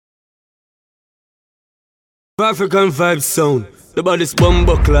African vibe sound, the baddest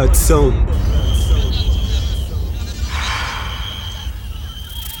bomber clad sound.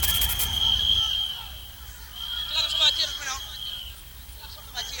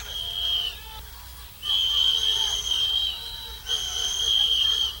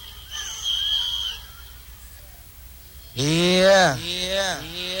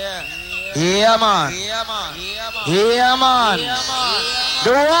 Yeah, man. Yeah, man.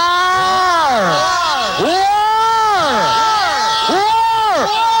 The war.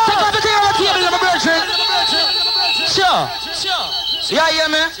 Take everything on the table, my brethren. Sure. Yeah, hear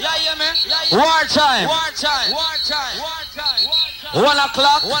me? War time. 1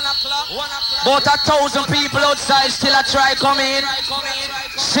 o'clock. About 1,000 people outside still a try come in.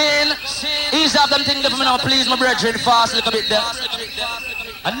 Sin. Ease up them things for me now, please, my brethren. Fast a little bit there.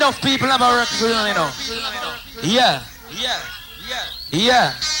 Enough people have a work to do, you know. Yeah,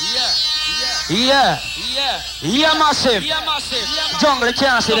 massive. Jungle, you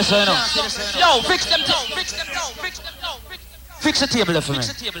can't see this, you know. Yo, fix them down. Fix the table for me.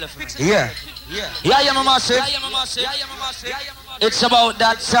 Yeah, my massive. It's about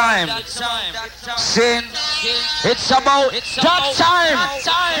that time. Sin. It's about that time.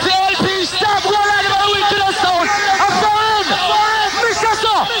 VLP, stop. We're right about a week to the sound. I'm foreign. Mr.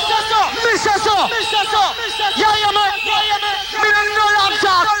 So. Yeah, man. Me don't know long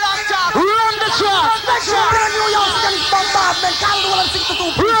talk. Run the track.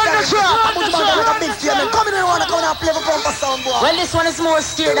 Run the track. Well, this one is more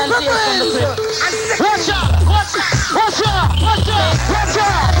scared than fear from the crib. Watch out.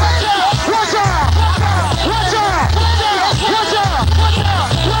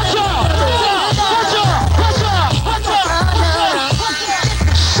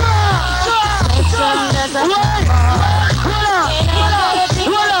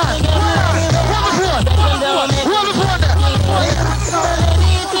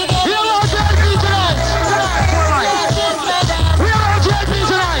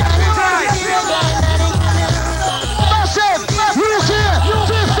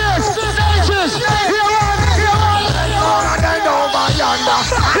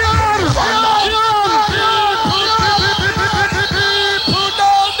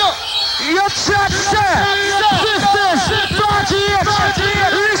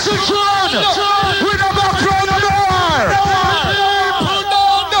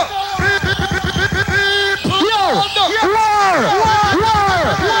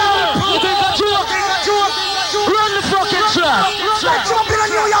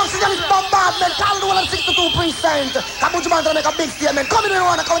 Make a big statement. Come in and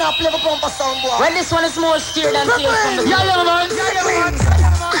wanna come and play for bumper sound, boy. Well, this one is more scared than fear from the crib. Yeah, man.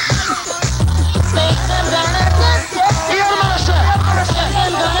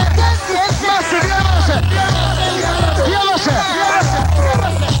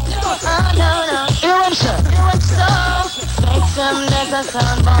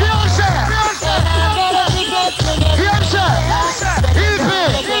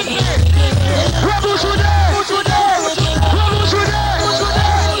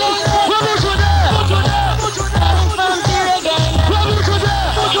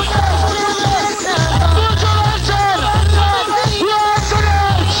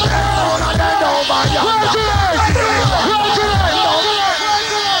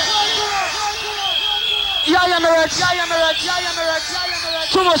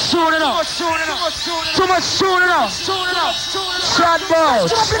 Too much soon enough. Shot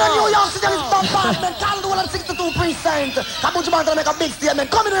balls. Up in New York City, this bombardment. Caldwell and 62 Precinct. Kabuji man to make a big statement.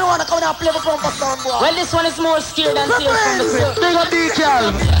 Come in and wanna come and play for bumper sound, boy. Well, this one is more scared than fear from the crib. Big up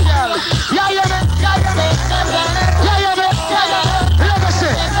decal. Yeah, man.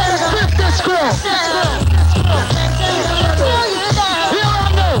 Legacy. Flip this crew.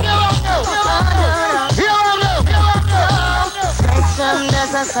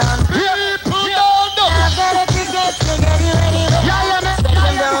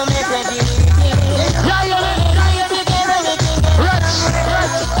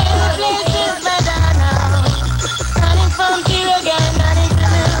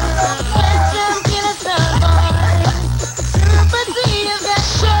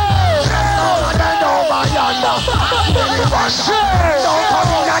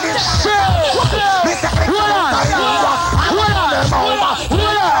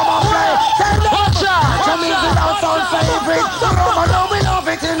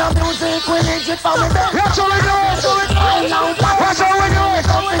 That's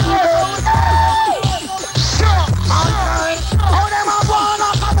all we do.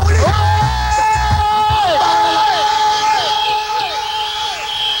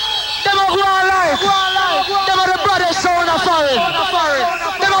 Them a go on life. Them are the baddest sound of foreign.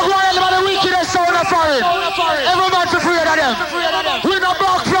 Them are one of the wickedest sound of foreign. Every man to free of them. We no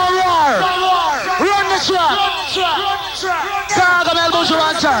back from war. Run the track. Saga Mel Bush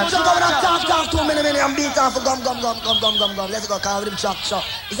one chance. So come on, talk 2 minutes and beat off for gum. Let's go, carve with him, chop.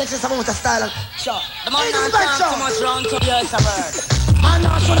 It's actually some of the style and chop. The man not talk too much round to years of bird. Man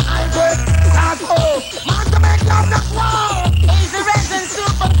not should I break. That's all. Man to make love not wow. He's the resin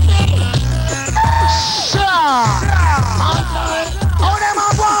super king. Oh, them a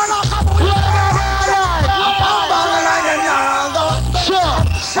wanna come with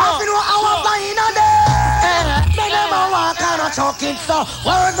them a choking so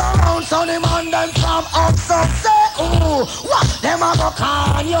words around so the man them from up so say ooh what them a go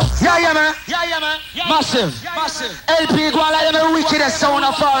can you yeah man massive LP go like them the wickedest sound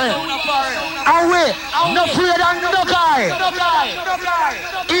of foreign and we no afraid and no guy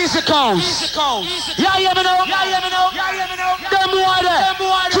easy coast yeah me know them boy there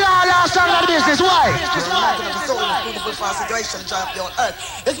can't last on the business why beautiful fast situation joy of your earth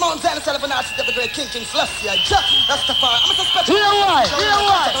it's Mount Zion itself and I the great King Celestia that's the fire I'm a suspect you know why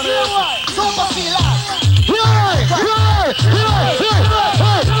super feel like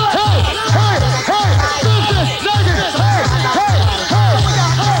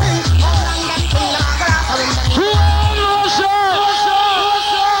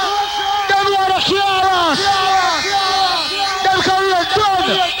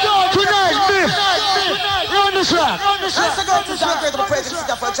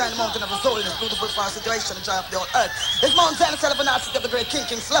China mountain of the soul in this beautiful far situation and joy of the old earth. It's Mount Zion itself and I see the great King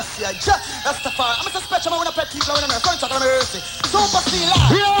Celestia. That's the fire. I'm a suspect I'm gonna pet people in there. Sorry, talk about mercy. Super feel like.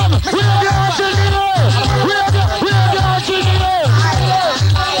 We are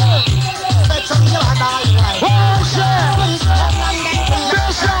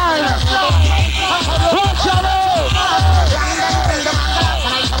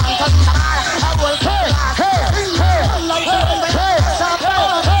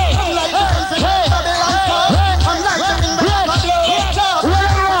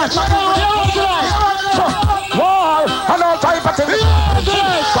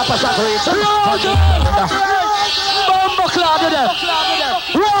Bomba club there.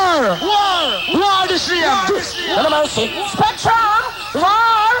 War the stream. No mercy. Spectrum.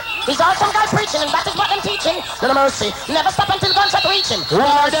 War. These are some guys preaching and that is what I'm teaching. No mercy. Never stop until gunshot reaching.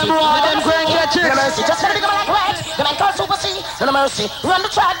 War them grand catches. No mercy. Just gonna become like red. The man called Super C. No mercy. Run the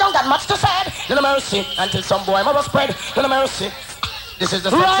track. Don't got much to say. No mercy. Until some boy mother spread. No mercy. This is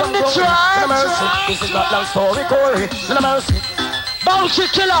the run the track. No mercy. This is not long story, Corey. No mercy. Bouncy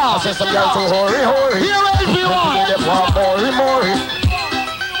killer. I say some girls who hurry. Here everyone. Give them one more.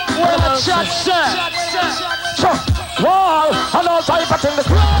 What a chat, sir. War and all type of things.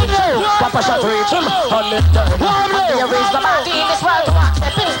 Papa shot reach him on the third. Here is the body in this world to watch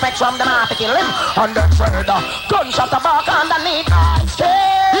the pin spectrum. The man to kill him on the third. Gunshot the back underneath.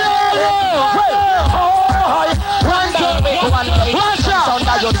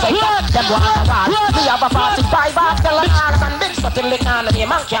 Them want to run. We have a 45 after the man and big stuff in the economy.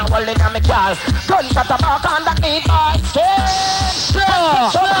 Man can't hold it on me car. Gunshot the back underneath.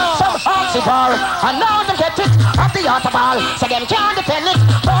 Some oxybar and now them get it off the autoball. So them can't defend it.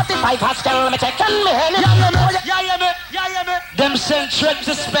 45 hostile, me taking me hand. Yeah, me. Them send threat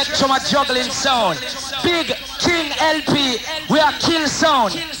to Spectrum a juggling sound. Big King LP, we are kill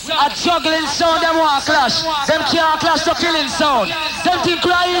sound. A juggling sound, them want clash. Them can't clash to killing sound. Them think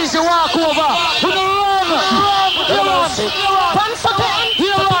cry easy, walk over. We the run. Once again,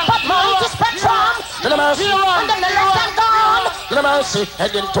 but Mount Spectrum. And then the left hand gone. No mercy,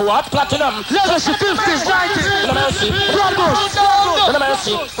 heading toward platinum. Legacy 50s, 90s. No mercy, Blood Bush. no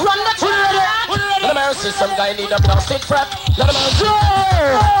mercy. Run the track. No mercy, some guy need a plastic frap. No mercy.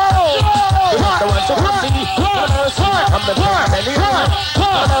 The one to see. No mercy, I'm the belly.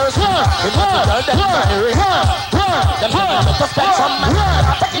 No mercy, it's not the girl that's married. Them people to spend some money.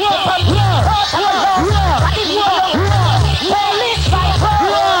 Take it from police fight.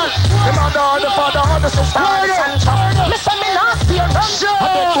 The mother, the father, the sister, the son. Mr. Me last year,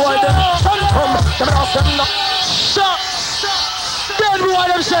 dead boy, them son come. Them last them not. Dead boy,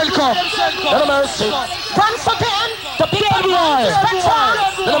 them shall come. No mercy. Once again, the big boy.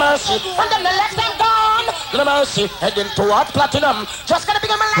 No mercy. And then the left them gone. No mercy. Heading toward platinum. Just gonna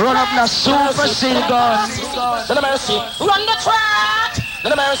become a light. Run up the super C gun. No mercy. Run the track.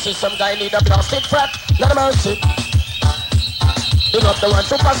 No mercy. Some guy need a plastic frap. No mercy. Big up the one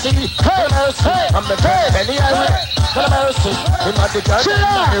super C. Hey, mercy. I'm the belly. No mercy. Him at the girl.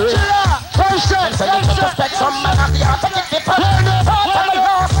 Chilla. And send him to the spectrum. Man of the art. Take it different.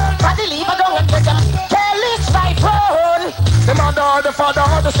 Body leave a gun and take him. the father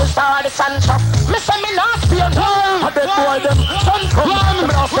or the sister or the son. Me say me not fear them. I dead boy them. Son come. Me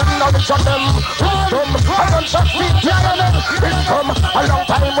not send knowledge on them. Wisdom. I don't shut feet. Yeah, them. Wisdom. A long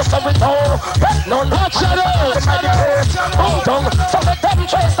time was every door. But none. Watch out. The meditate. Wisdom. So let them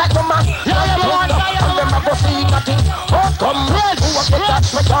trace like the man. Yeah, man. And them have to see nothing. Oh, come. Who will get that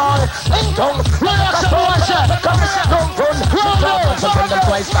with all? Wisdom. Relax and watch it. Don't run. Send them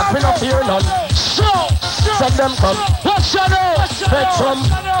twice. That we not fear none. Send them come. What's your name? Spectrum.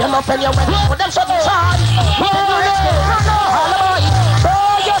 Them up in your way. Put them shut the time.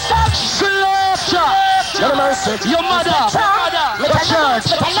 Your mercy. Your mother. The church.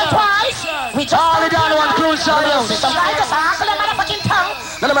 We all down one cruise on you.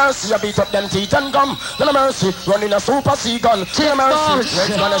 None of mercy, I beat up them teeth and gum. None of mercy, running a super sea gun. None of mercy,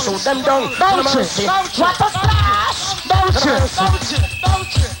 we're gonna shoot them down. None of mercy, what a splash.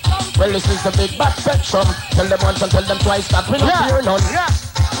 Well, this is the big bad spectrum. Tell them once and tell them twice that we don't fear none.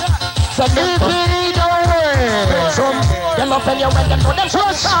 Send them spectrum. Them up in your way, them know them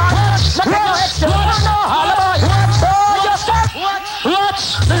so strong. Let me know it's still all about you.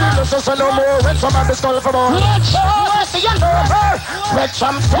 Watch! This is no more when some of the skull for more. Watch! Oh, see you know her.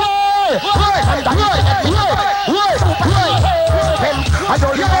 Spectrum. And that I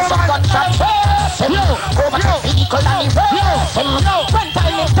don't know some gunshot. Over the vehicle and he race him. When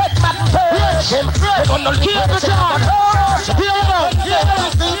time is dead, man, push him. We're gonna leave the town.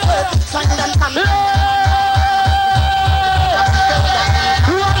 Send them come.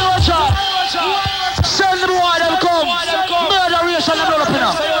 Send them why them come. Murderation and all up in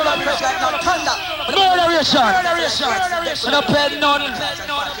us. Murderation. No pet none.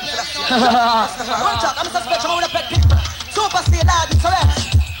 I'm suspect of the pet people. Super stay loud, it's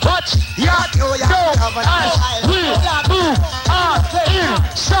correct. What? Yeah, no, as we move on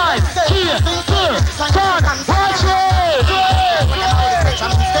inside here, turn, watch it!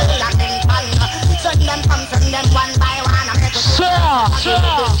 Send them come, send them one by one.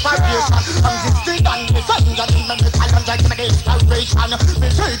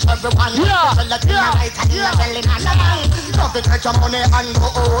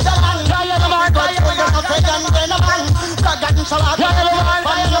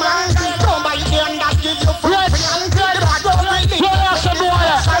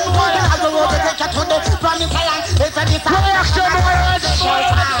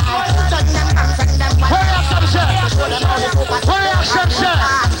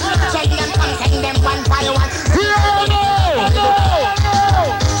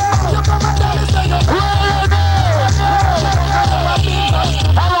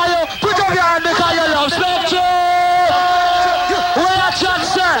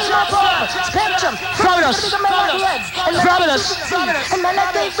 Fabulous. And I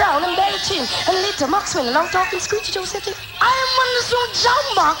like Dave Brown and Barry Chin and Lita Maxwell and I'm talking Screechy Joe City. I am on the zone John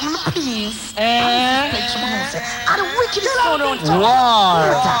Markman, please. And the wicked son on top.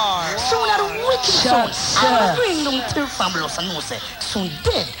 Wow. Soon the wicked son. I'm bring them to Fabulous and no say. Soon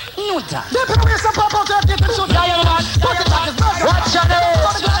dead. No time. They put me some pop out there. Get them so. Yeah, man. Watch your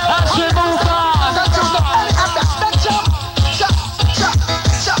nose. As we move on.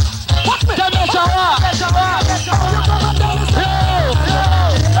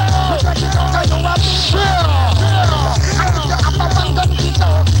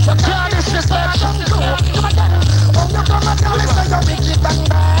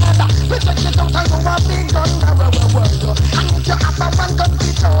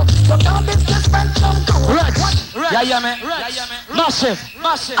 Yeah, man. Massive.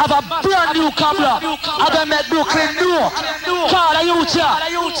 Have a brand new camera. I'm gonna make Brooklyn new. Call a youth here.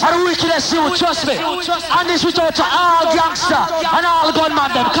 And the wickedest youth, trust me. And this without all gangster and all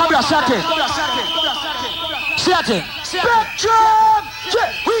gunman them. Camera setting. Setting. Spectrum!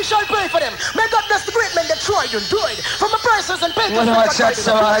 We shall pray for them. May God bless the great men that tried and died. From the prices and papers.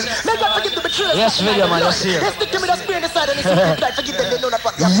 May God forgive the betrayers. Yes, video man, let's see it. Yes, give me the spear in the side and it's forgive them, they know not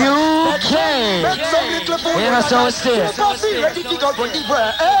what they are. UK! You must always stay. Ready to go from the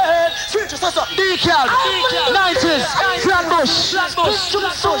bread. Decal, 90s, Flatbush,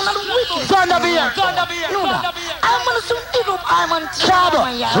 Vanderveer, I'm on the suit, I'm on Chaba,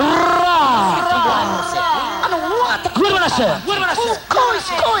 What do I say?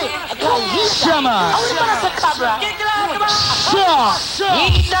 Shama, Sure,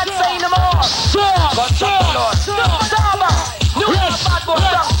 he's not saying no more.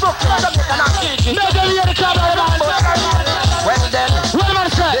 Well then, what am I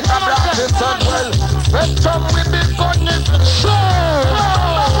saying? Spectrum with big goodness.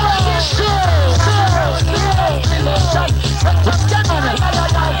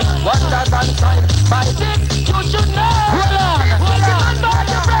 Wonders and signs. By this you should know.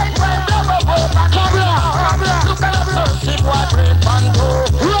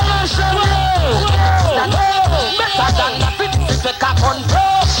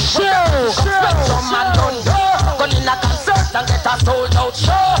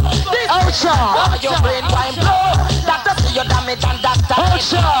 Your brain wine blow. Doctor see your damage and doctor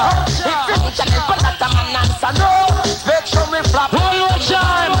if you can help that man answer no. Spectrum will flop. One more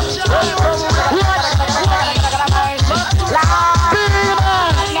time.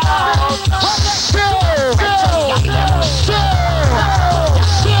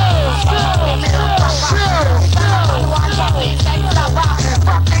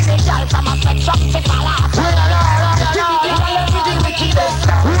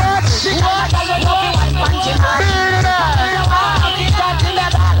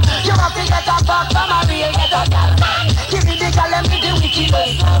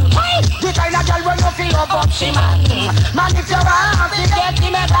 The kind of girl when you feel about she man. Man, if you want to get the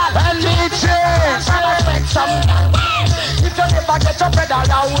medal, and me change. If you never get your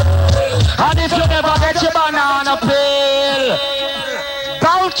pedal away, And if you never get your banana peel,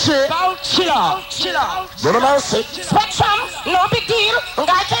 bounce it, chill out. no mercy. Spectrum, no big deal.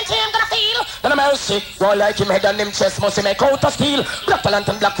 Guy can't see him gonna feel. No mercy. Roll like him head on him chest, must he make out of steel. Black talent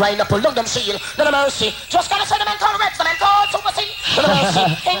and black rhino pull down them shield. No mercy. Just gotta say the man called red, the man called super C. No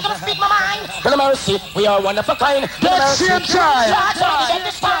mercy. Ain't gonna speak my mind. No mercy. We are one of a kind. Let's see him try.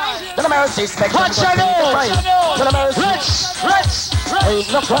 No mercy. Spectrum. Watch your nose. No mercy. Let's.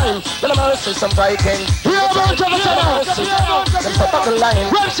 Ain't no crime. No mercy. Some guy can. Here about to the mercy. Them top of the line.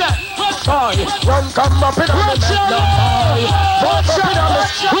 Boy, run come up in the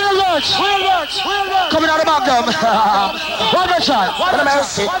coming out of Magnum. One more shot. No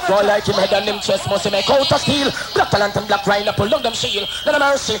mercy. Boy like him head and him chest must he make out of steel. Black talent and black rhino pull down them shield. No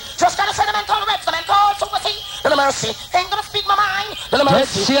mercy. Just gotta say the man called red, the man called super C. No mercy. Ain't gonna speak my mind. No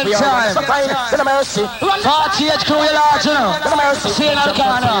mercy. We are one of a kind. No mercy. 48 crew you large, you know. No mercy. See you in the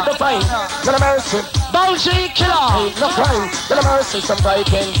corner. No mercy. Bouncy killer. No crime. No mercy. Some guy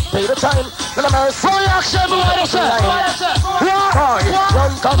can pay the time. No mercy. Full action, what is it? Boy,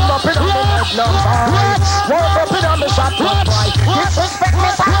 run come up in the head number. Walk up in the shot, boy. Disrespect me,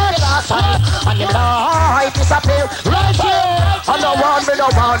 son. And you know, disappear. Right here. I don't want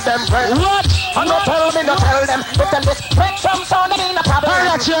them friends. What? I don't tell them. Let them just break some sound in the problem.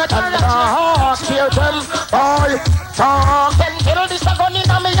 And fear them. Boy, talk and kill this a gun in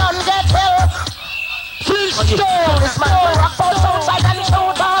a million get hell. Please stop. This man will rock for outside and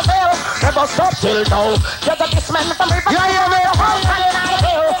shoot our hell. Never stop till now. Get this man from river. Yeah, me.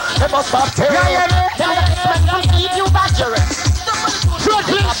 Never stop till now. Get this man from keep you back your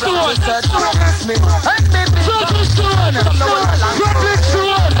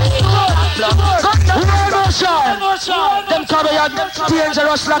Brooklyn Stone. Them cover your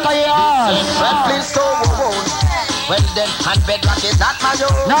dangerous like a yard. Brooklyn Stone. Well then, and bedrock is not my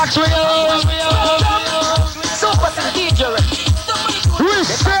own. Not real. Super dangerous.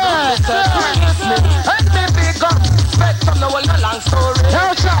 Respect. And me big up. Spectrum no one a long story.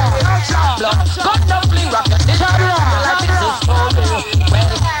 Got no fling rocket. This like it's a story.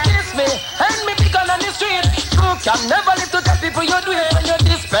 Well, kiss me. And me big gun on the street. You can never live to tell people you do it when you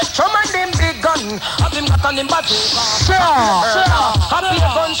this Spectrum and them big gun. Have him got on him body. Happy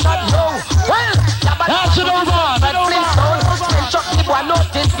gunshot no. Well, that's it over. Chuck me boy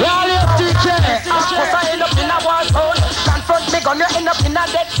nothing. Reality check. Cause I end up in a war zone. Confront me gun, you end up in a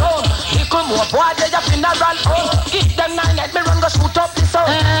dead zone. You come more boy, they up in a run home. If them 9 me run go shoot up the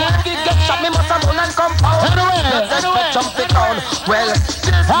sound. If get shot, me must have run and compound. Anyway. Jump it down. Well,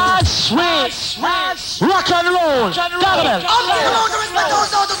 that's sweet. Rock and roll. Government. Come on, the respect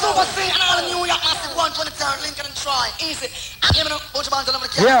goes out to Super C and all the New York Massive 123rd, Lincoln and Troy. Easy. Give me a bunch of bands all over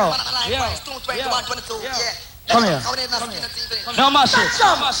the camera. Yeah. Come here. No massive.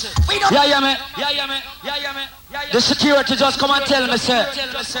 Yeah, man. The security just come and tell me, say,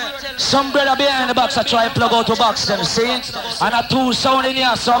 some brother behind the box I try to plug out the box, them see? And a 2 sound in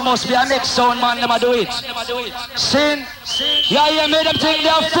here, so must be a next sound man, them a do it. See? Yeah, made them think they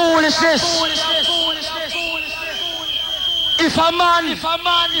are foolishness. If a man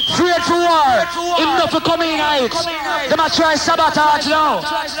afraid for war, him not for coming night. Them a try sabotage now.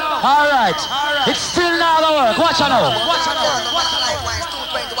 Alright. It's still not gonna work. Watch out now. Watch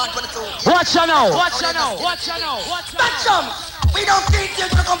out now. Spectrum! We don't think you're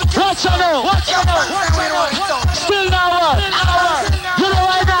gonna come to kill. Watch out now. Still not work. You know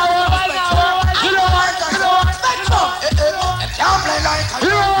why now? You know why? Spectrum! Can't play like You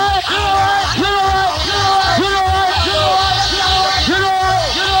know why?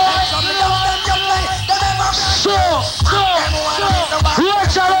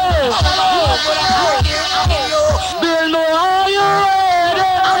 Watch out! Bill, no, are you ready?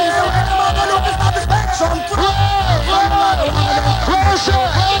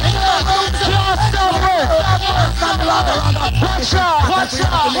 Watch out, watch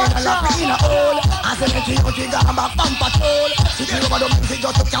out, watch out. As a little you dig on back from patrol. Sitting over the music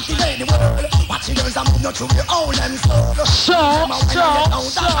just to captivate the world. Watching girls and move you through your own and soul. Still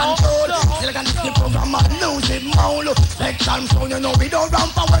can the program and lose it mound. Spectrum so you know we don't run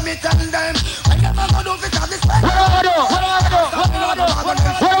for when me tell them. I never go do fit on this spectrum. What do I do? What do I do? What do I do? What do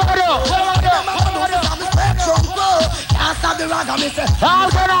I do? What do I do? Can't stop the rock and me say all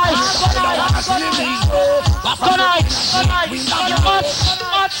good night. Good night.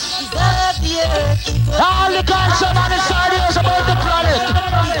 All the guns on the side is about the planet.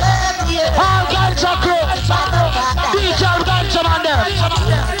 All guns are crew. DJ guns are on there.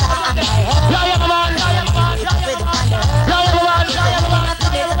 Yeah, man.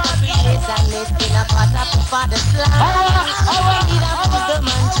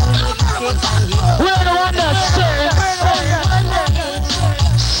 We're the one that sings.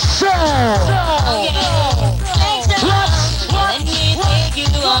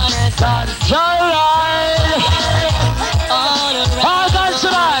 That's alright. All guns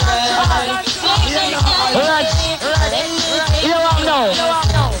are on. You won't know.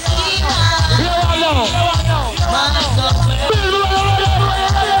 You won't know.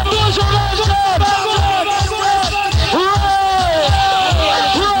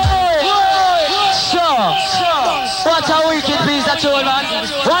 What a wicked piece that's all, man.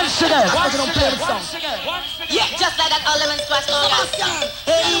 Once again. Yeah, just like that, all the ones squash all that.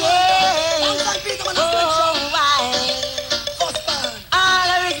 All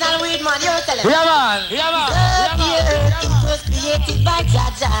original weed, man, you're telling me. Yeah, man. Yeah, man. It was created by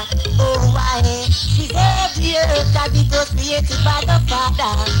Jaja. Oh, why? Deserve the earth that it was created by the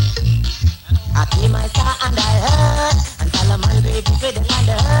Father. I came, I saw, and I heard. And Solomon gave me the land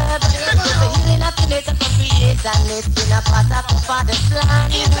the herb. The healing of the nature for creation. It's been a part of the Father's plan.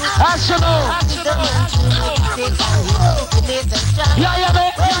 Action move. Yeah, yeah,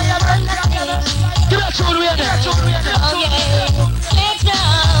 man. Give that tune, we are there. Oh, yeah.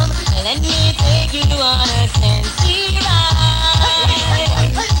 Spectrum. Let me take you on a fancy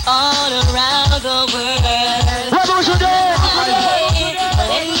ride. All around the world. What was your name?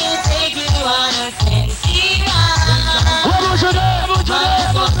 Let me take you on a fancy ride. What was your name? What was your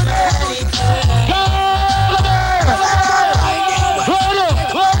name? What was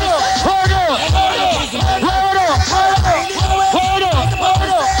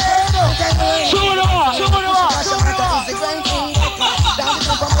your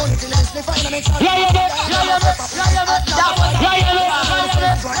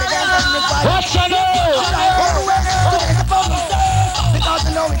What's your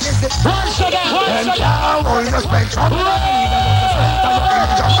name? Once again, once again.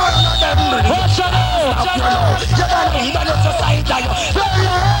 What's your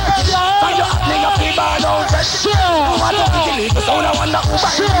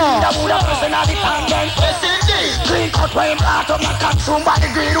Clean cut when black up my consume by the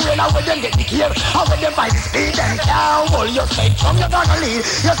green when I with them get the gear. How with them by the speed and down. Well, you spectrum, you're gonna lead.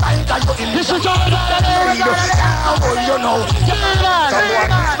 Your sign that you in this is all about it. Now, well, you know.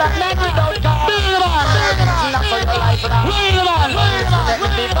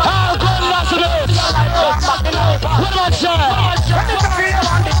 How good was it? What was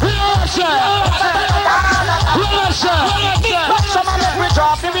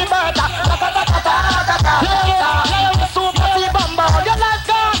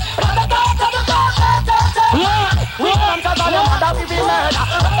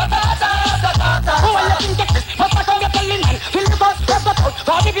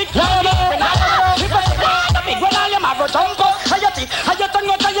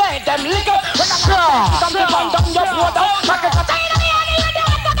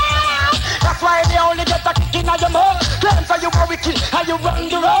that's why they only get a kick in your mouth. Claim for you go wicked and you run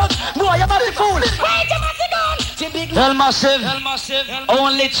the road. Boy, you must be fool. El Massive,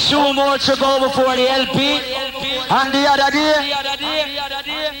 only 2 more to go before the LP. And the other day.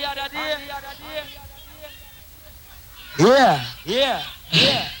 Yeah.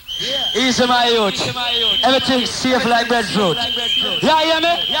 Easy my youth. Everything safe like breadfruit. Yeah, hear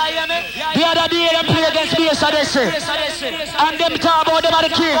me? The other day them play against Bass Odyssey. And them talk about them are the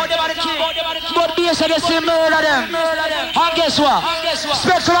king. But Bass Odyssey murder them. And guess what?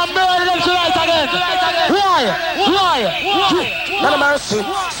 Spectrum murder them tonight again. Why? None of mercy.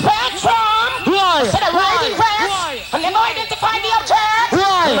 Spectrum. Why? Said a riding press. And never identify the object.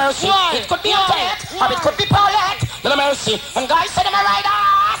 Why? Mercy. It could be a pet, or it could be Paulette. None of mercy. And guys said them a ride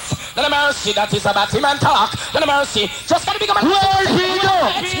ass. None of mercy. That is about him and talk. None of mercy. Just gotta become a Well, Peter.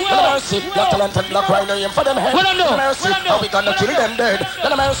 None of mercy. Your talented block right now for them head. None of mercy. How we gonna kill them dead?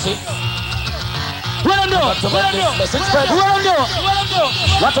 None of mercy. What I'm doing?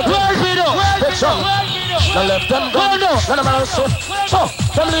 Now let them go. Let them out. So,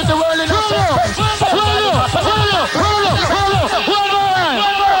 them leave the world in a suspense.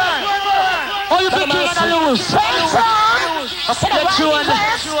 Oh, you think you're gonna lose? I said I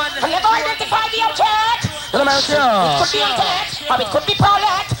never identify the object. Let them out. It could be intact, or it could be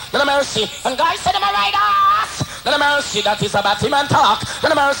Paulette. Let them mercy. And guys said them a right ass. Let them mercy. That is about him and talk. Let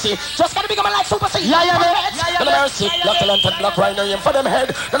them mercy. Just gotta become a like Super C. Yeah. Let them mercy. Black talent and black rhino in for them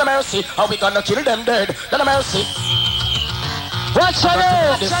head. Let them mercy. How we gonna kill them dead? Let them mercy. Watch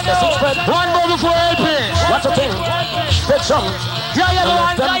out! One more before LP. What you think? Get some.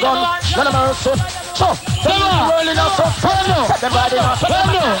 Yeah, Let them gun. Let them mercy. So, them rolling out so set them riding out.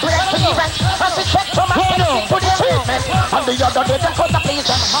 Respect from my to the treatment. And the other day them cut the place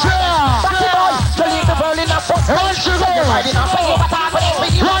them hard. Backy boy, you leave the rolling out so set them riding out. So you attack with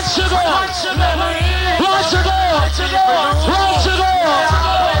experience.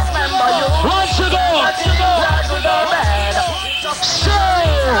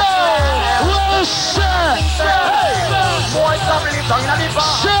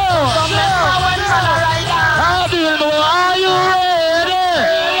 Are you ready?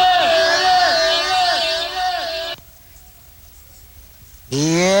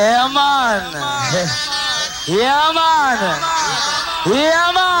 Yeah, man. Yeah, man.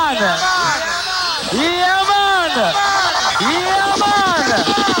 Yeah, man. Yeah, man. Yeah, man.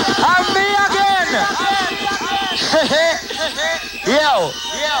 And me again. Yo.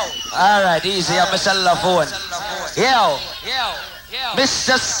 All right, easy. I'm Mr. Lafone. Yo.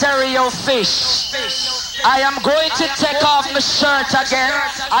 Mr. Stereo Fish. I am going to take off my shirt again,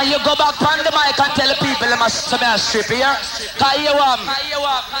 and you go back on the mic and tell the people I must strip here.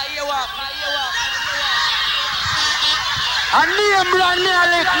 And name brand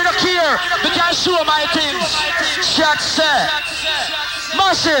nearly, me don't care, because show my things. Shots,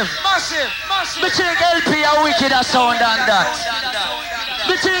 Massive. Me think LP a wicked a sound than that.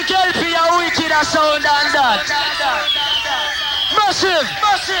 Me think LP a wicked a sound than that. Massive.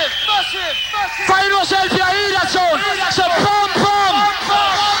 Find yourself here, hear that sound. So pom pom.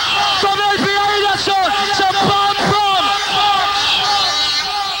 From LP, hear that sound. So pom pom.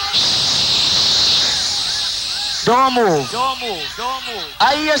 Don't move.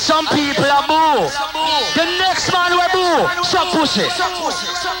 I hear some people are boo. The next man will boo. Suck pussy.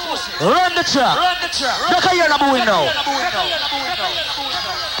 Run the track. Look how you're not booing now.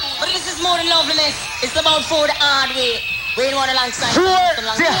 But this is more than loveliness. It's about for the hard way. We ain't one alongside. For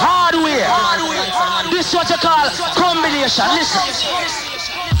the hard way. This is what you call combination.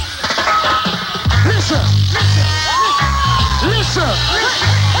 Listen. Listen.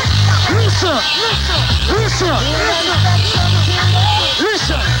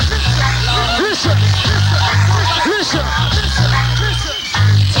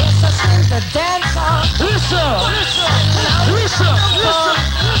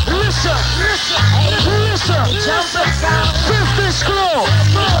 50 screw,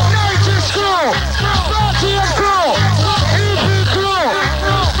 90 screw, 40 screw, EP screw,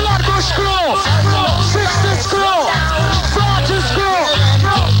 Flatbush screw, 60 screw, 40 screw,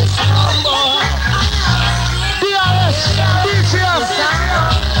 DRS, DTF.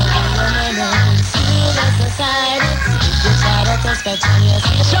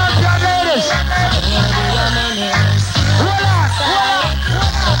 Champion ladies.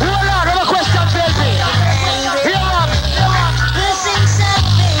 Hold on, have a question, baby.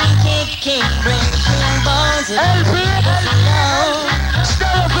 LP,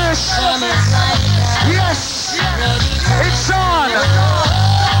 Starfish. Yes, it's on.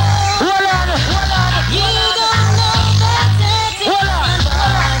 Hold on. You don't know the dirty one,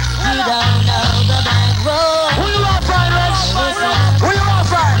 you don't know the back road. Who you want find, Rex? Who you want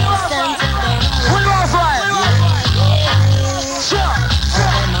find? Who you want find? Sure.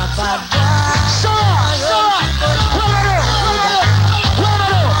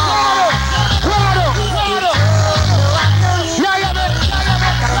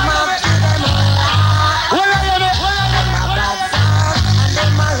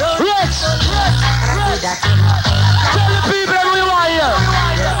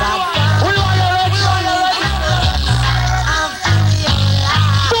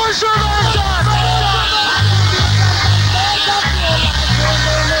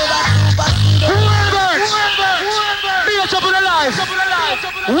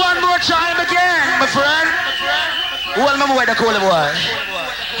 One more time again, my friend. Well, remember where they call it, boy.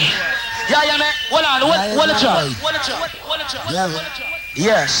 Yeah, man. Hold on. What a job.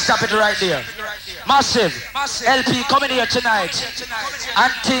 Yeah, stop it right there. Massive. LP coming here tonight.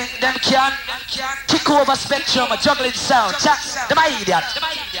 And think them can kick over Spectrum, a juggling sound. Them are idiot.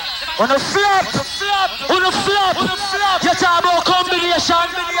 On the flop. You talk about combination.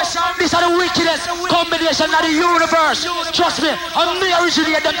 These are the wickedest combination of the universe. Trust me, I'm me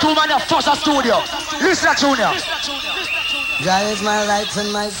originally them two man in first studio. Listen to Junior. Jah is my light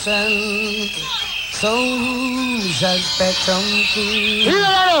and my strength. So shall Spectrum free.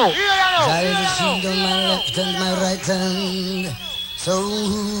 Jah is the shield on my left and my right hand. So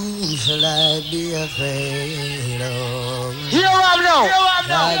whom shall I be afraid of? Here I know.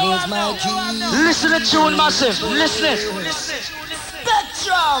 Jah is my key. Listen to tune, Massive. Listen it.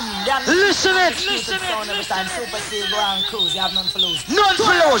 Spectrum! Listen it. Every time Super C go and cruise, you have none for lose. None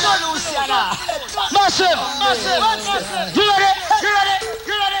for lose. Massive. You ready?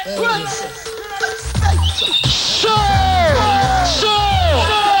 Show!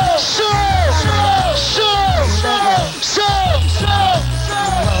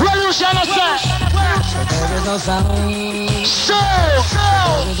 Revolution of sound. There is no sound. Show!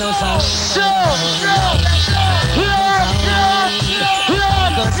 There is no sound.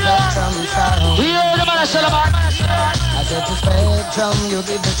 Here the man I said about. I said to Spectrum, you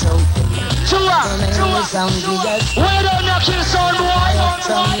give the trophy. Chua! Sound you get. Where don't you kill sound boy?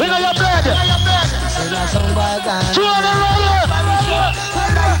 We know your bed. Sing a song by God. Chua the roller!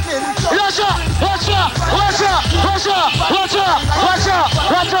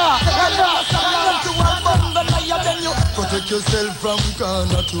 Protect yourself from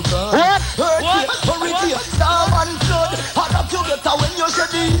corner to corner. What? Hurry, someone flood. Hard up you get when you shed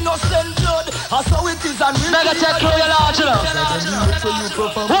the innocent blood. That's how it is and we'll Mega take your large enough.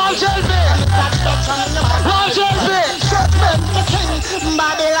 One Chelsea! One Chelsea!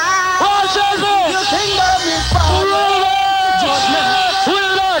 One Chelsea! Your kingdom is power.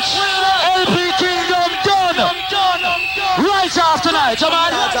 Will Lodge! LP Kingdom done! Right off tonight, come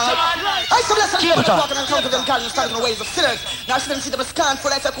on! I saw this and talking and counting them calling standing the ways of sinners. Now I see them see them scan for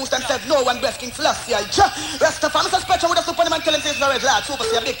like who themselves no one bless King Selassie. Rest of them is a Spectrum with a super man killing things very large. Super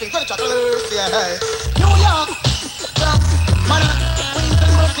see a big thing. New York. Man, we need to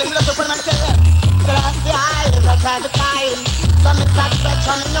Muslim with a super man killing. Selassie, I live outside the time. Some is that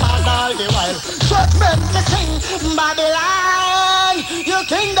Spectrum in the world all the while. Judgment the king, Babylon. Your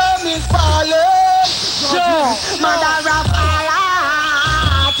kingdom is fallen. Mother of Allah.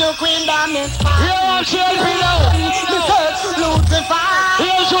 To Queendom is fallen. Yo, Chelsea now! Lucifer.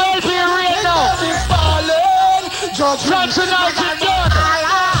 Here's LP real now! Is fallen. From tonight to done!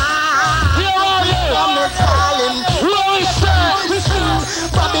 Here are you! Where is that?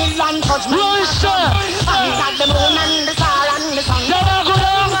 Babylon judgment. Where is that? And got the moon and the star and the sun.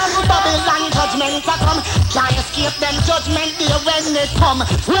 Babylon judgment a come. Can't escape them judgment day when it come.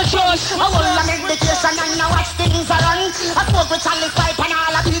 Which one? I will a meditation and now watch things are run. I smoke with Charlie Pipe and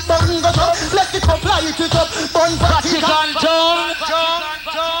all of these buns go up. Let the cup light it up. Bun Vatican Town!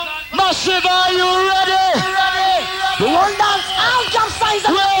 Massive, are you ready? the world dance all capsize.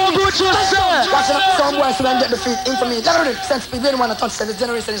 Well, good to say! Watching up some boys so then get the feet in for me. Never did sense people didn't want to touch the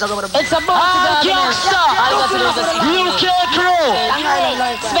generation is over the It's a bomb to Can't stop! UK crew!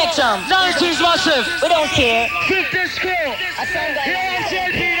 Spectrum. 90s Massive! We don't care. 50s crew! I sang that. Here on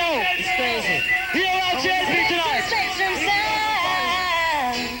JP now! It's crazy. Here on JP tonight!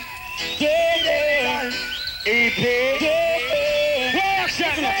 EP!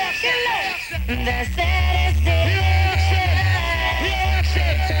 Reaction! The saddest thing.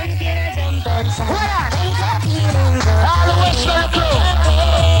 All the Western crew!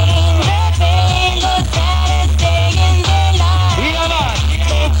 Yeah,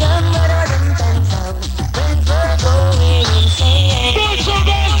 man! Bunch of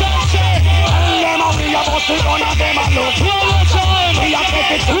them dancing! One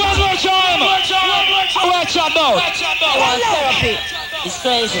more time! Watch out now! Therapy. It's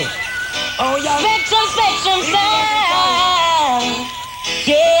crazy. Oh yeah. Spectrum sound.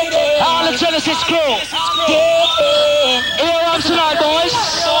 Yeah. All the Genesis crew! Here on tonight, boys!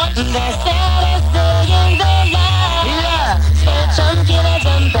 The saddest thing in the life. Yeah! Spectrum killers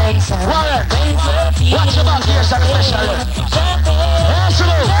and banks. Warren! Watch your back here, son, especially!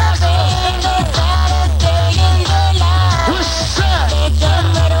 Absolute! What's that?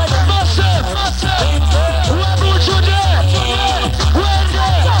 Massive! What would you do? When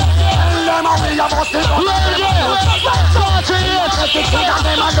there? When there? 48! What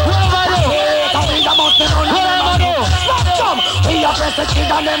am I doing? What am I doing? We are press the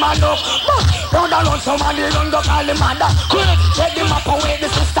kid and them and look. Run alone, somebody run the call him mother. Quick, take him up away, the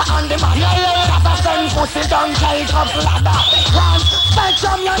sister and on the man. Shut up, send pussy down, child of ladder. One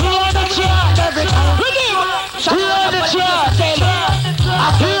spectrum, you know the track every time. Shut up, the track.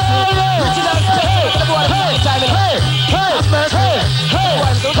 I feel it.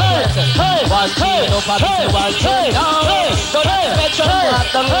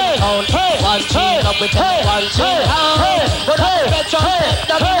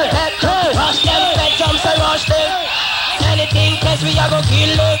 Anything cause we are gonna kill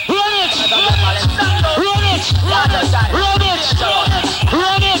it. Run it! Run it! Run it! Run it!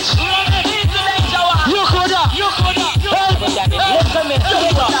 Run it! You coulda! You coulda! Listen me!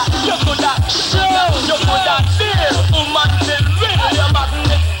 You coulda! You coulda! Feel woman feel real your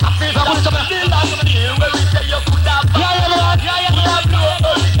magnet. I feel something deal where we say you coulda. Coulda blow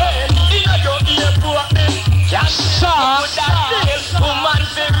hurricane in your ear for me. Yes sir! Woman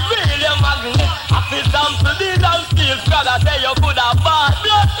feel real your magnet. I feel something deal and still brother say you coulda bad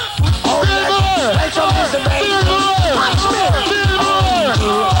blood. Feel more! Feel more! Watch me! Feel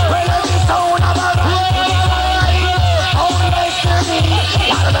more! When I get sound of a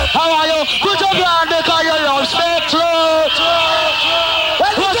how are you? Put your hand because you love Spectrum.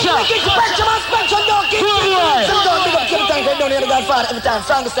 Well, Spectrum don't keep it. So don't big up Kim Tank, they don't hear the Godfather every time.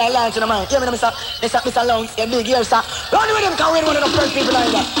 Strongest style lines in the mind. Hear me, Mr. Lounge, your big ears, sir. Run with him, can we one of the first people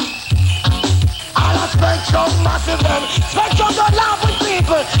like that? All of Spectrum massive them. Spectrum don't laugh with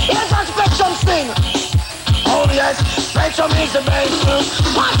people. Here's what Spectrum sing. Oh yes, Spectrum is the best.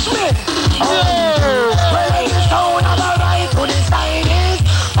 Watch me. Oh, well, the sound of the right to the side is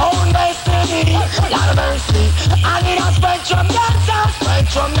own destiny. Lot of mercy. I need a Spectrum dancer.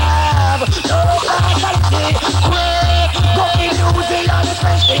 Spectrum nav. No fatality. Quick, go in New Zealand,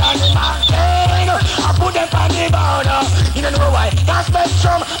 especially on the mountain. I put them on the border. You don't know why? That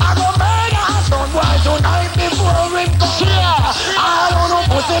Spectrum, I go murder. I don't want tonight before we go. I don't know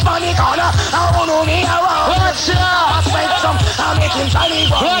pussy on the corner. I don't know me around. Watch out! Spectrum, I make him shiny.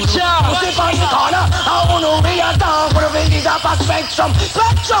 Watch out! Pussy on the corner. I don't know me a dog. What if he's up a Spectrum?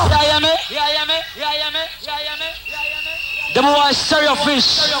 Spectrum! Yeah, me. The boy Stereo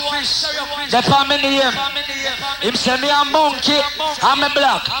Fish. They put me name. Him say me a monkey. I'm a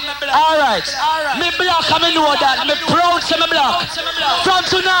black. Alright. Me black, I know that. Me proud say me black. From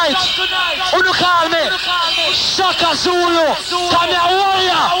tonight, who you call me? Shaka Zulu. Come here,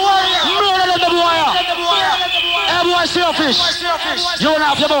 warrior. Murder them, the boy. Hey boy Stereo Fish. You don't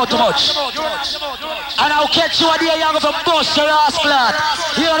have your mouth too much. And I'll catch you a day young from bust your ass flat.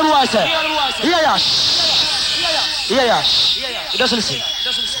 Hear the boy say. Yeah. Yeah. He doesn't listen.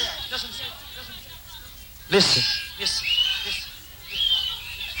 Listen.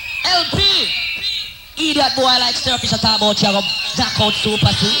 LP. Idiot boy like Stirfish talk about you. Knock out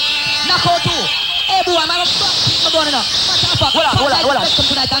Super C. Knock out too. Hey boy, man, I'm going enough. Hold on. Spectrum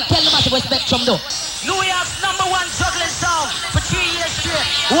tonight and tell them what the Spectrum do. New York's #1 juggling sound for 3 years straight.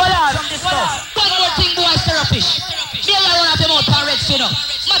 Hold on. One more thing, boy, Stirfish. They are one of them out for Red Spinner.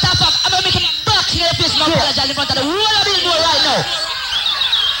 Matter of fact, I'm going to make him back in the face and apologize in front of the whole of Billboard right now.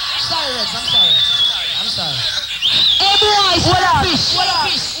 Sorry, Rex, I'm sorry. Hey boys, Stirfish.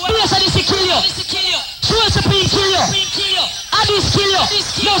 Place of this to kill you. Choose to kill you. And this kill you.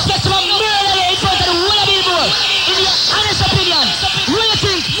 No Spectrum murder you in front of the whole of Billboard. In your honest opinion, what do you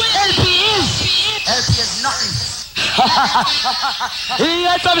think LP is? LP is nothing. He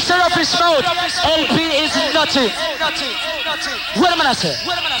had from Stirfish mouth. LP is nothing. What am I say?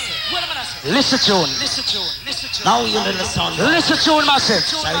 Listen tune. Now you little son. Listen tune, massive.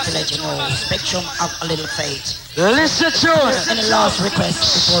 Sorry to let you know, Spectrum have a little fate. Listen tune. Any last request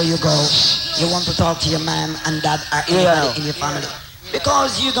before you go? You want to talk to your mom and dad or anybody in your family?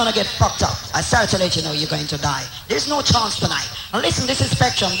 Because you're gonna get fucked up. I sorry to let you know you're going to die. There's no chance tonight. Now listen, this is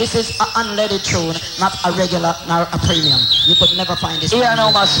Spectrum. This is an unleaded tune, not a regular nor a premium. You could never find this. Yeah,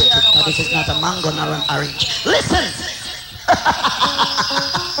 no, massive. Now this is not a mango nor an orange. Listen.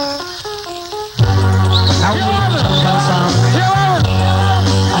 Now we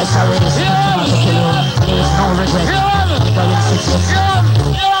I sorry this is not to kill you. There is no regret.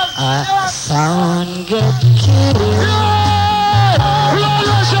 Sound get killed.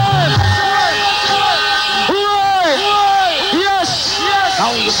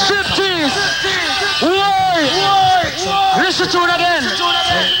 Striptease! Listen to it again! Is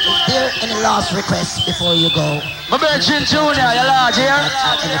there any last request before you go? My Virgin Junior, you large here?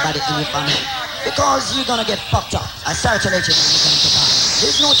 Anybody in your family? Because you're gonna get fucked up. I sorry to let you know you're going to die.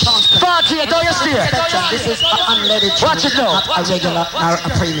 There's no chance. 48, don't you see it? This is an unleaded tune, watch it now. not a regular nor a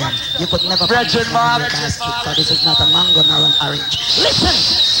premium. You could never find Virgin this in Mark. your basket, so this is not a mango nor an orange. Listen!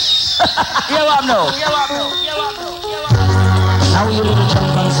 Here I am now. Now you little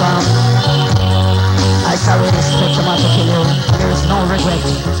champion song. I carry this spectrum to kill you. There is no regret.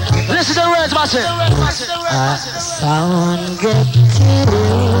 Listen to the words, massive. Sound get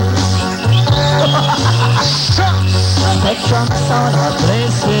killed. Spectrum sound or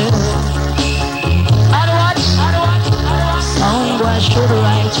places. Sound what should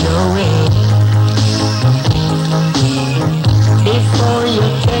write your way. Before you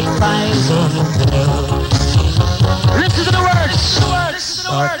take poison pill. Listen to the words.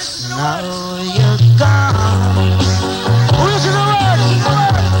 But now you're gone. Listen to the words.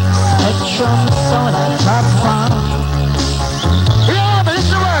 Spectrum sound and top fun. Yeah, but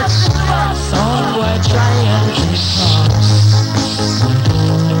listen to the words. Sound boy try and keep on.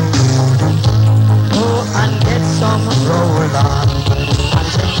 Go and get some roll on. And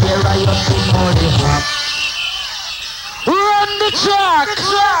take care of your big moldy hop. Run the track.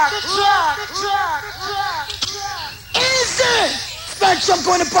 Easy! Spectrum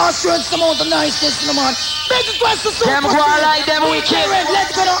going to pass through some of the niceness in the man. Make a quest to super. Them go like them wicked.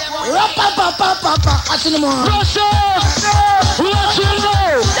 Let's go. Rap, pap, pap, pap, pap, pap. That's in the man. Rush up. What you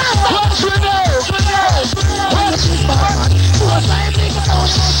know? What you know?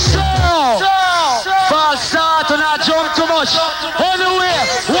 Fast start to not jump too much. Anyway,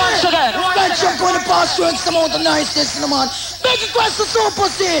 once again. Spectrum going to pass through some of the niceness in the man. Make a quest to super.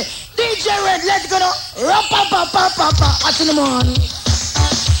 DJ Red, let's go. Rap, pap, pap, pap, pap, pap. That's in the man.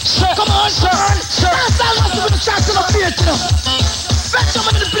 Come on, son. That's all what's with the shots in the face, you know. Spectrum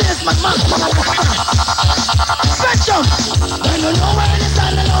in the place, man. Spectrum. I don't know where it is, I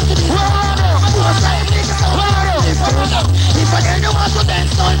don't know to this. If I didn't know what to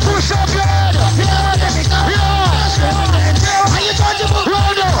dance on, push up your head. Are you chargeable?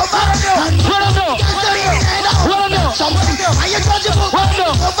 Are you chargeable?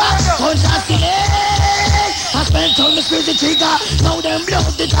 I spent on the crazy trigger. Now them blood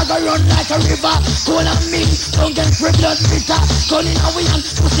the dagger run like a river. Cool and me, don't get free blood bitter. Gunning away and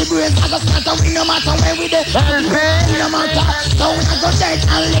pussy brains I got scatter. We no matter where we dey. We no matter. So we go dead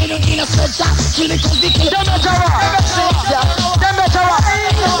and lay down in a stretcher. Kill me cause we kill. Them better rock. Them better rock.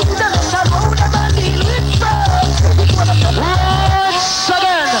 Once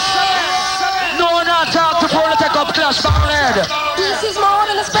again. No, not talk to pull the take up class down head. This is more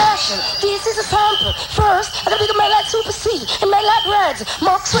than a special. This is a sample. First, I gotta make a man like Super C and man like Reds.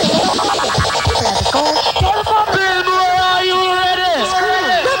 Mark Sweet. Billboy, are you ready?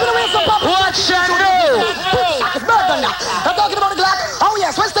 Watch and go. It's burden now. I'm talking about the Glock. Oh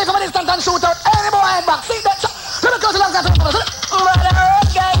yes, let's take from an instant and shooter. Any boy head back. See that? Let me close the lungs out. See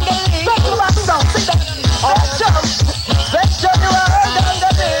that? Spectrum, you are down the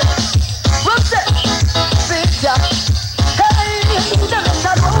day. What's that? See ya. Hey, never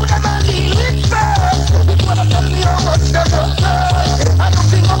shall hold them and deal with first. It's what I tell me how much them are. I don't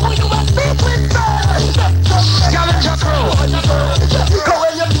think I'm who you are speak with first. Scavenger crew. Go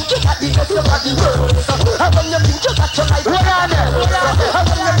where you think you got the best of the world. And when you think you got your life. What on there? And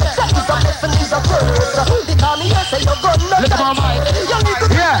when you think that is a lesson is a first. Because me here say you're gonna Look at my mic. you need to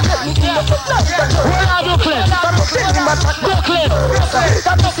Yeah. let me in the night. What are Brooklyn? Brooklyn.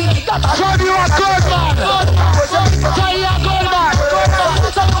 From you a good man. Tell you a good man. Tell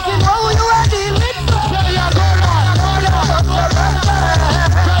you a good man.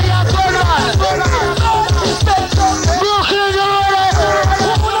 Tell you a good man. Brooklyn, you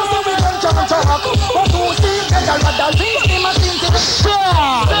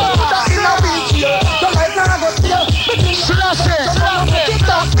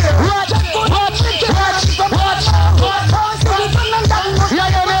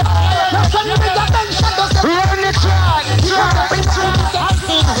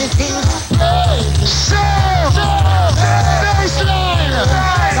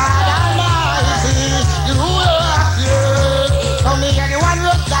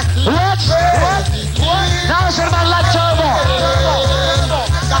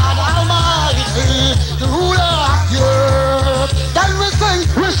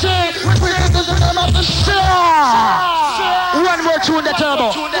One more tune the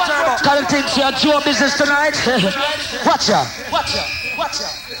turbo. Colin thinks you're doing business tonight. Watch ya.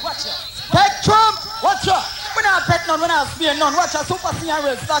 Spectrum, watch ya. We're not pet none, we're not fear none. Watch ya, super senior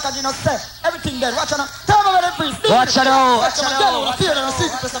race, start and you know say everything dead. Watch ya now. Tell me where they freeze. Watch ya now. Watch ya now. Watch ya now.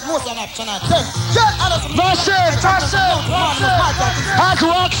 60% most of that tonight. Yeah, Anderson. Massive. At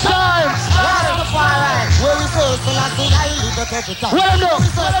what time? Where we say, so I see I leave the every time. Well no.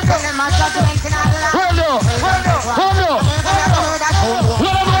 Well no. Well no.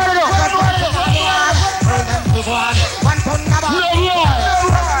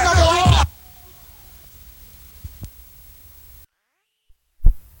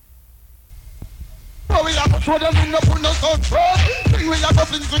 show them in the put no sun first. Bring we have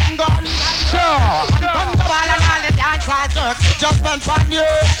nothing swing gun. Sure. Thunderball and all the dance halls work. Judgment on you.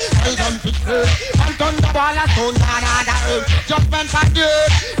 Tell them fix it. And thunderball and stone down on the earth. Judgment on you.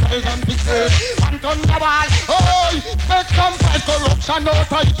 Tell them fix it. And thunderball. Oh, make some fight corruption. No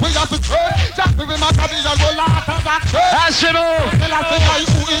tight. We have to turn. Jack with my cabbage and go laugh at that turn. That's it all. Tell us the guy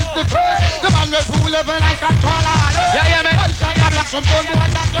who is the first. The man with who live in like a controller. Yeah, man. Some don't do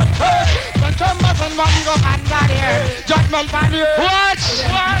that just hurt. When some mustn't one go hand down here. Judgment on you. What?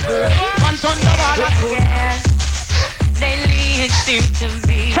 One thunderball. They lead seem to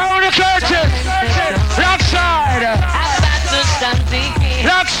be. Turn the curtains. Left side. About to stop thinking.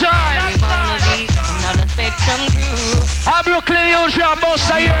 Left side. We wanna be another spectrum group. I'm Brooklyn, usual boss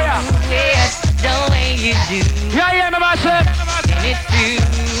of area. Yes, the way you do. Yeah, me myself. It's true.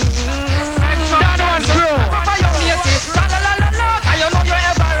 That one's true. You know you're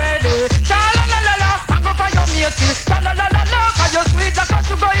ever ready. Cha-la-la-la-la, I go for your matey. Cha-la-la-la-la, cause you're sweet like a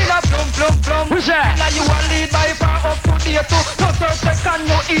sugar in a plum. Who's that? Now you are lead by far up to date too. No third second,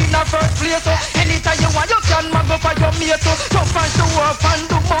 you in a first place too. Anytime you want, you can go for your mate too. Jump and show up and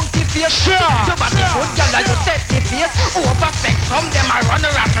do monkey face. Sure. You got the good girl and you set the pace. Over spectrum, them a run a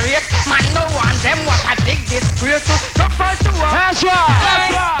rat race. Man, no one them what I dig this grace too. Jump and show up. That's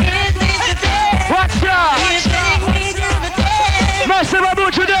right. What's up? Master, what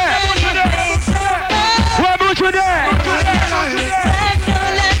about you there? What about you there?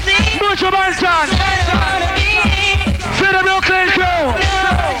 Butcher Banton. See the Brooklyn crew.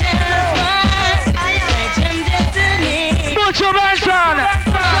 Butcher Banton.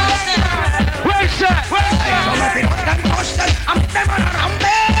 Where's that?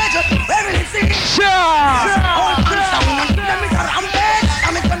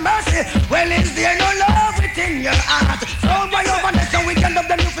 Well, is there no love within your heart? So my over next and we can love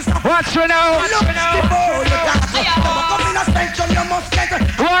them you for stop. What's for now? Look before you got to come in a spectrum, you must get it.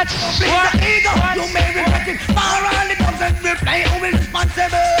 What? You may regret it. Far all the comes and we play who is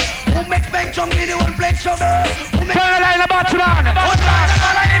responsible. Who makes spectrum give you one play trouble? Who makes Turn the line about man.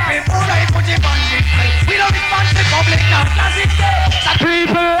 we don't respond to public now.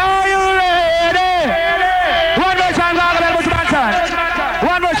 People, are you ready? One more time, Butcher Banton.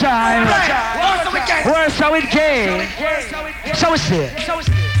 One more time. Where's how it came? So it's here.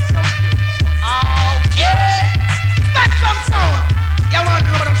 Oh, yeah! That's some sound! You want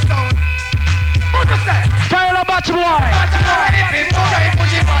to know them stone? Who's the say? Tell about the boy.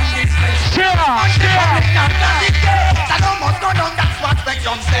 That's what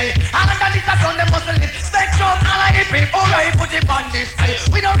Spectrum say. And that is a son, they must live. Spectrum, all I people, I put it on this day.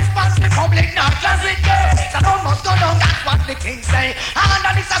 We don't respond to public, not classic. That almost go down, that's what the king say. And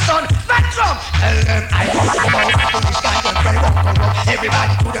that is a son, Spectrum. Tell them I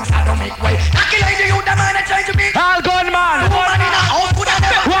everybody to them start to make way. Knock it lady, you the man and try to be. All gun man. Woman in a house, put them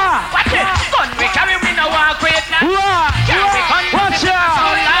never. Watch it. Gun we carry, we no walk with now. Watch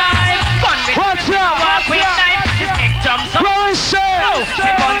out. Gun we Watch out. walk with knife. The spectrum so.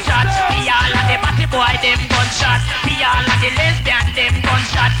 The gunshot. We all of the batty boy, them gunshot. We all of the lesbian, them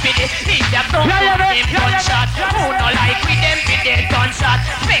gunshot. For the Indian brown, them gunshot. Who no like with them, with them gunshot.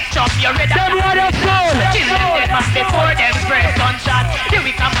 Spectrum, you're ready. Them what a fool. Kill them dead man before them spread gunshot. Here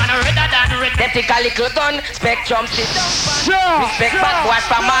we come on redder than red. They take a little gun, Spectrum sit down. Respect bad boys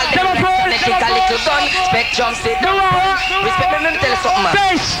from all them. They take a little gun, Spectrum sit down. Respect me tell you something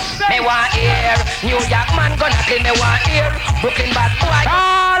man. Me want hear New York man gonna kill me want hear Brooklyn bad boy.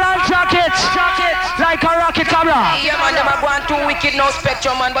 All on jackets. Like a rocket camera. Yeah man, them a go on too wicked now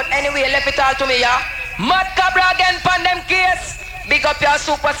Spectrum man. But anyway, left it all to me, yeah. Mad Cabra again pan them case. Big up your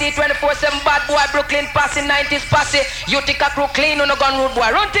Super C 24/7 bad boy, Brooklyn passing 90s passy. You take a crew clean, you no gun rude boy.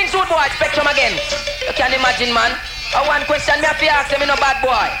 Run things rude boy, Spectrum again. You can imagine man. One question me have to ask him, no bad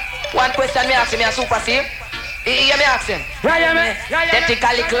boy. One question me ask him, a Super C. You me ask him. They take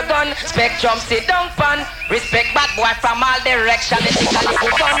a little gun, Spectrum sit down pan. Respect bad boy from all direction. They take a little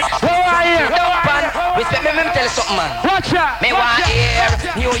gun. Sit down pan. Respect me tell you something man. Watch out. Me want hear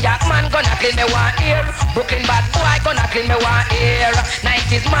New York man gonna kill me want hear. Brooklyn bad boy gonna kill me want hear.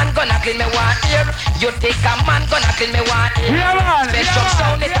 90s man gonna kill me want hear. You take a man gonna kill me want hear. Spectrum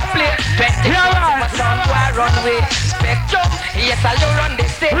sound it a play. 20 sound boy runway. Spectrum, yes I you run the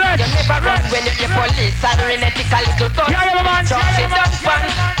state. You never run when you the police are in a little gun. Spectrum sit down pan.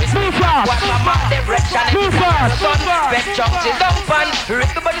 What my man direction. Spectrum sit down pan.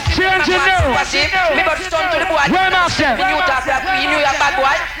 Everybody sit down pan. Me body turn to the boy. Where am I? Me new talk like me new a bad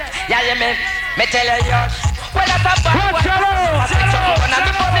boy. Yeah, yeah, me tell you yours. Well, that's a bad boy. Spectrum gonna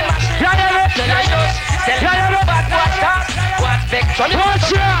be for the match. Tell you yours. Tell you bad boy talk. What Spectrum?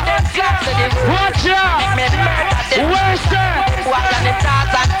 Watch out. Watch out.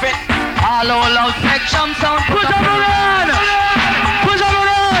 All loud spectrum sound. Put up a run! Put up a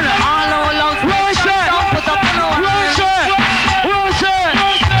run! All loud spectrum sound. Put up a run.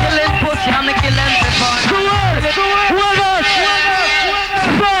 Killing pussy, I'm the killing people.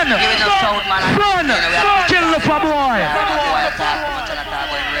 Fun! Kill the fat boy!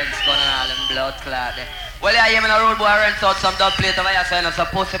 Well, yeah, I'm in a road boy, rent out some dub plate of your son, so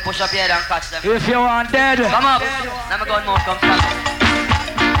pussy push up here and catch them. If you want dead, come up. Now my gun mouth come stand.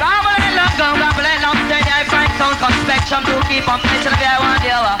 Gobbling up, steady, I find sound, come spectrum, to keep on pitching if I want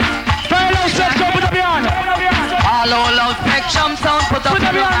the hour. Fair low spectrum, put up your hand. All loud spectrum sound, put up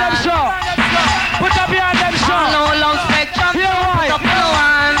your hand. Put up your hand, them show. All loud spectrum sound, put up your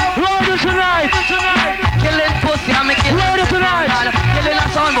hand. Roll it tonight. Killing pussy, I'm killing. Roll it tonight. Killing a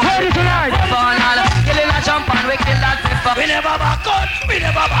sound, roll it tonight. Killing a jump and we kill that zipper. We never back up, we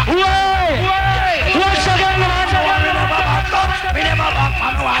never back. Way! Once again, we never back up, we never back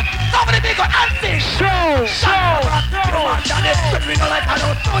on one. Somebody big on dancing. Show! We don't like a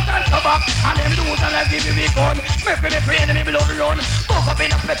lot, don't stand so back. And them do and I give you big gun. Make me pray and me below the run. Fuck up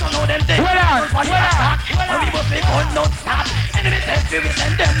in a place, know them things. Well on! And we must be gun, don't stop. Enemy says we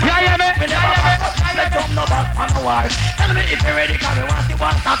send them. Yeah, me. We never back up, let's jump no back on the wall. Tell me if you're ready, cause we want to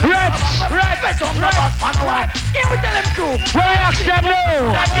one stop. Right! Let's jump no back on the wall. Here we tell them true. Where you ask them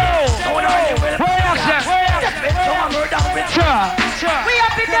now? Where you ask them? We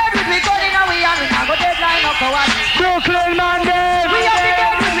have been dead with we gun in a way and we not go deadline up for what. Brooklyn man dead! We have been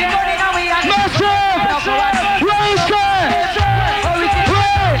dead with we gun in a way and we not go deadline up for what. Raise it!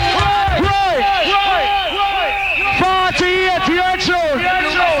 48 years old!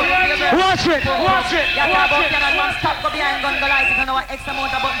 Watch it! Yeah, man stop go behind gun go light if you know what X amount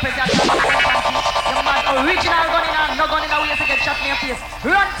of button press. You man original gun in hand, no gun in a way to get shot in your face.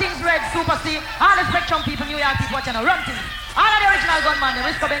 Run things red, Super C. All the Spectrum people, New York people watching now. Run things. All of the original gunman, the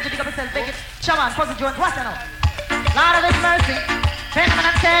Risco Benji, big up yourself, take it. Shaman, Puzzle Jones, what's that now? Lord of His mercy. Penman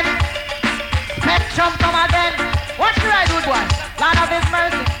and 10. Spectrum come again. Watch the ride, good boy. Lord of His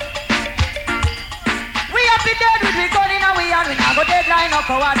mercy. We have been dead with we gun in a way and we not go deadline up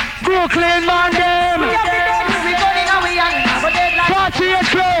for what. Brooklyn man them! We have been dead with we gun in a way and we not go deadline. 48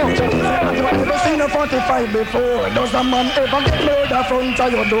 crew! Never seen a 45 before. Does a man ever get murder front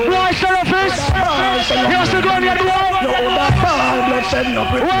of your door? Why, Sheriffis? You have to go on your door? No, that ball bloodshed no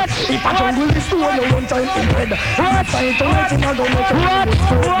pretty. What? If a jungle is to you one time in head. What? Fight to let him go make you What?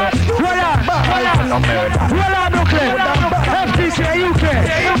 Well on, Brooklyn! FTC, UK!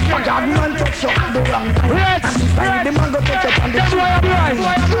 A God man touch you the wrong time. Let's! And the man go touch you on the That's why I'm right!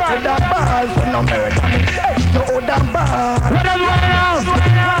 with that ball for no murder. No, that ball. What am I now?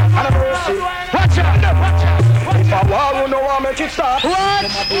 And a mercy. Watch out! If a war you know I make it stop. What?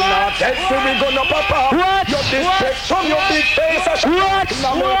 Do not take so we gonna pop up. What? Your big face from your big face a shot.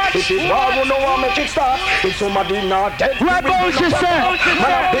 What? If it war you know I make it stop. If somebody not dead, What about you, sir? Man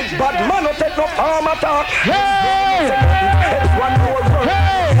a big bad man no take no farm attack. Hey! One more run.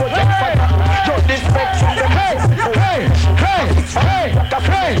 Hey! Just this spectrum them. Hey! Hey! Hey!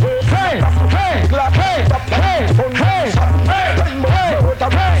 Hey! Hey! Hey! Hey!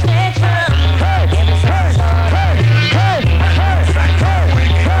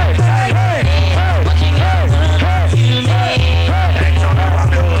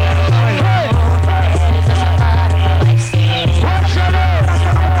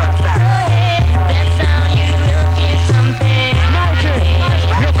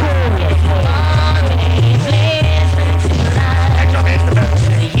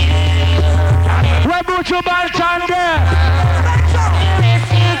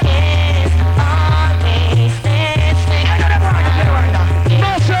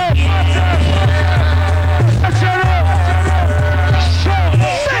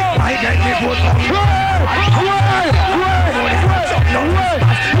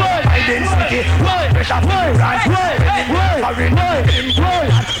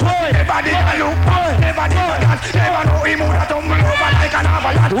 Everybody can look, everybody can never know him who that tumble over like an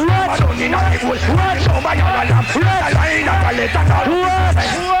avalanche. What? Only not the wood, so by your lamp. The line of a letter now. What?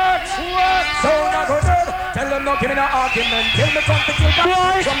 So not good. Tell them no give me no argument. Kill me from the kill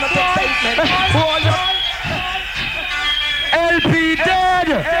back from the statement. LP dead!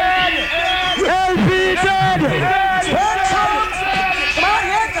 LP dead!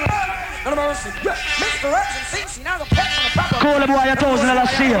 Mr. X and CC, now the pet on the top of Call the boy $1,000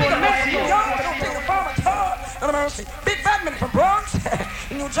 seal. Big Batman from Bronx,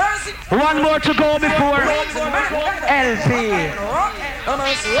 in New Jersey. One more to go before LP. On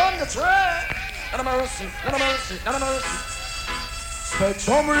the track. None of mercy, none of mercy, none of mercy.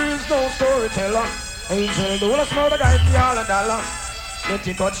 Spectrum is no storyteller. Angel, the one smell the guy, $1 dollar. Let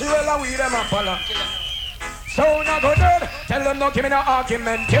it touch the roller with them a follow. So now go dead. Tell them no give me no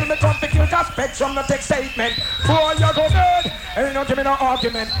argument. Till me come to kill the spectrum, no take statement. Before you go dead, ain't no give me no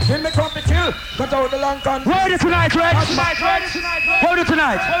argument. Till me come to kill, cut out the long con. Hold it tonight, Rex. Hold it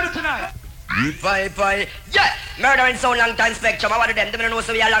tonight. Bye. Yeah! Murdering so long time spectrum. I want them. They don't know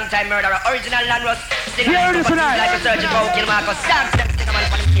so we a long time murderer. Original land was singing like a surgical kill Marcus. Stamp them, stick them on the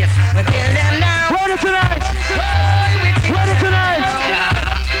case. We kill them now. Hold it tonight.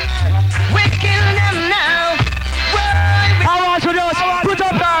 We kill them now. I want to just put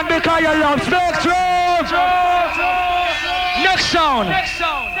up hand because you love Spectrum. Next sound.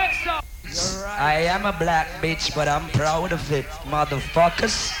 I am a black bitch, but I'm proud of it,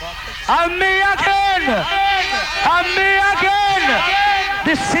 motherfuckers. And me again.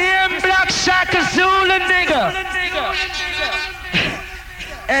 The same black Shaka Zulu nigga.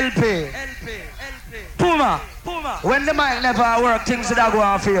 LP. Puma. When the mic never work, things that go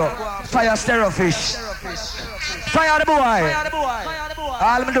on for you. Fire stereo fish. Fire the boy.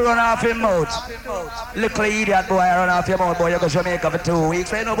 All me do run off your mouth. Little idiot boy, run off your mouth, boy. You go to Jamaica for 2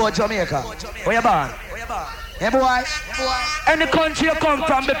 weeks. You know about Jamaica. Where you born? Yeah, boy. Any country you come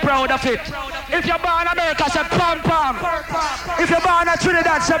from, be proud of it. If you're born in America, say pam pam. If you're born in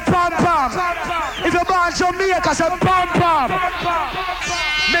Trinidad, say pam pam. If you're born in Jamaica, say pam pam.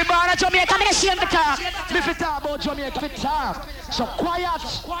 Me born in Jamaica, me ashamed to talk. Me fit talk about Jamaica, fit talk. So quiet,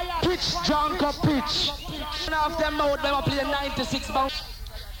 pitch, drunk up pitch. One of them out, them play 96 bounce.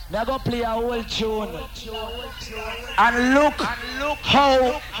 They're going to play a whole tune. And look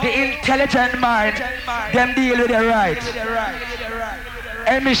how the intelligent mind, them deal with it right.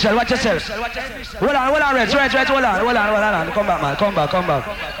 Hey, Michelle, watch yourself. Hold on, Reg, hold on. Come back, man, come back.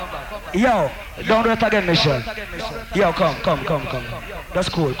 Yo, don't do it again, Michelle. Yo, come. That's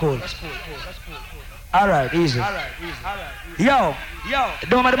cool. All right, easy. Yo,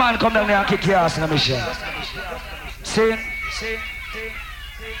 don't let the man come down there and kick your ass in the Michelle. See?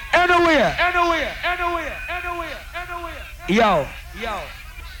 Anywhere. Yo.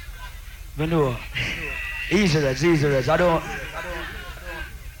 Venue. Easy, Reds. I don't.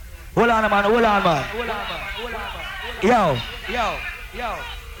 Hold on, man. Yo.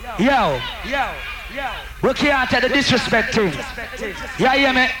 We can't take the disrespect thing. Yeah,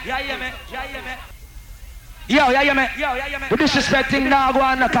 hear me? Yo, the disrespecting now go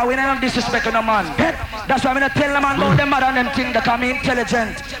on, cause we don't disrespect no man. That's why I'm not tell the man about them mother and them things that I'm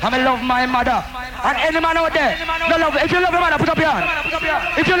intelligent. I love my mother. And any man out there, no love. If you love your mother, put up your hand.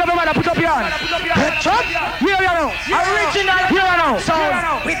 If you love your mother, put up your hand. Here you know. Original. Here you know. So,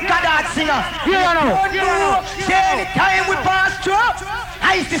 with God that singer. Here you know. Say, time we pass through,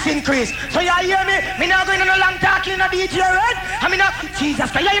 ice is increase. So you hear me? Me not going on a long talking in a DJ, right? I mean, Jesus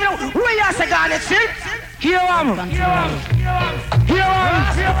Christ, you know, who you say God is sick? Here I am.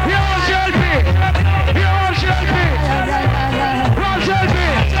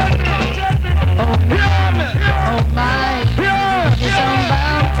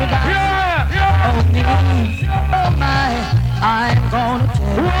 I'm gonna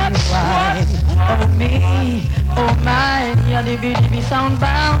tell you why. Oh me, oh my, you're the baby sound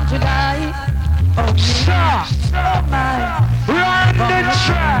bound to die. Oh me, oh my, run the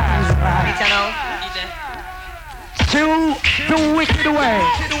track. To the wicked way.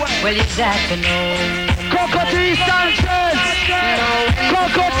 Well, you got to know. Cocotte Sanchez.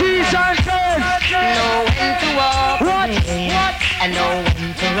 Know when to walk. What? And know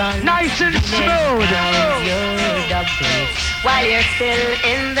when to run. Nice and smooth. While you're still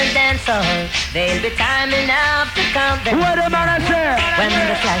in the dance hall, there'll be time enough to count them. What am I say? When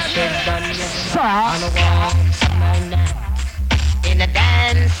the flash is done, sir. On a walk, summer night. In a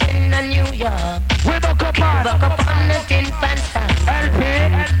dance in New York. We buck up on the tin pan stand. LP.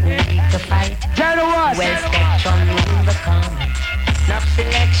 To fight. Tell you what. Well, spectrum in the corner. Enough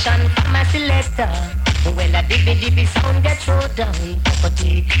selection from a selector. Well, a dibby sound get thrown down. But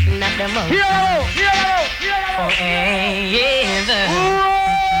he not the most. Yo.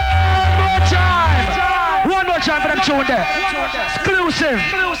 One more time for them tune there. Exclusive.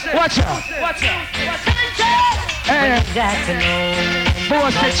 Watch out. Hey. Got to know.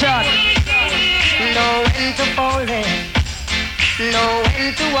 Boss the chat. Know when to fall in. Know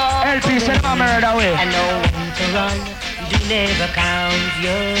when to walk. LP said I'm murder way. I know when to run. You never count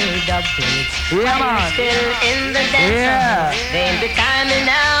your doubles. Yeah, man. Still in the dance. Yeah. There'll be time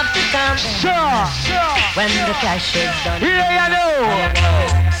enough to count. Sure. When the clash is done. Yeah, I know.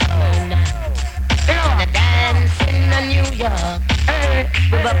 In a dance in New York. Hey.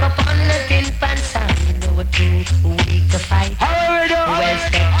 We buck up on the tin pan sound. You know we're too weak to fight. How are we doing? Well,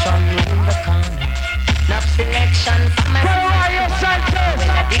 spectrum in the corner. Enough selection from my Where are you, Santa?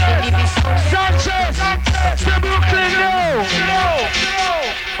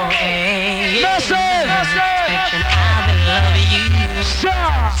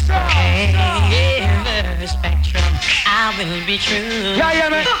 Forever Spectrum, I will be true.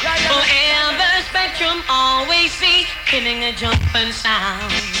 Forever Spectrum, always be killing a jumping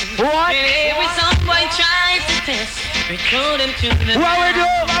sound. What? Every song boy tries to test, we throw them to the What we do?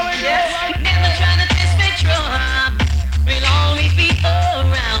 Never try to test Spectrum. We'll always be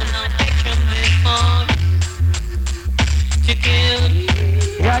around. Spectrum is on to kill me.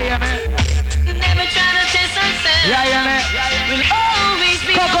 Yeah, man. Never try to test ourselves. Yeah, man. We'll always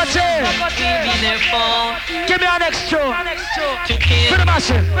be Cockatoo. we'll be there for. Give me our next tune. To kill. Put the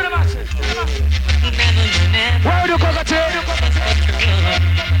machine. Never. Why we do cockatoo?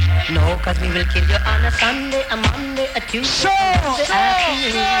 No, cause we will kill you on a Sunday, a Monday, a Tuesday, a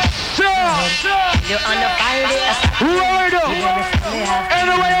Wednesday, kill you on a Friday, a Saturday. What we do?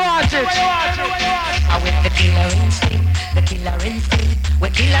 Any way you watch it. I with the killer instinct, the killer instinct. We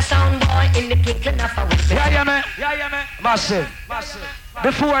kill a sound boy in the kitchen of a week. Yeah, man. Massive.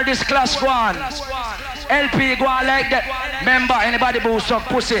 Before this class go on, LP go on like that. Remember, anybody who suck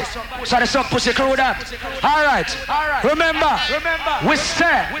pussy, so the suck pussy crew that. Alright, remember, we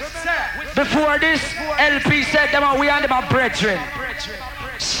said, before this, LP said them we and them are brethren.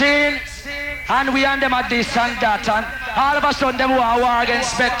 Sin, and we and them are this and that, and all of a sudden them war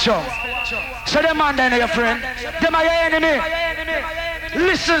against Spectrum. So them man then your friend, them are your enemy.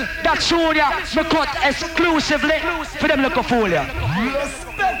 Listen, that tune ya, me cut exclusively for them look fool ya.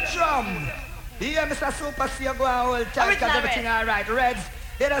 Spectrum. Yeah, Mr. Super C, go on hold tight, cause everything alright. Reds,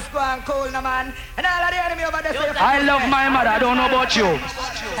 they just go on cool, no man. And all of the enemy over there say, I love my mother, I don't know about you.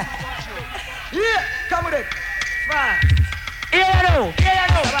 Yeah, come with it. Fine. Here you know.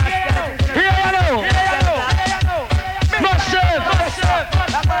 Massive.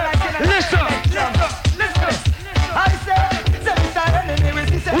 Listen. I say,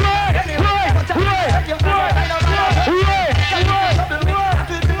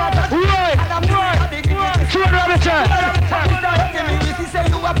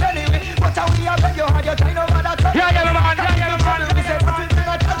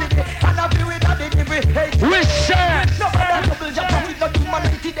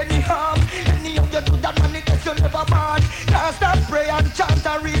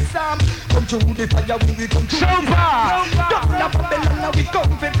 to the fire when we come to so far. Don't love Babylon, we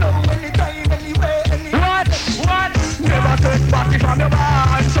come for flow anytime, anywhere, anywhere. What? Never take party from your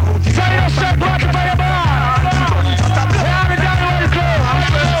band. So you said party from your band.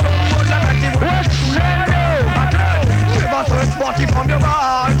 Never take party from your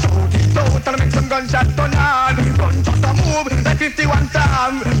band. So tell me some gunshot turn on. Gunshot a move like 51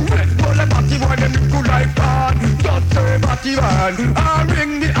 times. Red Bull and party boy them look good like that. Just say party man, and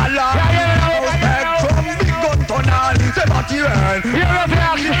ring the alarm. Spectrum big gun turn on. Say party man,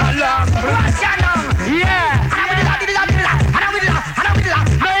 ring the alarm. Yeah.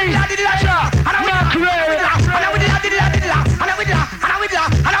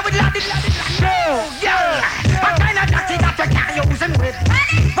 What kind of taxi that you can't use him with?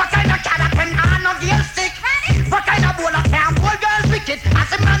 What kind of carrot and hand of the stick? What kind of bowl of camp? Boy girls wicked.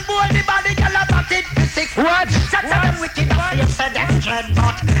 As a man bowl the body girl about it. What? Such a them wicked. You said them dread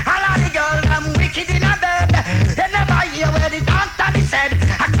but all of the girls them wicked in a bed. They never hear where the doctor he said.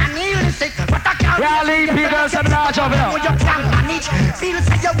 I can heal the sick but I can't. Yeah, leave people some large of them. You can't manage. Feel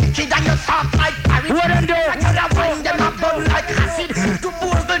say you're wicked and you soft like Paris. What them do? I could have bring them up like acid. To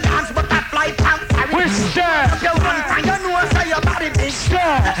bogle dance but I fly pam Paris. We stand. You run and you know say your body big.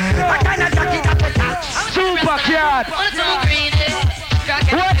 What kind of jacket that you got? Super cat. What's up?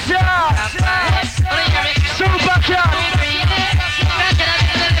 Super cat.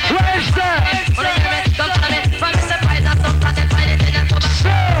 Where's that?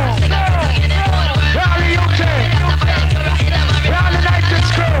 Rally UK. Rally United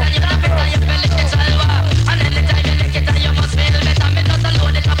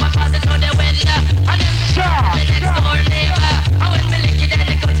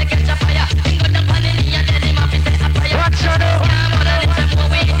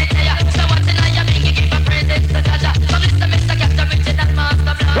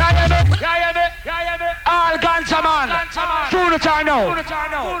All ganja man. Food it I know.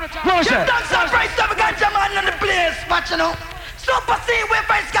 What's You it? done some price of ganja man on the place, watch you know. Super C, where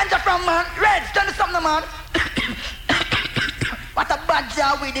price ganja from man? Reds, done something man. What a bad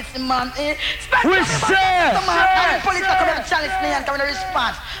job with this man, eh? We say. The police are coming to challenge me and coming to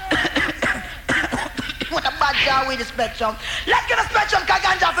response. What a bad job with the Spectrum. Let's get a Spectrum, cause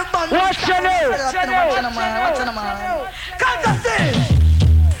ganja for bun. What's your name? Watch you man. Ganja C.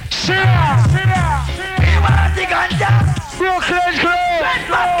 He was the ganja. Brooklyn Crew. Let's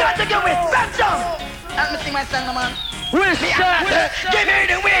got to get with Spectrum. Let me sing my song, man. Give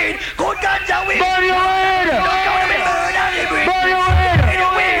me the weed, good ganja weed. Burn your weed. Don't go to me, burn and the weed. Burn your weed. Give me the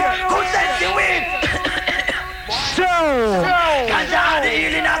weed, good sense the weed. Ganja had the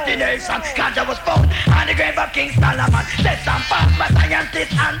healing of the nation. Ganja was found on the grave of King Solomon. Said some past my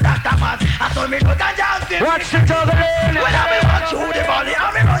scientist and Dr. Man. I told me no ganja has been. Watch it over there. When I run through the valley,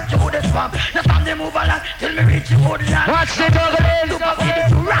 I run through the swamp. The time they move along till me reach the woodland. Watch it over there. Super feed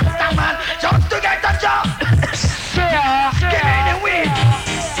to Rasta man, just to get a job. Give me the weed.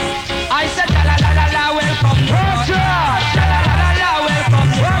 I said la la la la la, welcome. Watch out. La la la la la, welcome.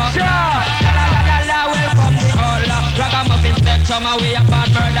 Watch out. La la la la la, welcome. Ragamuffin spectrum, we a bad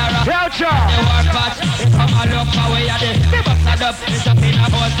murderer. Watch out. The war patch, we come and look how we are the bastard up, it's up in a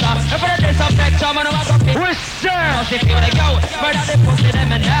buster. If there's a spectrum, I know I got it. We sir. If you wanna go, murder the pussy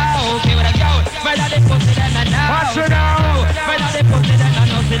them and now. If you wanna go, murder the pussy them and now. Watch it now. Murder the pussy them and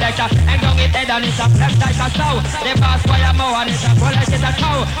no selector. And don't get head on it's a flex like a sow. The boss for your mow and it's a bull like it's a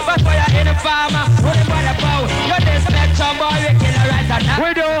cow. But for your in the farmer, who the boy the bow. You're the spectrum boy, we kill the right and now. We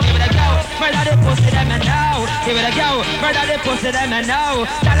do. Give it a go, murder the pussy them and now. Give it a go, murder the pussy them and now.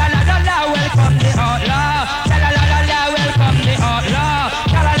 La la la la la, welcome the outlaw. La la la la la, welcome the outlaw.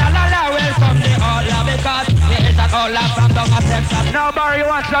 La la la la la, welcome the outlaw. Because there is an outlaw from down at Texas. Now Barry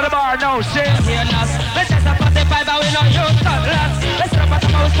wants to the bar, no shit. Let's just a 45 and we know you stop last. Let's drop at the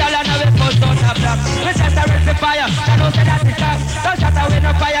mouse girl and we post don't have black. Let's just a rip the fire, I know say that it's up. Don't shut away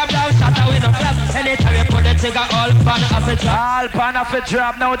no fire, brown shut away no clap. Anytime you pull the trigger, all pan off a drop. All pan off a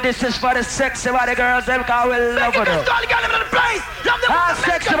drop. Now this is for the sexy body girls, them cause we love it.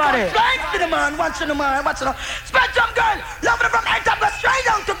 Sexy body. Straight to the man, watching the man, watching the Spectrum girl, loving it from head up, go straight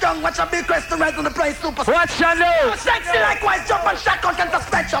down to tongue. Watch a big question right on the place, super. What's your name? Sexy likewise, jump and shotgun can the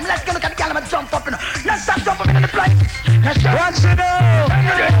Spectrum. Let's go look at the gal and jump up in. Let's start jumping in the place. Let's go. What's your name?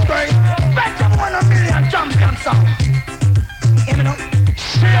 Spectrum 1 million champion song. Hear me now?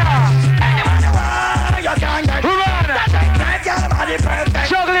 Anyone you want, you can get. Run! That girl body perfect.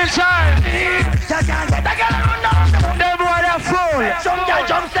 Juggling time. You can get that girl run down the moon. Them boy are full. Some girl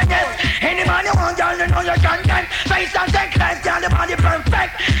jump seconds. Any man you want, girl, you know you can get. Face and take life, girl, the body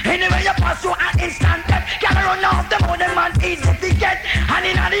perfect. Anyway you pass through an instant death. Girl run off the moon, the man easy to get. And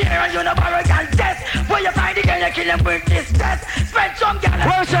in the air, you know borrow girl test. Where you find the girl, you kill him with this test. Spread some girl.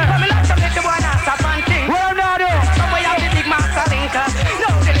 Where's that? Come like some little boy now, stop and think. What I'm not doing? Somewhere you have the big master linker. No,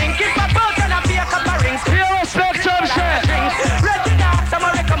 the link is my boat and I be a couple rings. You respect some shit. Ready now,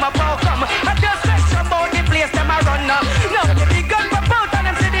 somebody come up, oh come. I just say some about the place them a run now. No, the big gun for boat and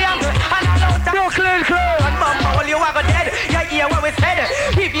them see the angle. And I know that Brooklyn crew. one mama, well you are go dead. You hear what we said.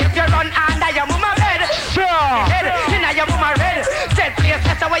 If you run under your mama bed. Sure. Head, in your mama red. Said place,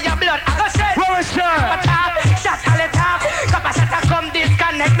 that's where your blood I go shed. What was that? Shot all the top. Kappa shot a come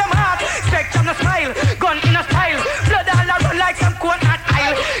disconnect them heart. Spectrum no smile, gun in a style. Blood all a run like some coconut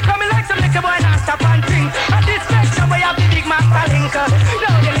aisle. Coming like some little boy now stop and think. And this spectrum where you have the big master linker.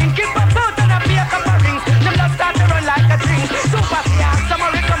 Now the link is for both and a beer cup of rings. Them just start to run like a drink. Super fear,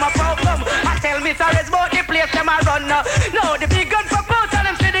 somebody come up out come. And tell me sorry about the place them a run now. No, the big gun for both and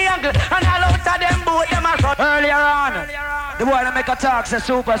them see the angle. And all out of them both them a run. Earlier on, the boy that make a talk say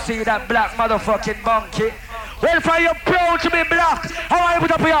Super see that black motherfucking monkey. Well, for you proud to be black, how are you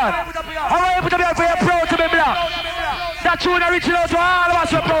put up your hand? How are you put up your hand for you proud to be black? That tune are reaching out to all of us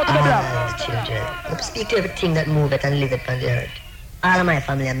who are proud to be black. Children, I speak to everything that move it and live it on the earth. All of my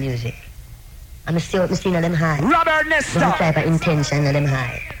family are music. I'm still in them high. Robert Nesta. What type of intention of them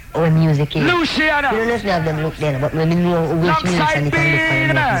high? Or music is. Luciana. You don't necessarily have them look there, but when you know which musician you can look for,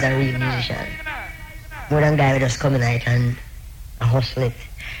 you know he's a real musician. More than guy who just come in out and hustle it.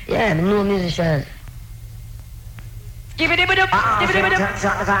 Yeah, I'm no musician. Give it a as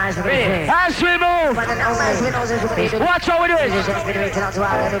we move. Watch how we do it.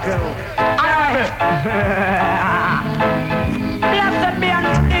 Blessed be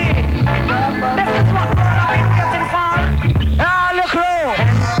unto thee. This is what we're waiting for. Ah, look low.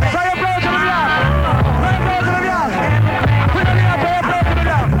 Very proud to be black. Very proud to be black. Put it in up, very proud to be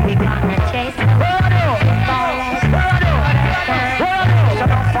black. Where are you? Where are you? Where are you? Shut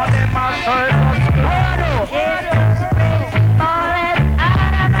up for them, master. Where are you?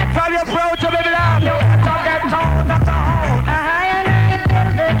 From your proud to be black. Talk that tone, that tone.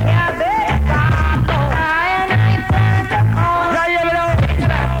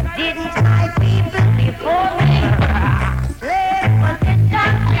 Didn't I people before me?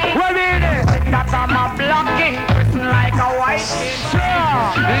 What is it? That I'm a blocking person like a white kid.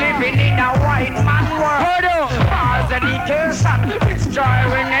 Living in a white man world. False education,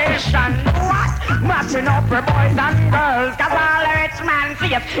 discrimination. What? Matching up for boys and girls. Cause all the rich man and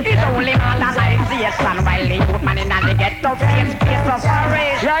safe. It's only modernization while the youth man in the ghetto face of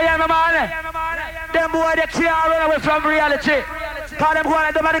sorry. Yeah, my man. Them boy they can't run away from reality. Cause them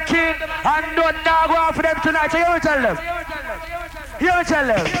going them are the king and don't now go out for them tonight. So you tell them. You tell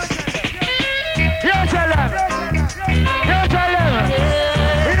them. You tell them. You tell them.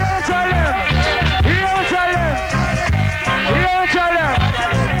 You tell them. You tell them. You tell them.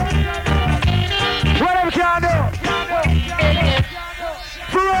 What them can do?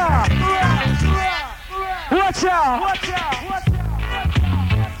 Watch out. Watch out.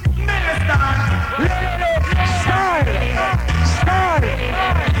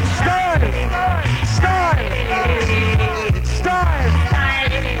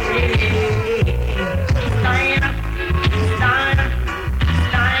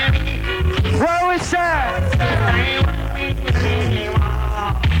 What we say?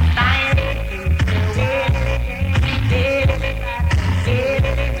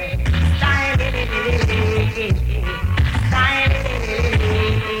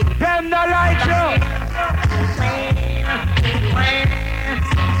 Them not like you.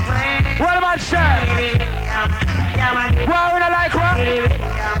 What am I saying? Why we not like what?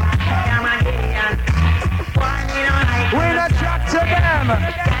 We not talk to them.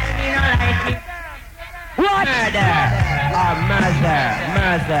 What? Murder. Oh,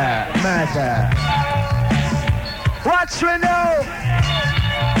 murder. What we know?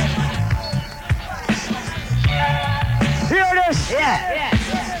 Hear this? Yeah.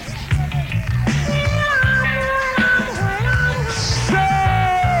 So,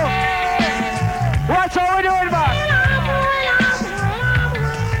 what's all we doing, man?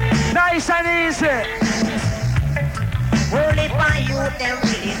 Nice and easy. Well, if I you them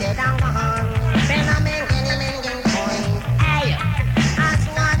really dead and gone, then I make any men get going. Hey, as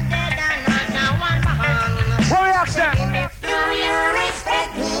one dead and not one behind. What reaction? Do you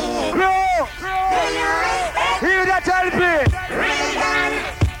respect me? No. Do you respect me? Hear that LP. Reagan,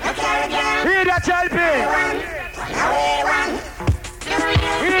 Hear that LP.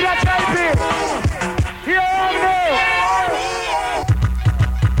 Hear that LP. Hear me.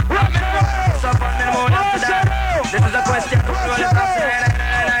 This is a question. I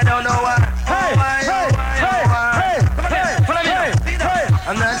don't know why.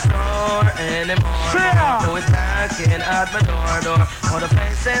 I'm not sure anymore. Who is knocking at my door? All the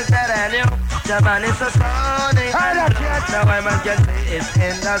places that I knew. Japan is so sunny. Now I must get it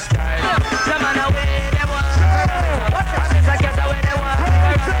in the sky. Japan away the world. I get away the world.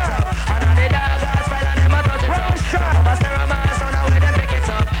 And on the dog, I smile and them a touch it up. But the romance on the way they pick it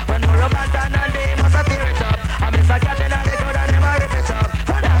up. When no romance and they must have tear it up. I miss a cat and they go down and they rip it up.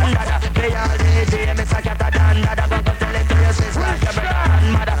 They all day, miss a cat and dada. Go tell it to your sister, your brother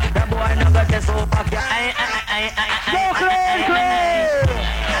and mother. The boy no got this so fuck ya.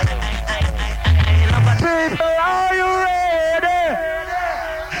 People, are you ready?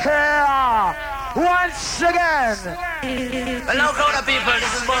 Yeah. Once again. Well, now crowd of people,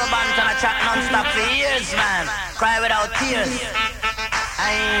 this is Burro Banton and I chat non-stop for years, man. Cry without tears.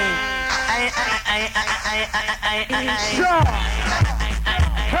 Sure.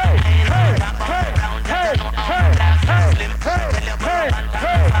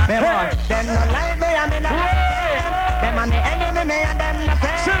 Them no like me and me no like them. Them and the enemy me and them no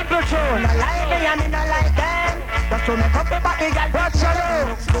friend. Simple tune. No like me and me no like them. Just to make up the body, girl. What's your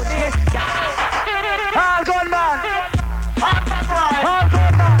name? All good man. All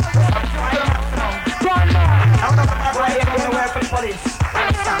good man. Good man. Out of the bad boy, you know where for police.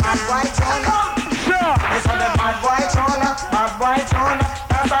 Bad boy Chona. Sure. This is the bad boy Chona. Bad boy Chona.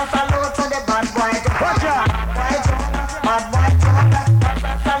 That's a salute to the bad boy. Watch out. Bad boy Chona. That's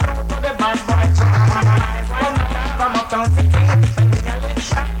a salute to the bad boy Chona. From uptown city.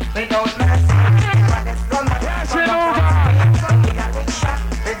 Without mercy. Yes, it over.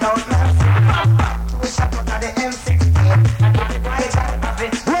 Without mercy. We shot out of the M16. And the boy have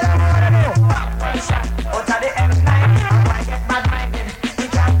it. What am I gonna do? One shot out of the M9. I get mad minded. He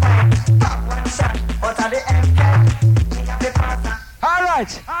can't fight. One shot out of the M10. He got the passer. All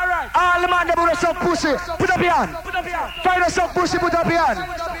right. All the man that put us up pussy, put up your hand. Find us up pussy, put up your hand.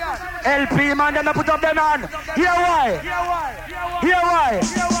 LP man, them put up them hand. Hear why? Hear why?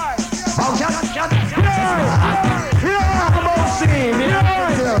 Oh, shut up. Hear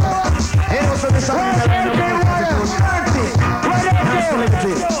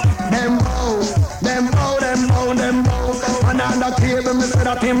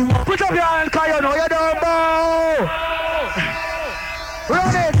Put up your hand, cause you know you don't bow.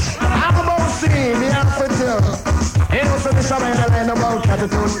 Run it. I'm about to see me after two. It was the summer and I land about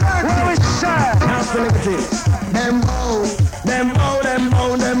attitude. What we say? That's the liberty. Them bow, them bow, them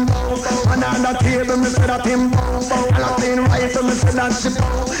bow. And on the table, me say that him bow. And I clean right, so me say that she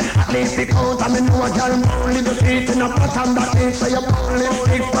bow. At least the count, and me know a girl bow. Little feet in a bottom, that means so you bow.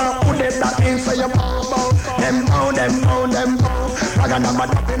 Lipstick for who did that means so you bow. Them bow. Rag and I'm a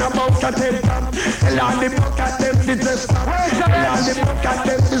top in a boat at them top. Tell all the book at them to just stop. Tell all the book at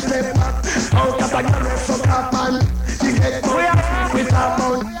them to step back. Out of a girl, so top man. You get more with a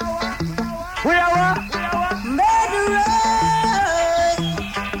boat. We are what? Murderer.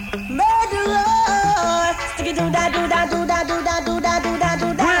 Stick it do that.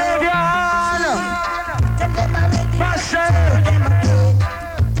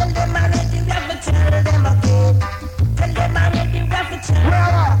 Tell them I'm ready, tell them again. Tell them I'm ready,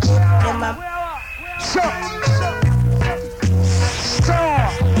 them up. So,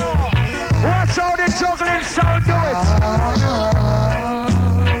 watch how the juggling sound do it.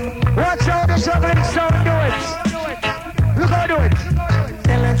 Watch how the juggling sound do it. Look how do it.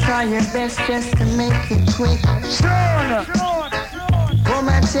 Tell her try your best just to make it quick. Stone.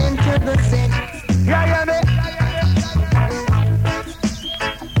 Woman into the sick. Yeah, me.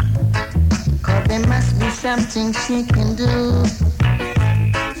 Cause there must be something she can do.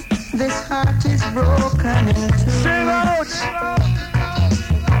 This heart is broken in two. Sing out.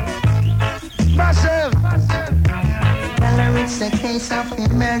 Massive. Tell her it's a case of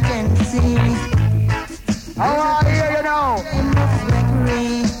emergency. How are you, you know?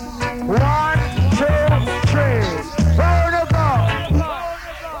 1, 2, 3. Round the go.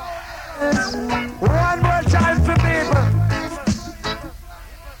 One more time for people.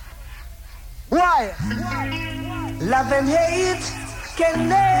 Why? Love and hate can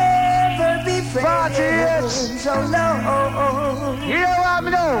never be friends. Oh no. You want me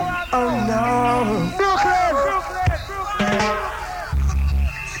know? Oh no.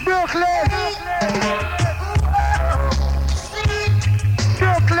 Brooklyn.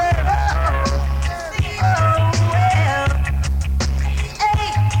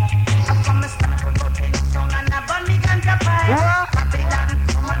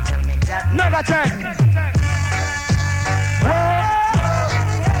 Never take.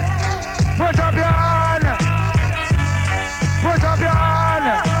 Put up your hand.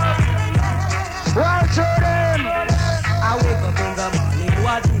 One to them. I wake up in the morning.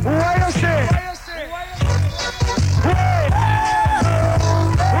 What you say?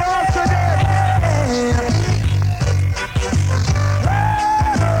 One to them.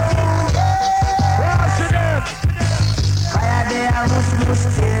 One to them. Fire there, I must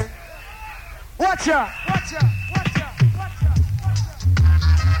still. Watch ya.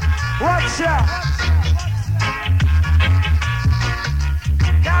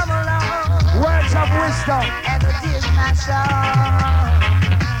 Come along. Words of wisdom. And it is my song.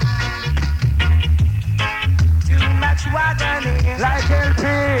 Too much agony. Like LP.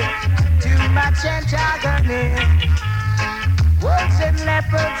 Too much antagony. Wolves and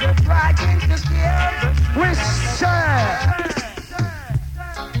leopards are trying to kill. We share.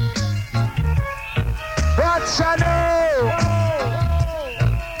 What I know.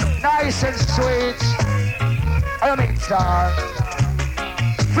 Nice and sweet. I mean, star.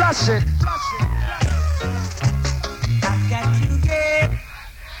 Flush it. I've got to get.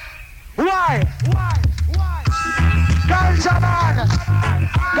 Why? Ganja man.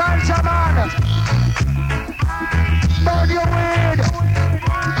 Burn your weed.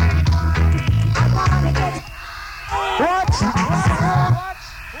 I wanna get. What? I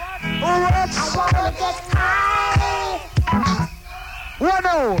wanna get high. What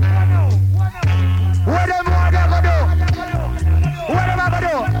no? What them want to do? What am I gonna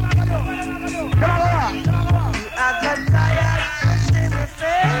do? Come on. I got tired in the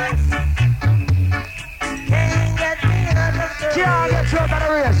face. Can't get me out of the Can't get you out of the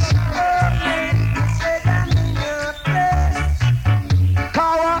race. Said I'm in your place.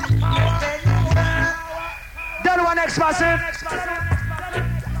 Kawa. That one expensive.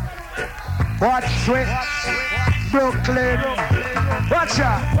 Watch it. Brooklyn. Watch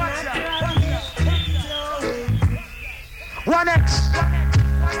out. 1X.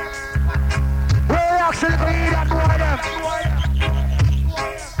 We're actually going to eat that boy them.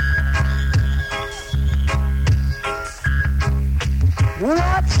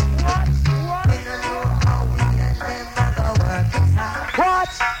 What?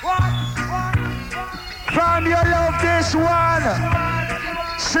 From you love this one.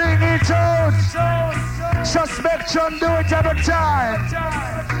 Sing it out. Suspicion do it every time.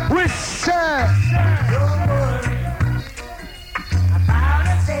 We say.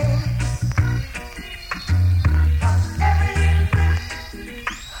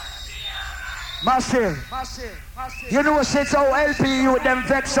 Massive. You know since how LP you with them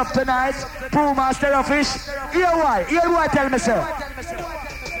vex up tonight. Pooh Master of Fish. Hear why? Tell me sir.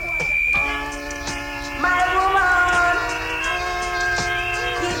 My woman.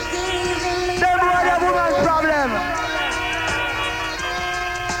 Them boy the woman's problem.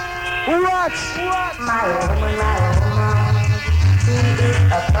 What? My woman. She is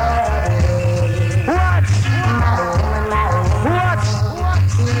a problem. What? My woman. What?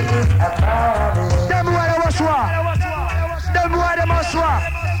 She is a problem. Them boy they must walk. Them boy they must walk.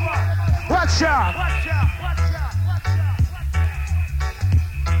 Watch out.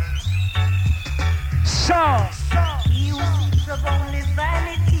 So. Music of only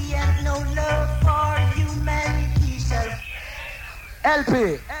vanity and no love for humanity.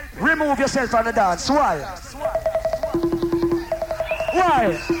 LP, remove yourself from the dance. Why?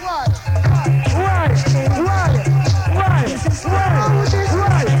 Why? Why? Why? Why? Why?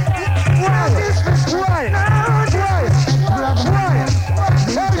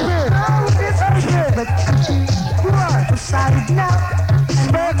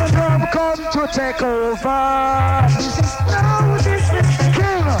 Spectrum come to take over. This is no disrespect.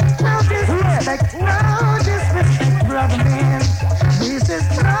 King. No disrespect. No disrespect, brother man. This is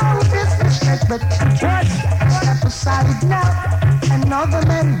no disrespect, but what? Step aside now. Another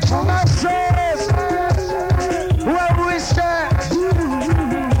man. My friends. Where we stand.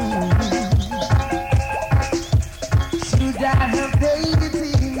 Should I have paid it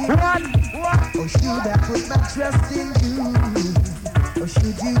in you? What? Or should I put my trust in you? Or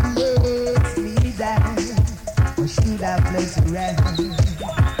should you let me die? Or should I place a rat?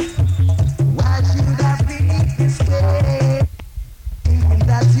 Why should I be this way? Thinking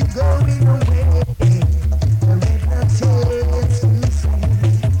that you're going away. There ain't no chance to see.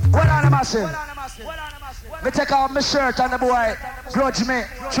 What on the massive? Me take off my shirt and the boy grudge me.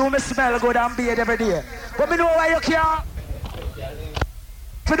 Show me smell good and beard every day. But me know why you can't.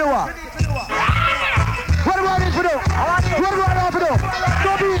 For the what? What do I need to do? What do I need to do?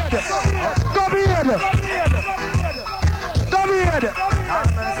 Go beard. Go beard. Go beard.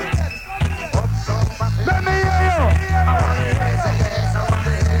 Let me hear you.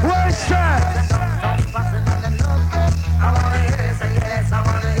 Where's that?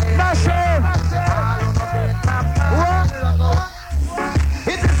 Massive. What?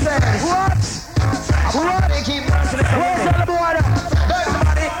 It's a sense. What? What? They keep dancing. Where's the boy?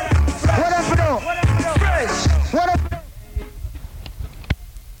 What up to do? What up?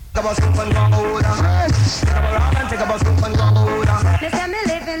 Take about soup and go down. Take about round and take about soup and go down. They say me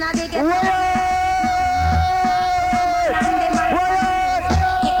living at the ghetto.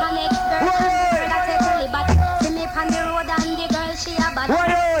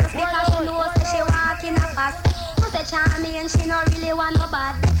 And she not really want no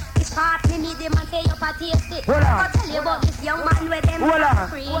bad. It's part me meet them and say you for taste it. I'll tell you about this young man with them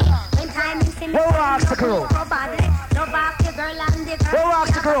free. When time is in the no badly. No back the girl and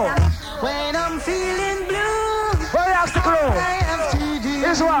the girl. When I'm feeling blue, Where else to grow? I have to do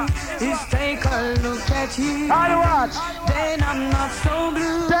Is what? is take a look at you. I what? Then I'm not so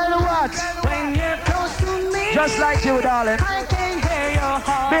blue. Tell what? When you're close to me, Just like you, darling. I can hear your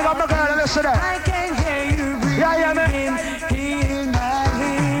heart. Big up my girl, listen to that. I can hear you breathing. Yeah, man. In my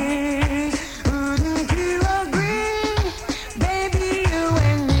ears. Wouldn't you agree, baby? You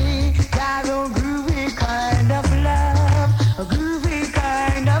and me got a groovy kind of love, a groovy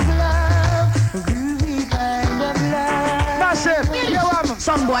kind of love, a groovy kind of love. Massive, you want me?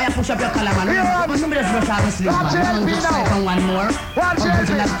 Some boy, I push up your collar, man. You want me? Remember just brush out the sleep, Watch man. LP Just now. second one more. Watch Come LP.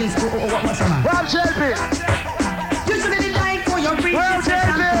 to that thing. What's the man? Watch LP. You should be dying for your free Well,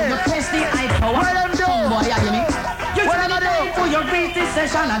 session. JP. Your testing eye power. What them do? Some boy, you hear me? You What should them be do? dying for your free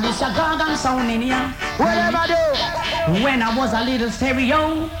session. And this a gargan sound in here. Whatever I do. When I was a little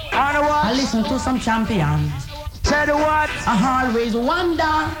stereo, I know I what? listened to some champion. Said what? I always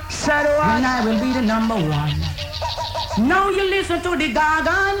wonder Said when what? I will be the number one. Now you listen to the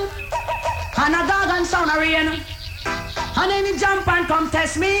gargan, and a gargan sound a rain. And then he jump and come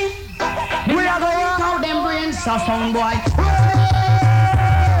test me. We are going how them brains so sound boy. What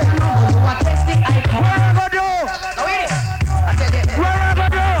You are testing I come. I do? What I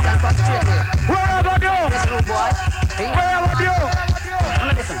do? What I do? What I do?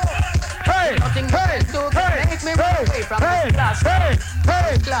 Hey, hey, hey, hey,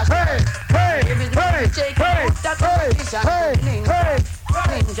 hey, hey, hey, hey,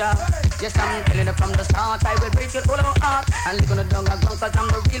 Ninja. Yes, I'm telling you from the start, I will break your whole heart. And lick on the dung and cause I'm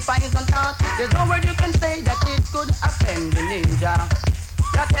the real fine on top. There's no word you can say that it could offend the ninja.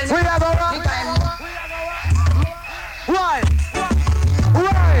 Now tell me, we have a the time. Why?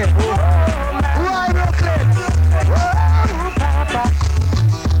 Why?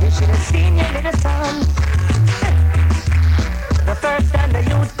 seen your little son. The first time the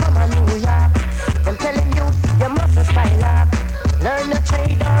youth come on New York, them telling you you must style up. Learn a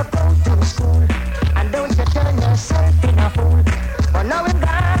trade or go to school, and don't you turn yourself in a fool. But now him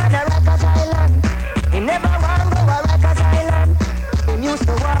gone a Rikers Island. He never want go a Rikers Island. He used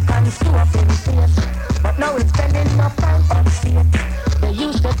to walk and stew up in face, but now he's spending up time upstate. They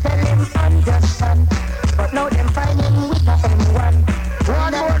used to tell him understand, but now them find him with a M1.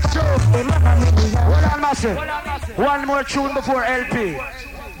 One more tune. Hold on, massive. One more tune before LP.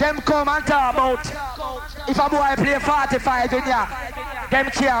 Them come and talk about if a boy play 45 in ya, them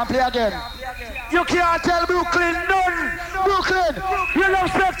can't play again. You can't tell Brooklyn none. Brooklyn, you love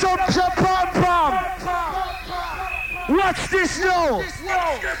Spectrum, so pom pom. What's this now?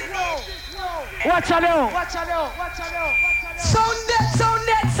 Watch out now. Sound that.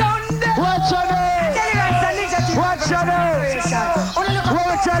 Watch out now. Watch out now.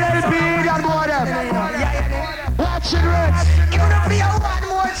 Watch out LP, that boy them. Watch it, Rex. Give it up for you one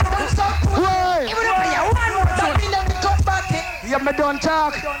more time. Give it up for you one more time. Let me come back. Yeah, me don't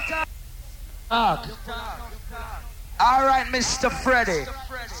talk. All right, Mr. Freddy.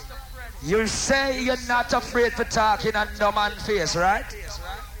 You say you're not afraid for talking on no man's face, right?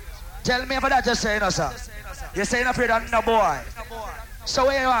 Tell me about that you're saying, sir. You're saying afraid of no boy. So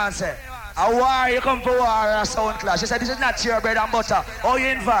what you want to say? A war, you come for war or a sound clash. You said this is not your bread and butter. How you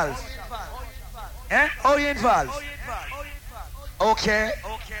involved? Eh? How you involved? Okay.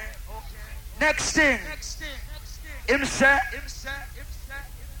 Next thing. Him say,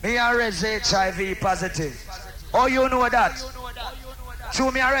 me and Red's HIV positive. Oh, you know that?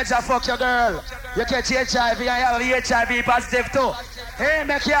 True, me and Red's a fuck your girl. You catch HIV and you have HIV positive too. Hey,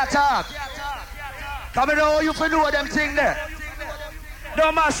 make your talk. Come on, know you know them thing there.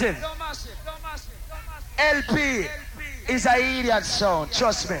 No massive. LP is an idiot sound,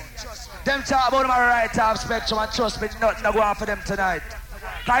 trust me. Them talk about my right half Spectrum and trust me, nothing to go on for them tonight.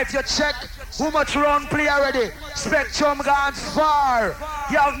 Cause if you check who much run play already, Spectrum gone far.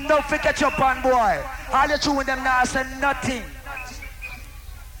 You have nothing to catch up on, boy. All you tune them now say nothing.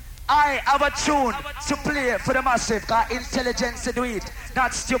 I have a tune to play for the massive, cause intelligence to do it,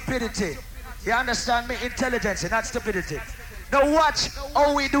 not stupidity. You understand me? Intelligence, not stupidity. Now watch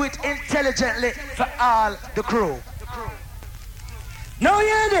how we do it intelligently for all the crew. Now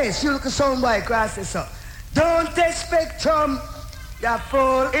hear this, you look a soundbite cross this up. Don't take Spectrum, you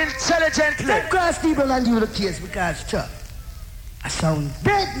fool. Intelligently. Let cross people and do the case because Chuck, I sound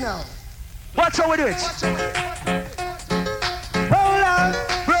dead now. Watch how we do it. Hold on.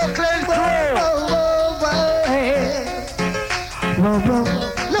 Brooklyn crew.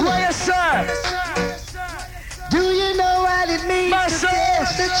 Look what you say. Do you know what it means to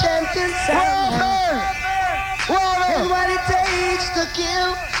kiss the champion sound? And what it takes to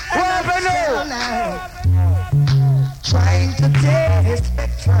kill an now. Trying to take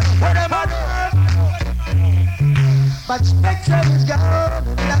Spectrum. What am I? But Spectrum is gone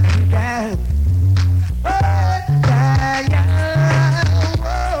and knock you down.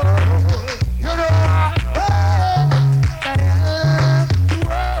 You know.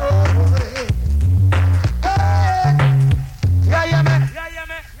 Yeah, man.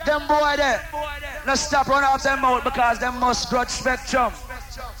 Them boy there. Now stop run off them mouth because them must grudge Spectrum.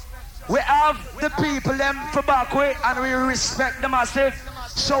 We have the people them for back way and we respect the massive,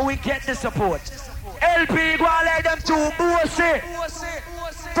 so we get the support. LP go and let them two bossy.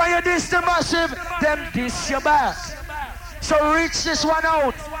 For you diss the massive, them diss your back. So reach this one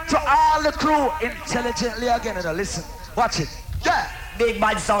out to all the crew intelligently again. Now listen, watch it. Yeah. Big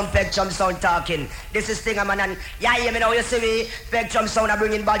bad sound, Spectrum sound talking. This is Stinger man and yeah, you know you see me. Spectrum sound are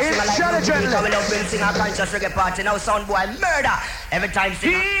bringing bad singer like music. We love bring sing a conscious reggae party. Now sound boy murder every time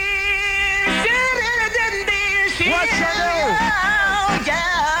sing. What's your name?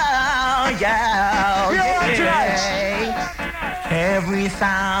 Every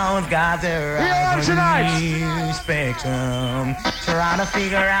sound got their own Spectrum. Trying to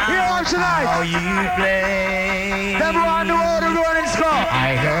figure out how you play.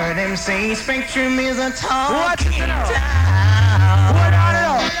 I heard them say Spectrum is a talking town.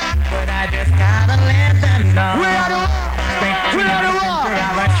 But I just gotta let them know. Spectrum is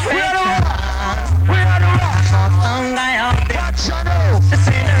some guy out there, the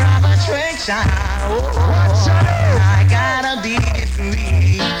center of attraction. I gotta be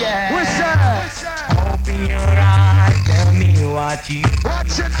free, yeah. Open your eyes, tell me what you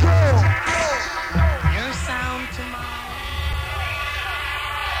your sound to mine.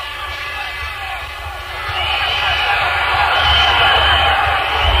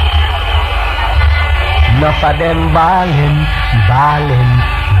 Enough of them ballin'.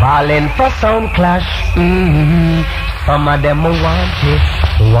 falling for some clash. Some of them want it.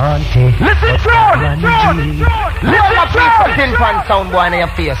 Listen to it. Listen to it. Tin pan sound boy in your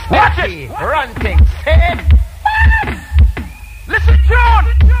face. Watch it. Run things. Listen to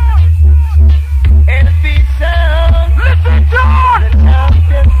it. LP sound. Listen to it. The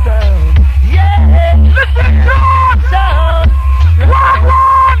champion sound. Yeah. Listen to it. Sound.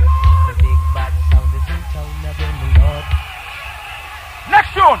 One. The big bad sound is in town again, the Lord.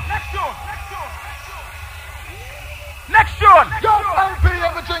 Next tune. Yo, LP,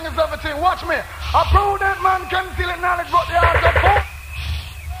 everything is everything. Watch me. A prudent man can steal knowledge, but the art of fool.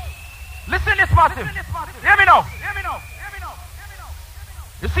 Listen this, massive. Hear me now.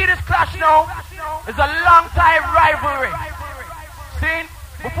 You see this clash now? It's a long time rivalry. See?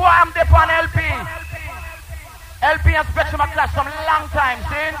 Before I'm there on LP and Spectrum a clash some long time,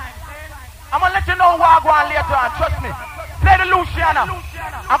 see? I'm gonna let you know what I go on later on, trust me. Play the Luciana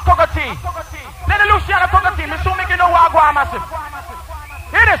and Cockatee. Play the Luciana and Cockatee. Me soon make you know what I go on, massive.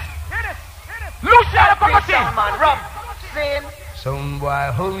 Hear this. Luciana Cockatee. Man, Rob, sing. Some boy,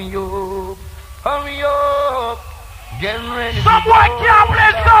 hurry up. Get ready. Some boy can't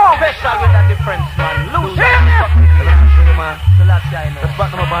play song. Special with a difference, man. Luciana. Let's back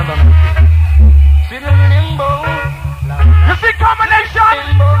them up and see the limbo. You see combination?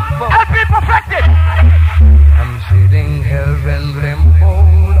 LP perfected. I'm sitting here in limbo.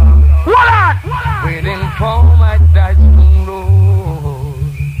 Hold on. Waiting for my dice to roll.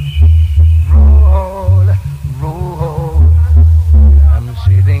 I'm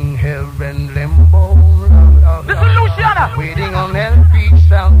sitting here in limbo. Listen, Luciana. Waiting on LP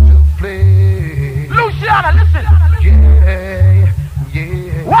sound to play. Luciana, listen.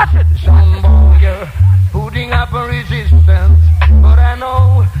 Yeah. Watch it. Some boy putting up a resistance, but I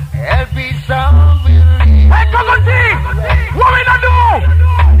know LP sound will leave. Hey, Cockatee, what we gonna do?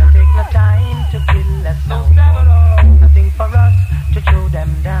 Take no time to kill us. Nothing for us to throw them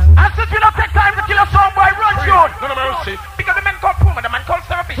down. And since we don't take time to kill a song boy, run June. No mercy. Because the man called Puma, the man called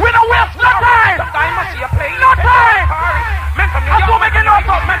Serapis. We don't waste no time. No time. Men from New York, York, making no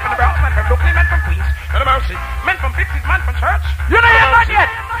talk. men from the Bronx, men from Brooklyn, men from Queens. No mercy. Men from 50s, men from church. You know you're not yet.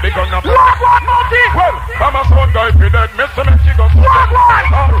 Big gun up. Walk, Multi. Well, I'm a son guy, if you dead, Mr. Mexico. Walk.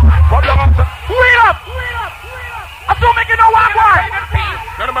 What you want to? Wait up. I'm still making no walk. No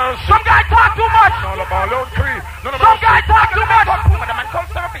mercy. Some guy talk too much. All about load three. Some guy talk too much. The man called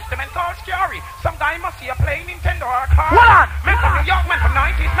Surface, the man called Scary. Some guy must see a plane, Nintendo or a car. Hold on. Men from New York, men from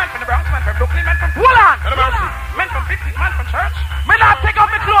 90s, men from the Bronx, men from Brooklyn, men from... Hold on. No mercy. Men from 50s, men from church. Men not take off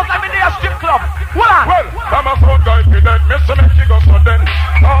my clothes, I'm in the strip club. Hold on. Well, I'm a son guy, if you dead, Mr. Mexico, so then.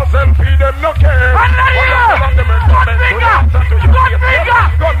 Cause LP them no care. And then you. Good finger.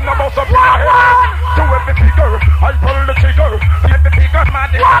 Gun number up in your head. Do every figure. I pull the trigger. Get the figure,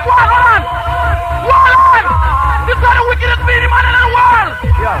 man. Hold on. This is the wickedest meaty man in the world.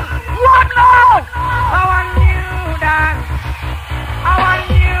 What now? I want you dance.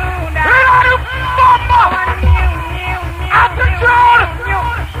 Here are the bomber. Attitude.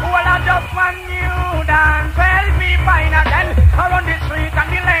 Well, I just want you dance. Well, be fine again. Around the street and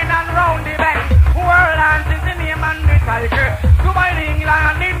the lane and round the bend. World dance is the name and the culture. To my England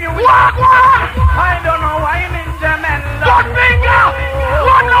and the music. Walk. I don't know why I'm in German. Good finger.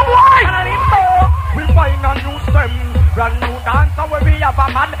 What the boy? We find a new stem. Brand new dancer where we have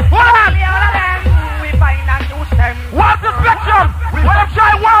a man. Hold on. We find a new stem. What's the spectrum? What I'm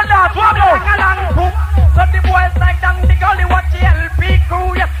trying world dance. What now? So the boys like down the gully watch the LP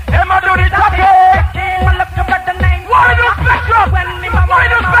crew. Yes. Emma do the talking. What is the spectrum? What is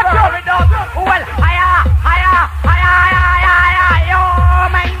the spectrum? Well, higher. Yo,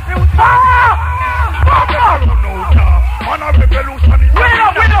 man, through.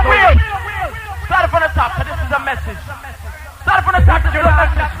 Wait. Start from the top, so this is a message. Start from the top, this is a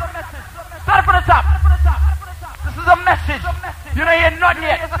message. Start from the top. This is a message. You know you're not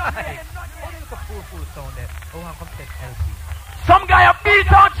yet. Some guy a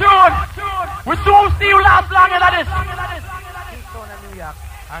beat on tune. We soon see you last long in this. New York,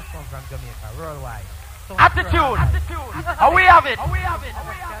 I come from Jamaica, worldwide. Attitude. How we have it.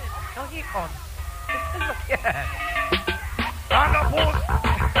 Now he comes. And the post.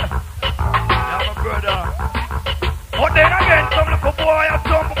 Yeah, my brother. But then again, some little boy a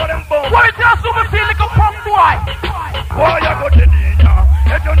jump for them bum. What is that super feel like a punk boy? Boy, you go to Nina.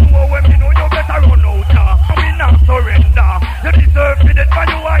 If you know when you know, you better run out. We not surrender. You deserve to death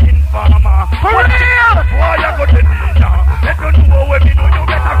when you are informer. For real! Boy, you go to Nina. If you know when you know, you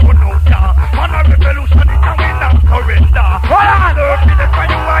better run out. Man, a revolution is and we not surrender. Hold on! You deserve to death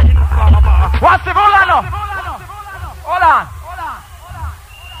when you are informer. What's the hold on? Hold on.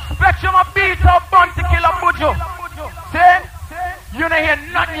 Spectrum of beat up Bounty Killer Buju. See? You don't hear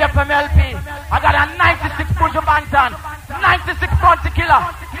nothing yet from LP. I got a 96 Buju Bantan, 96 Bounty Killer.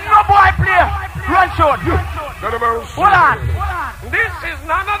 No boy play. Run short. Hold on. This is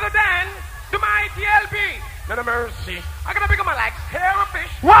none other than the mighty LP. None of mercy. I gotta pick up my legs, hair a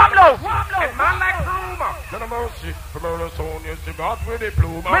fish. Warm low. And man like rumor. None of mercy. From our son, you see God with a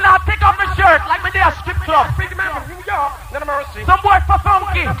plume. Me now take off my shirt like me there strip club. Big man from New York. None of mercy. Some boy for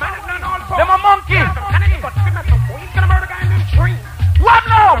funky. Them a monkey. Gonna murder guy in this tree. Warm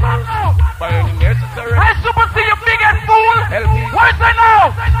low. By any necessary. I super see you big and fool. Where's I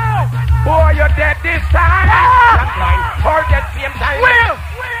now? Boy, you're dead this time. I'm blind. Or dead same time. Will.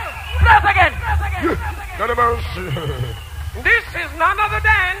 Press again. None of mercy. This is none other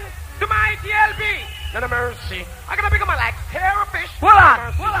than the mighty LB. None of mercy. I gotta pick up my legs, hair a fish. Hold on.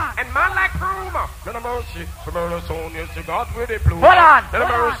 And man like rumor. None of mercy. From our son, you see God with a plume. Hold on. None of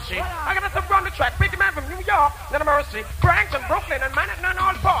mercy. I gotta some run the track. Big man from New York. None of mercy. Bronx and Brooklyn and Manhattan and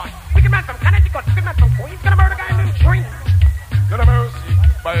all parts. Big man from Connecticut. Big man from Queens. Gonna murder guy in the tree. None of mercy.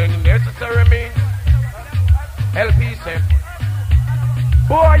 By any necessary means. LP said.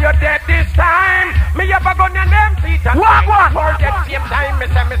 Boy, you're dead this time. Me have a gun and them feet and walk one. For that same time,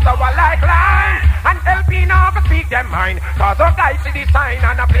 Mr. What like line. And LP now go speak them mind. Cause a guy see the sign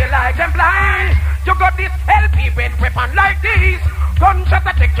and I play like them blind. You got this LP with weapon like this. Gunshot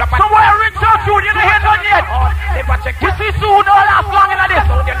that take your body. Somewhere rich out soon, you don't hear none yet. Never check. We see soon all last long in this.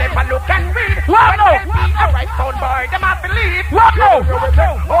 You never look and read. What no? Alright, sound boy, them I believe. What no?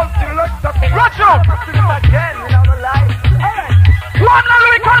 Hold still like something. Watch out. Again, without a lie. One now,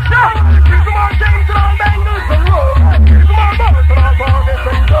 Louis Costa. Come on, James, and all bangles and roll. Come on, boys, and all boys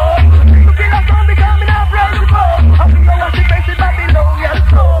and roll. Look at that zombie coming up, round the road. I think I want to face it, Babylonian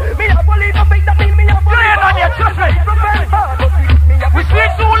soul. Me, I believe I think that me, I believe. You ain't on yet, trust me. We see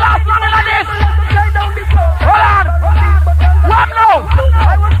two last long in this. Hold on. What now?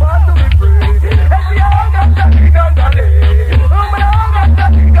 I was born to be free. And we all got Jackie Gangale. Oh, my all got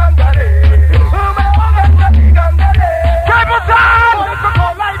Jackie Gangale. Oh, my all got Jackie Gangale. Triple time!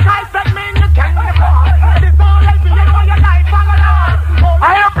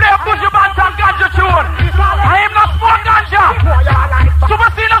 I am play a Buju Bantan ganja tune. I am not smoke ganja. Super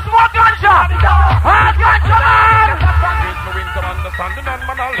C no smoke ganja. Hard ganja man.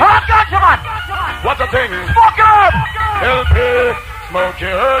 Hard ganja man. What a thing. Smoke herb. LP. Smoke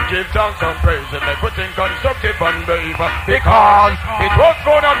your herb, give down some praise and make we think constructive and brave. Because it was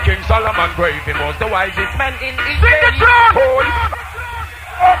born on King Solomon grave. He was the wisest man in Israel. Sing the tune.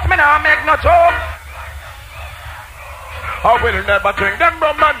 Me nah make no joke. I will never drink them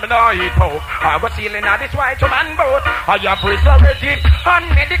rum and me nah eat pork. I was sailing on this white man boat. I have preservative and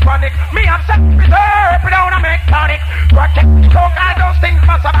medic-chronic. Me have set preserve down a mechanic. Protect the stroke, all those things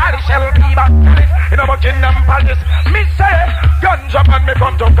must have all the shell fever. In a Buckingham Palace, me say, guns up and me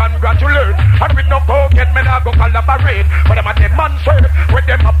come to congratulate. And with no cocaine, me nah go collaborate. But them a demonstrate, with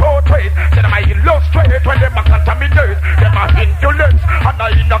them a portrait. Say them a illustrate, when them a contaminate. Them a indolence, and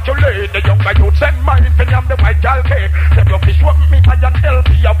I inoculate. The younger youth send mine, for them the white gal cake. You fish what me and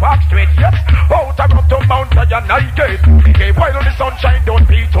LP you walk straight, yes. Out around to Mount Zion I gate. Okay, while the sunshine don't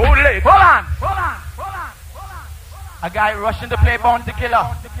be too late. Hold on. A guy rushing to play Bounty Killer.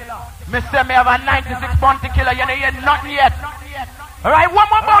 Mr. Me have a 96 Bounty Killer, you know you nothing yet. Alright, one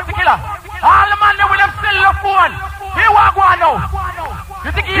more Bounty Killer. All the man there with them still the phone. Here we go now.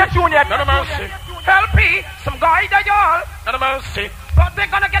 You think he a tune yet? None of mercy. LP, some guy that y'all. None of mercy. But they're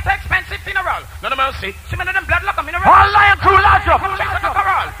gonna get an expensive funeral. None of mercy. See me in them blood like a mineral. All lion crew large up.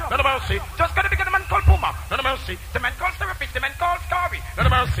 None of mercy. Just gotta be the man called Puma. None of mercy. The man called Serafish. The man called Story. None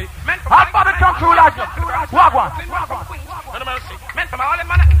of mercy. Men from Hot Barbican crew large up. Wagwan. None of mercy. Men from all in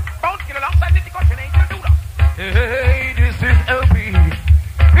Manhattan. Bounty Killer alongside Nitty Country. Ain't still do that. Hey, this is LP.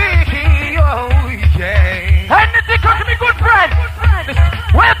 Hey, oh yeah. Hey, Nitty Country, me good friend.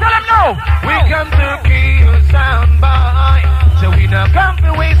 Where tell him no? We come to kill sound boy. So we not come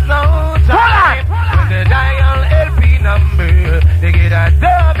to waste no time. When the dial LP number, they get a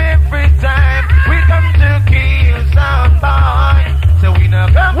dub every time. We come to kill sound boy. So we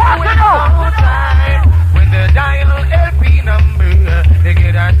not come to waste no time. When the dial LP number, they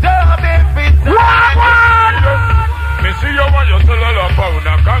get a dub every time. Me see you when you still a love pound.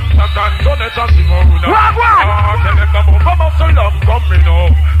 A don't let us Simona. Tell them the move of Salam coming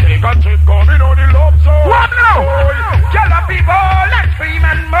up. Take a trip coming on the love zone. What now? Yellow people, let's scream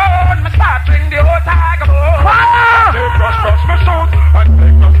and moan. Me start ring the whole tiger bone. They crush my soul and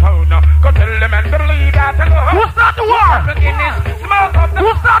take my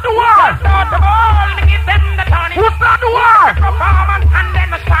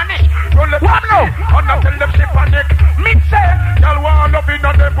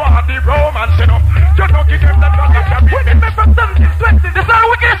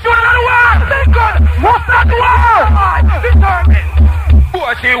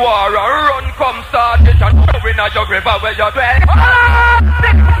She war and run, come start it and go in a your river where you dwell.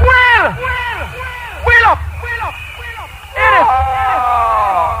 Wheel up.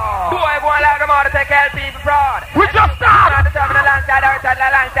 Boy, go on like them all to take help people fraud. We just start. On the top of the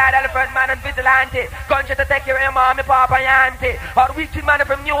alongside, elephant man and vigilante. Country to take care of your mommy, papa, and auntie. Or wicked man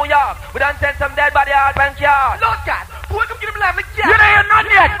from New York. We done send some dead body out bank yard. Look at, boy, come give him life. You ain't not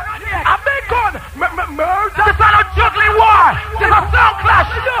yet. I'm bacon. This is not a juggling war. This is a sound clash.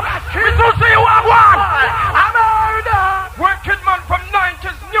 We don't see you have one. I'm murder. Working man from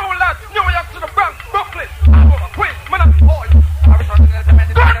 90s, New York to the Bronx, Brooklyn. Queens, man, and boy.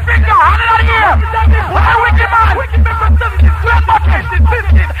 Good finger, how did I hear? What a wicked man. Wicked man from 70s, 12 buckets,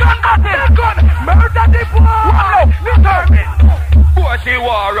 15, gun nothing. Gun, murder the boy. Determined. Boy, she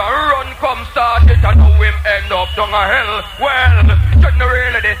war and run, come start it and know him end up down a hell. Well, shouldn't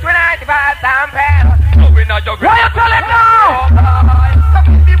really this 295 pounds. Why you tell him now?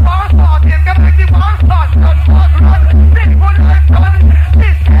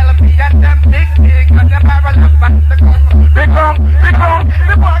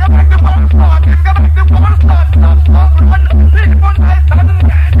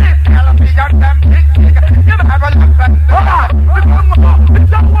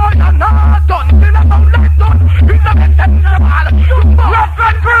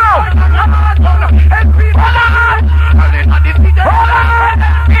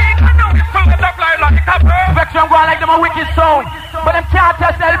 Vection go like them a wicked sound, but them can't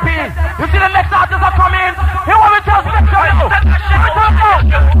test LPs. You see the next artists are coming. Here what we tell Vection now.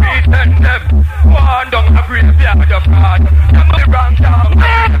 Beat them. One down a graveyard of fraud. Them the wrong down.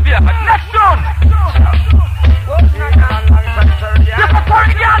 Next tune. This is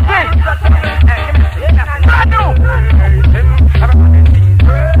Terry Ganty. Brand new.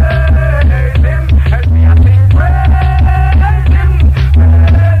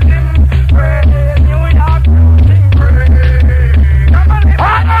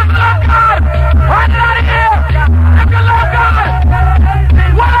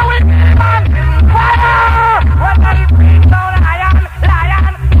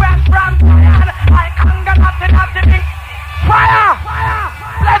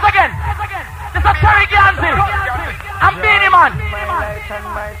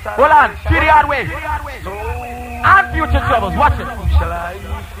 Hold on, see the hard way. And future troubles, watch it.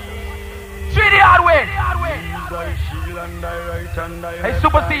 See the hard way. Hey,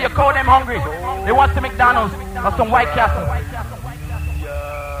 Super C, you call them hungry. They want some McDonald's or some White Castle.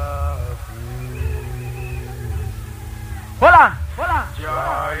 Hold on.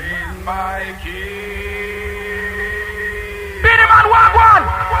 Join my king. Beat him on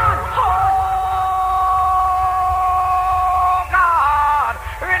 1-1.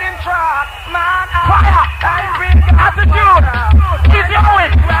 Fire! Attitude! Keep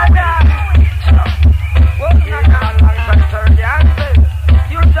going!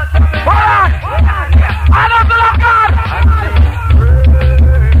 Hold on! I don't love God!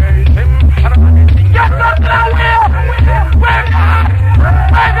 Get up to the wheel! Where God!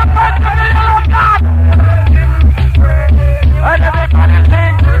 Where the person of the yellow God! And everybody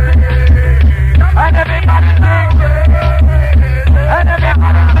sing! And everybody sing! And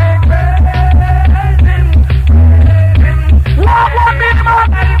everybody sing!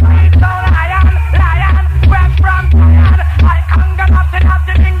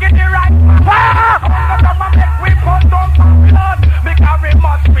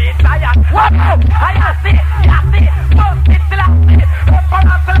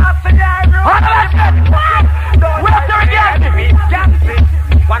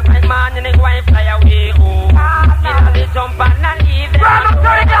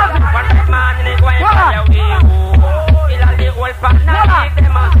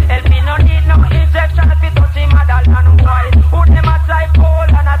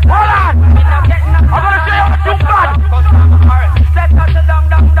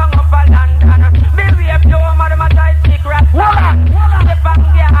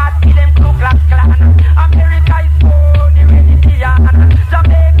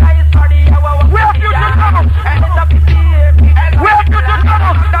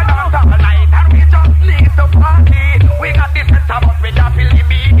 We got this set up, we just believe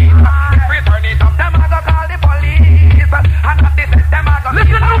me.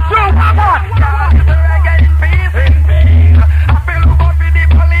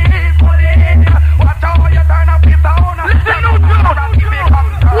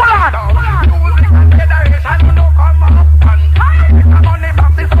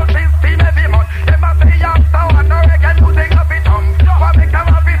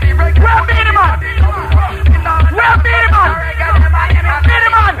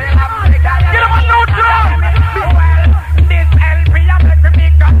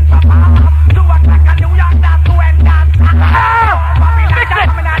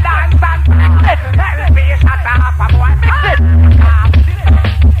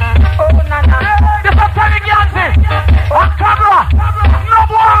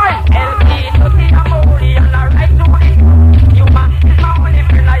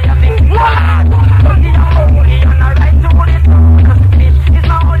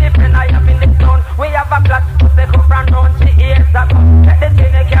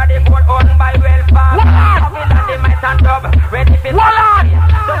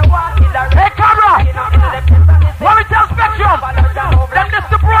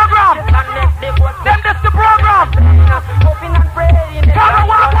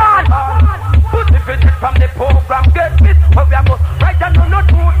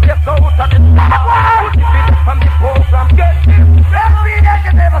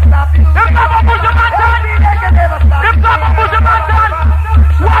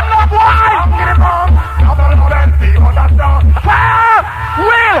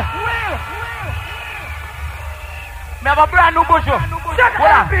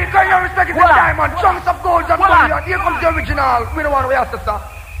 Because you respect it, diamond, chunks of gold and bullion. Here comes the original. We don't want to have to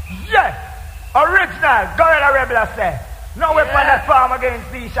stop. Yes, original. Gorilla Rebel I say. No weapon that farm against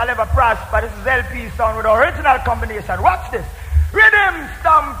thee shall ever prosper. This is LP sound with original combination. Watch this. Rhythm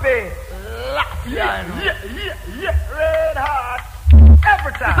Stumpy. Yeah. Red hot.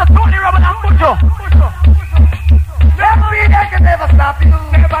 Every time. It's a Tony Rebel and Bujo. FB they can never stop you.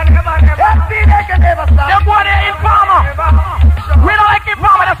 Never. FB they can never stop you. Them boy they in Palmer. We don't like in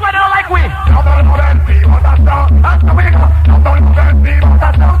Palmer. That's why they don't like we.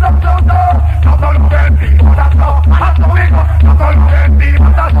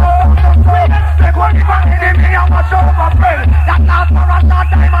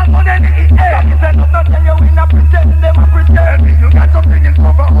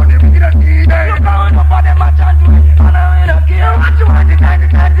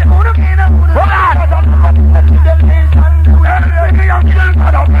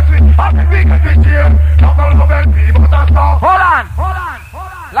 Hold on.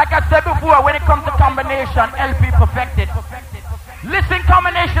 Like I said before, when it comes to combination, LP perfected. Listen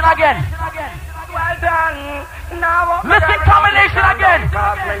combination again. Well done. Listen combination again.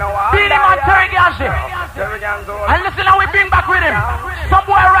 Beenie Man Terry Ganji. And listen how we bring back rhythm. Some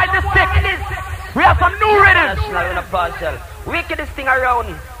boy ride the stick. We have some new rhythm. Wickedest thing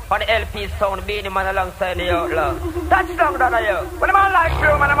around on the LP sound, Beenie Man alongside the outlaw. That's down that I you. When a man like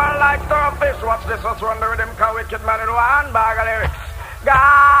you, man, a man like Thoroughfish. Watch this, let's run the rhythm, cause wicked man in one bag of lyrics.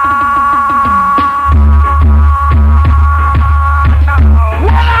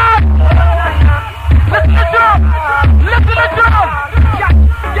 Listen to the drum! Listen to the drum!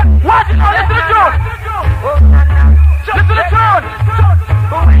 Watch it now, listen to the drum! Listen to the drum!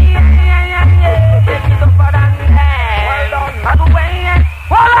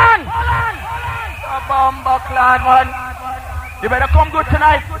 Hold on! A bomber clad man. You better come good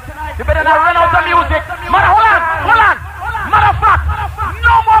tonight. You better not run out of music. Man, hold on! Matter of fact,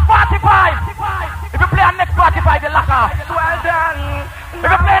 no more party pipe! If you play a next party pipe, you lock off. Well done. If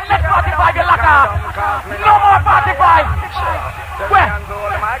you play next party five, you lock off. No more party five.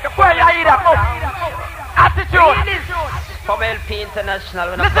 Where you eat up? Attitude. From LP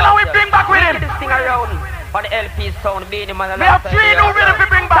International. Listen how we bring back with him. This thing around on the LP sound, Beenie Man. We have 3 new rhythm we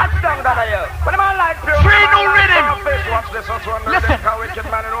bring back. 3 new rhythm. Watch this, let's run the Listen. rhythm, cause wicked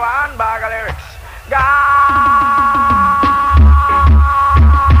man in one bag of lyrics.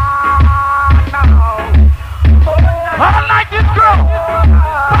 I like this girl.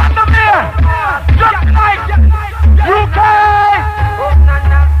 Pandemir. Just like UK.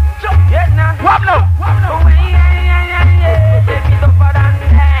 What now?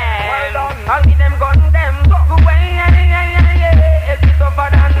 I'll give them gun them.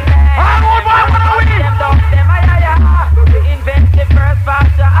 Invent the first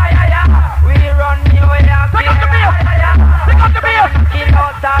faster. We run New York. Take up the beer. Take up the beer. Kill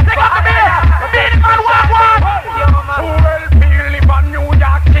out that. Take up the beer. Beenie Man walk. Well, we live on New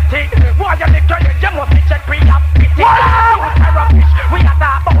York City. Why you live here? You must be check we have pity. We are the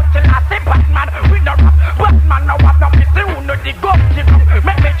bounty lassie Batman. We no rap. Batman no have no pity. Who know the gun?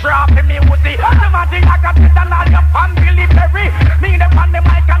 Make me drop in me Uzi. Somebody I got it and all your fan Billy Perry. Me the on the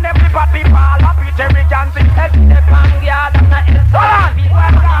mic and everybody fall up. Terry Ganji. Help the vanguard and the Hold on.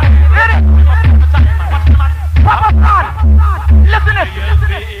 Papa San. Listen it.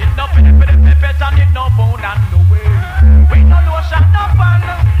 No peppers and it no bone and no way. We no lotion, no fun.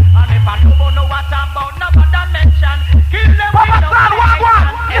 And if I don't know what I'm about, no bother mention. Kill them. Papa San, what?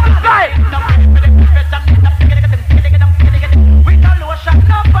 It's this guy. We no lotion,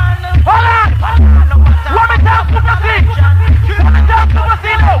 no fun. Hold on. Let me tell Super C.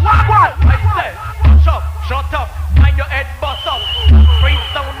 What? I say, shut up, mind your head bust up. Free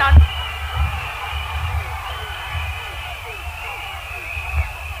sound and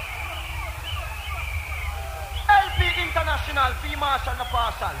LP International, Fee Marshall and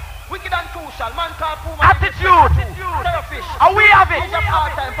Partial. Wicked and crucial, man called Puma. Attitude. Terrorfish. And we have it. It's a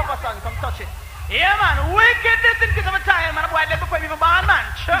hard time, Papa San, come touch it. Yeah, man, wicked this in case of a time, man. Boy, let me play me for band, man.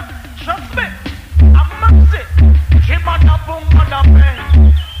 Trust me. I'm massive. Keep on the boom on the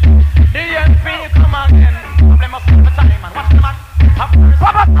bend. The LP come again. Problem of the time, man. Watch the man.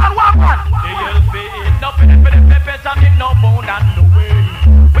 Papa San, what? The LP is no penny for the peppers and it no bone and no way.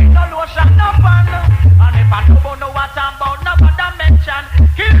 We no lotion, no fun. And if I don't know what I'm about, no bother mention.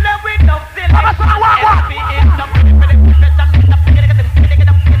 Kill them with no silly. Papa San, what? LP is no penny for the peppers and it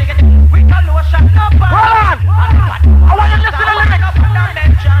no we no lotion, no fun. Hold on. I want you to listen to the lyrics. No bother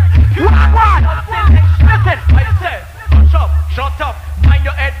mention. What? Listen. I say, shut up.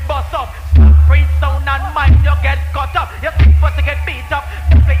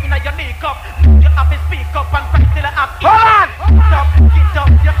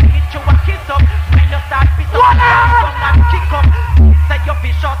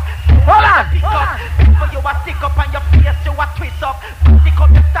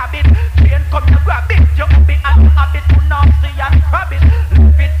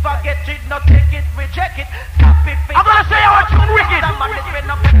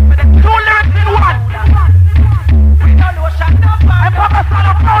 on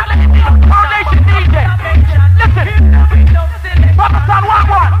a foundation DJ. Listen. Focus on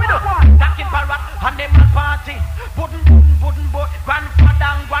one. Talking for rock and them a party. Wouldn't grandfather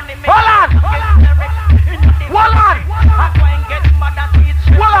and granny make. Hold on. I go and get mother teach.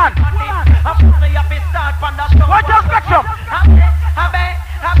 Hold on. I say up his start from the stone. Watch your spectrum. Abe.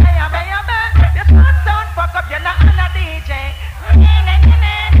 This man don't fuck up, you're not on a DJ.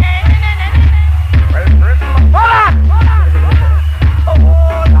 Hold on.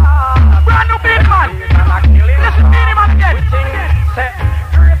 Brand new beat, man. Listen to him again.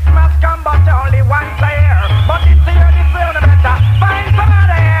 Christmas come but only once a year. But this year, no better. Find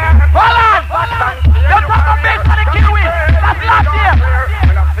somebody here. Hold on. Don't talk about bass and the kiwi. That's last year.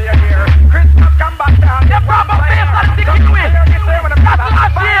 Christmas come but only the proper bass and the kiwi. That's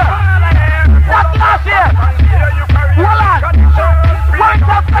last year. That's last year. Hold on. Where's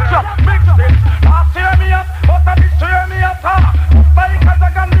that spectrum? Last year me up, but this year me up. Because I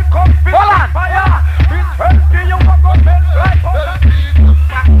got the coffee. Hold on. This first year you walk on bed like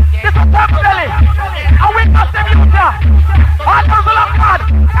this is Pop Belly. And we got them youth here. All muzzle up, man.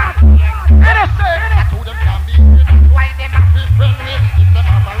 It is. why them have to bring me. If them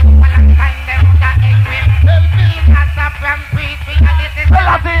have a room and time them got angry. They'll be as a from preaching and this is well,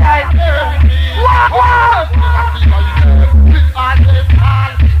 I see I. Walk. We all live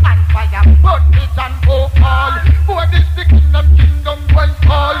all and fire burn it and vocal. For this the kingdom going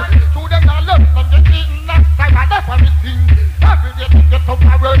fall. To them all love and the king that time and that's everything. Every day they get up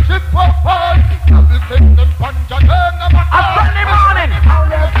and worship for Paul. Everything them punch and turn them back. A Sunday morning.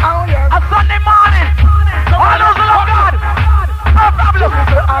 A Sunday morning. All those who love God. No problem.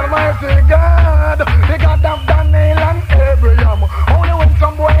 Almighty God, the God of Daniel and Abraham. Only when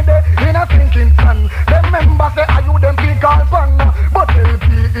some boy they in a thinking can. Them members say, are you them pick all fun? But LP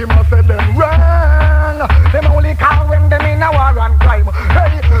him a say them wrong. Them only call when them in a war and crime.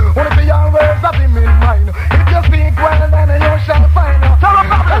 Hey, only for your words of him in mind. If you speak well, then you shall find.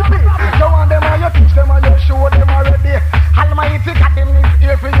 You want them or you teach them or you show them already. Almighty God, them is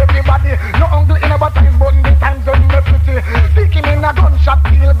here for everybody. No uncle in a baptize button, the times don't be pretty. Stick him in a gunshot,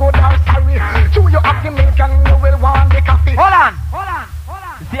 feel good or sorry. Chew you up the milk and you will want the coffee. Hold on.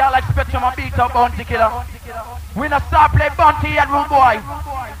 You see how like Spectrum and beat up Bounty Killer? We not start play Bounty and Rude Boy.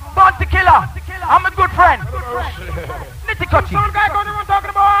 Bounty Killer, I'm a good friend. Nitty Kutty. Some guy going around talking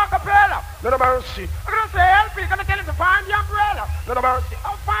about acapella. Little mercy. I'm gonna say LP, gonna tell him to find the umbrella. Little mercy.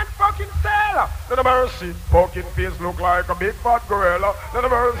 I'll find fucking sailor. Little mercy. Fucking face look like a big fat gorilla. Little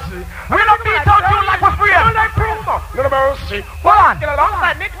mercy. We don't beat out you like we're free. Like Puma. Little mercy. Hold on. Get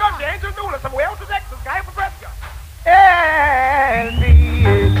alongside Nick Nunn, the Angel Dooley, some way out to Texas, guy for Prescott. LP.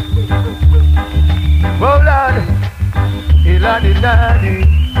 Well done.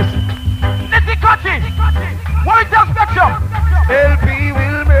 Nitty Kutty. What is that Spectrum? LP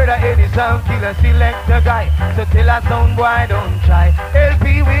will murder any sound killer, select a guy. So tell a sound boy don't try.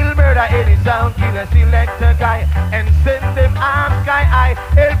 LP will murder any sound killer, select a guy. And send them arms sky high.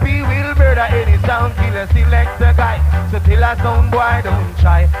 LP will murder any sound killer, select a guy. So tell a sound boy don't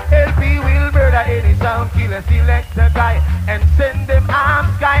try. LP will murder any sound killer, select a guy. And send them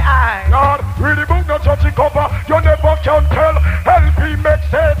arms sky high. God, really book no churchy cover, you never can tell. LP make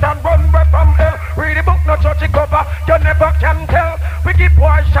Satan run away from hell. Really book no churchy cover, you never can tell. We keep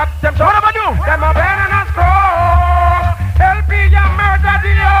boys shot them. So what am I do? Them a burn and a scroll. LP you murder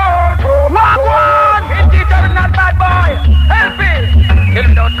the old. Walk one. It's eternal bad boy. LP kill him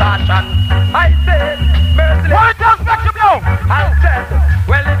without caution. I said merciless. What is that Spectrum now? I said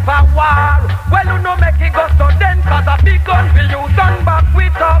well if a war, well you know make it go so then. Cause a big gun will use gun back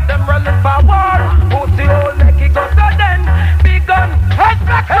with up them running for war. Pussy hole make it go so then. Big gun. Hey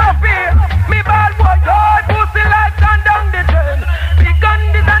Spectrum. Me bad boy, pussy like stand down the drain. Big gun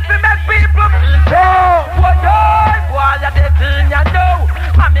designed to make people feel pain.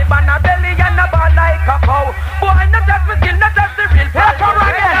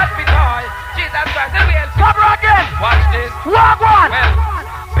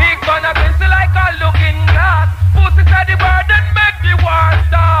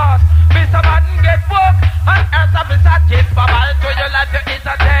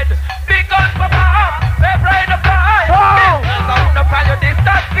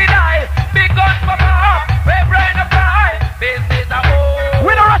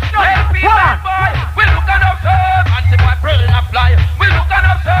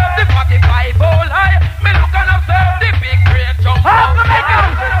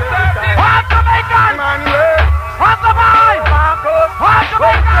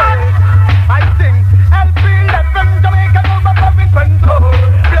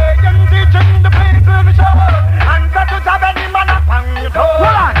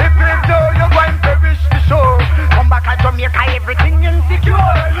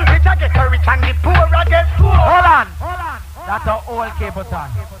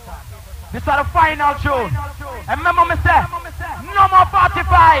 Capleton. This is the final tune. And remember me say, no more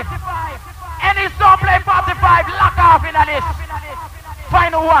 45. Any song play 45, lock off in this.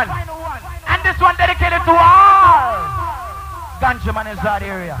 Final one. And this one dedicated to all ganja man inside the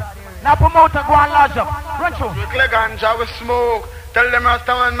area. Now promoter go and lodge up. Run through. Strictly ganja with smoke. Tell them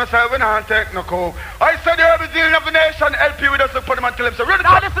Rasta man myself we not take no coke. I said the urban dealing of the nation LP with us to put them and tell them so ready.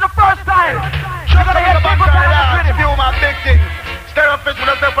 Now this is the first time. You're gonna hear people with him. Few my big things. Stir up fish with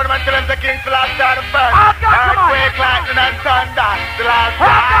us to put them and tell them the king for last time the first. Earthquake, lightning and thunder. The last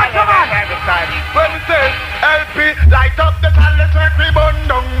time. When it says LP, light up the candles like we burn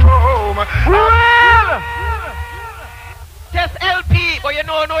down home. Real! Just LP, but you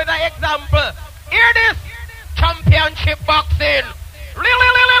know the example. Hear this. Championship boxing.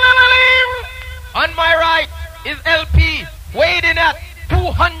 On my right is LP, weighed in at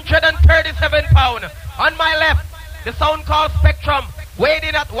 237 pounds. On my left, the sound called Spectrum, weighed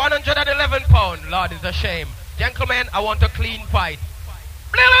in at 111 pounds. Lord, it's a shame. Gentlemen, I want a clean fight.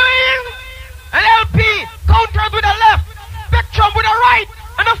 And LP counters with a left, Spectrum with a right,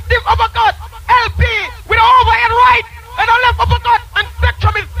 and a stiff uppercut. LP with an overhand right, and a left uppercut, and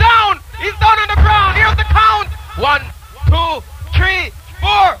Spectrum is down. He's down on the ground. Here's the count. 1, 2, 3,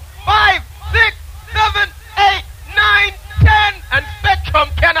 4, 5, 6, 7, 8, 9, 10. And Spectrum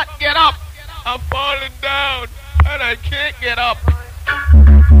cannot get up. I'm falling down, and I can't get up.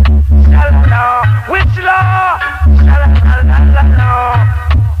 Shalala, which law? Shalala, shalala,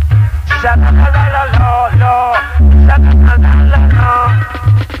 shalala.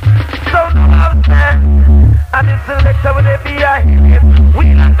 So no upset, and it's selected with the FBI. We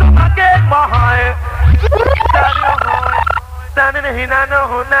not come again, my standing here,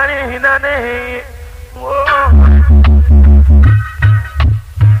 no, nanny.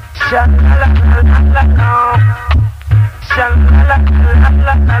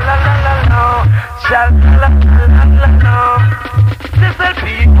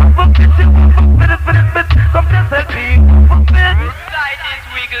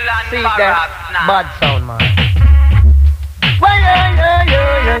 See that bad sound, man. Well,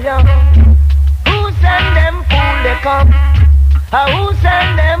 yeah. Who send them fool they come? Who send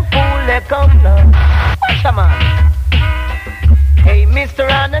them fool they come now? Watch a man. Hey, Mr.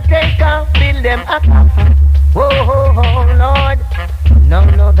 Undertaker, build them up. Whoa, Lord.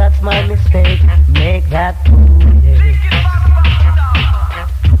 No, that's my mistake. Make that fool, yeah.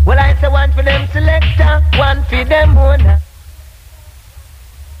 Well, I say one for them selector, one for them owner.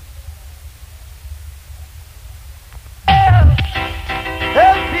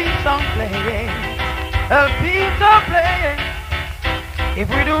 LP's on playing. LP's on playing. If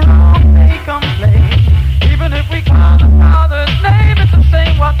we do wrong, they complain. Even if we call the Father's name, it's the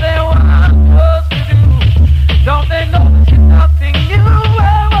same what they want us to do. Don't they know that it's nothing new?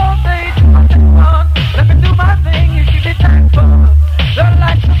 Why won't they do what they want? Let me do my thing, you should be thankful. The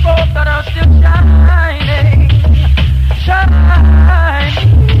lights of both that are still shining.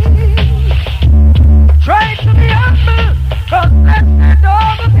 Try to be humble, cause that's the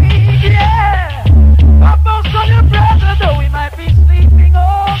dog of me, yeah. Almost on your brother, though we might be sleeping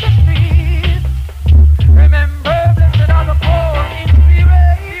on the street. Remember, blessed are the poor in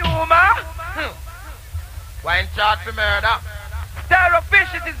spirit. Why in charge for murder? Terror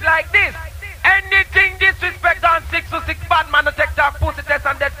fishes is like this. Anything disrespect on 606 bad man to take talk pussy test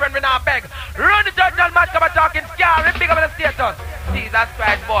and dead friend we not beg. Run the judge and match come and talking scary big up in the status. Jesus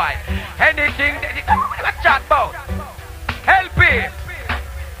Christ boy. Anything that chat about. LP.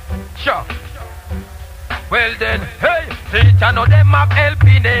 Sure. Well then, hey, see I know them have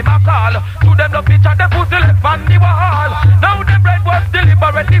LP name a call. To them the picture the pussy left on the wall. Now the bread was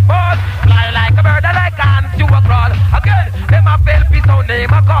deliberately fall. Fly like a bird, like ants you a crawl. Again, them have LP so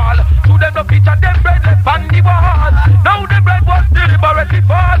name a call. To them the picture them bread left on the wall. Now the bread was deliberately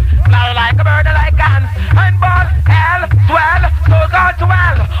fall. Fly like a bird, like ants and ball. Hell, swell, so God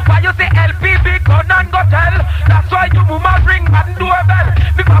swell. Why you say LP big gun and go tell? That's why you move my ring and doorbell.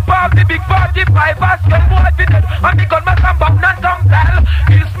 Me papa have the big 45 as your boy. And me gun my bound and tongue tell.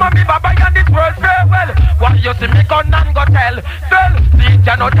 It's mommy baba and this world very well. Why you see me gun and go tell? Tell, see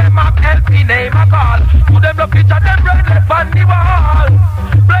you know them have LP name a call. To them the picture them bread left on the wall.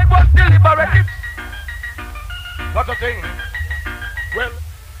 Blood was deliberately. What a thing. Well.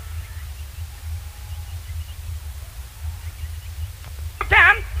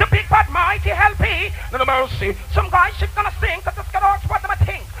 Damn, the big bad mighty LP. No mercy. Some guys shit gonna stink, cause it's gonna what them a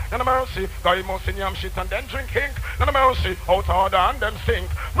think. No mercy. Guy must in yam shit and then drink ink. No mercy. Out order and them sink.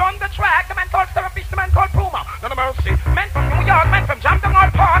 Run the track, the man called Starfish, the man called Puma. No mercy. Men from New York, men from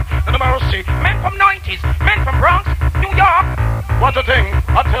Jamdong Park. No mercy. Men from 90s, men from Bronx, New York. What a thing,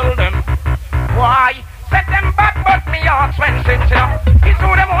 I tell them. Why? Set them back, but me heart's when since it's who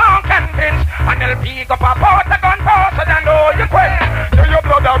them won't convince. And they'll pick up a pot, a gun faster than all you quit. Do your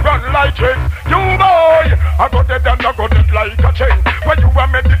blood a run like tricks? You boy, I got it and I got it like a chain. When you are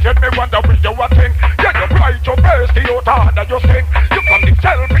meditate, me wonder what you are think. Yeah, you bright your face, the out harder you sing. You come the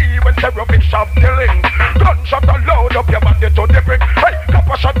tell me when terrorists shove the link. Gunshot a load up your body to the brink. Hey,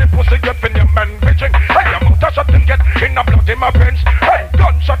 couple shot the pussy get in your man bitching. Hey, your mouth a shot and get in a blood in my bench. Hey,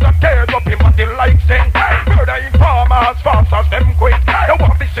 gunshot a tear up your body like sing. Murder informer as fast as them quick. You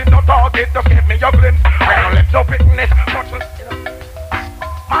want this in the target, just give me your glimpse. I don't let no witness.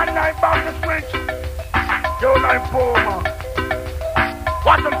 Man, I'm bound to switch. You're like Puma.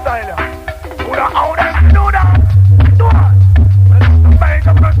 Watch them style. Do that, how them do that. Do that. Make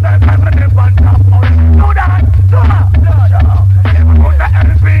a first time, I'm gonna live on top. Do that. Do that. Never put the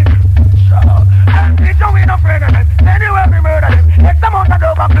LP. LP don't win a friend of them. Anyway, we murder them. X amount of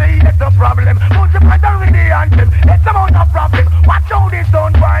overplay, it's a problem. Multiply the really anthem. X amount of problem. Watch how this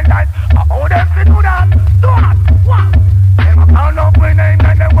don't wild life. How them to do that. Do that. What? Them a count up with name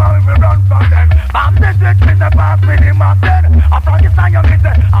and them want we run from them. Bomb the switch with the pass with him up then. After this time you miss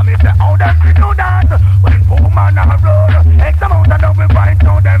it. I miss it. How them to do that. When Puma on the road. X amount of them we find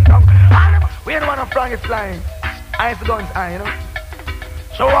through them down. We don't want to fly is flying. I used to go inside, you know.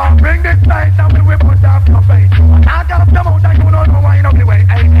 So I'll bring this night and we will put off your face. I got up the mountain, you don't know why you know the way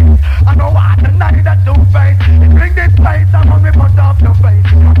I think. I know what the night that do face. Bring this night and we put off your face.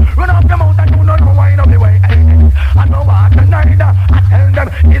 Run off the mountain, you don't know why you know the way I think. I know what the night that I tell them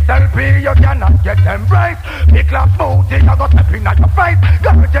it's LP, you cannot get them right. Big class booty, you got step in at your face.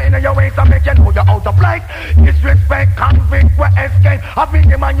 Got to chain in your waist and make you know you're out of place. Disrespect, convict, we escape. I bring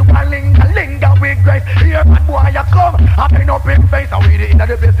the man you can linger with grace. Here, bad boy, you come. I bring up in face and we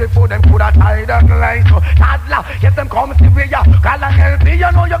the the place before them could have tied them like so. Toddler, get them come see where ya. Call and help me,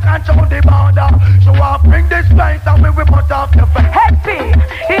 you know you can't show the border. So I'll bring this place and we will put off the face. Happy,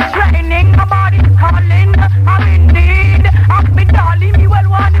 it's raining, my body's calling. I'm in need of me darling, me well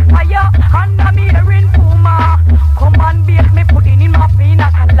want fire. And I'm here in Puma. Come and bake me pudding in my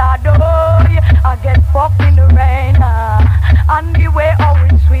pina colada. I get fucked in the rain. And the way how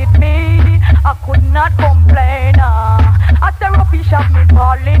it sweet me, I could not complain. I say rubbish of me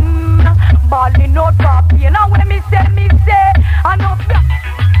balling out for pain. And when me say, I know.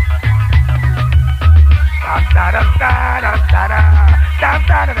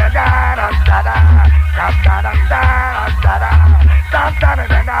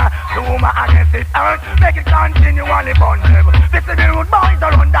 Rumor against it hurt, make it continually burn them. This is the rude boys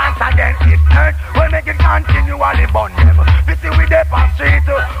around dance again, it hurt. We'll make it continually burn them. This is with the past street,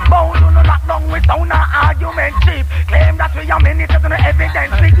 bound to no knock down with sound and argument cheap. Claim that we are many to no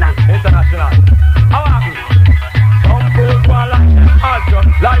evidence signal. International, how are you? Some fools go like them, also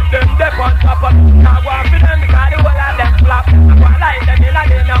like them, they on top of. Now go for them because the whole of them flop. I go like them in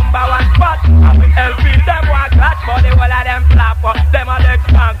the number one spot. I will help them walk catch for the whole of them flop. Them a legs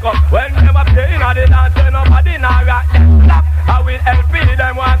can't come. When them a play in the dance, nobody now rock them flop. I will help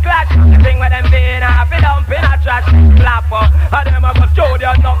them walk clash. The thing with them being a fit dump in a trash flop. And them a go show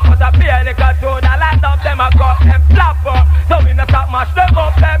their knock, but a beer they got to the land up. Them a got them flop. So in the top mash them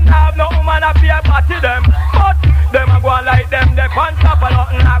up, them now no woman a beer party them. But them a go like them, they punch up a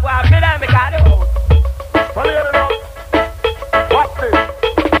lot and I go after them because they hold. Well, you know, what's this?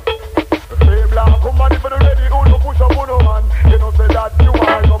 The same black woman for the ready, who no push up on no man. You know say that you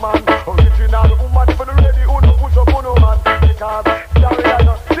are your man. Original woman for the ready, who no push up on no man. Because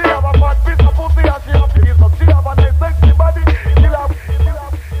she have a fat piece of pussy and she have piece of. She have a nice sexy body.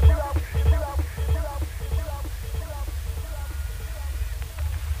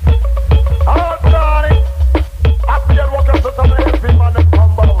 Oh, sorry. Happy and walk up to some LP man and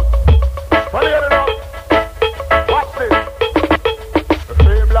come out. Well, you know, watch this. The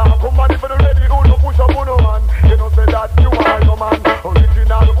same black woman for the ready, who no push up on no man. You know say that you are your man.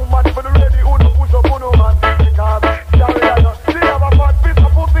 Original woman for the ready, who no push up on no man. Because she have a fat piece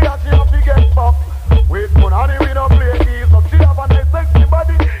of pussy and she have to get fucked. Wait, honey, we don't play easy. She have a nice sexy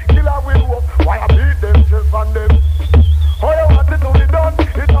body, kill her with rope. Why I beat them, chest on them. Oh, you want it to be done,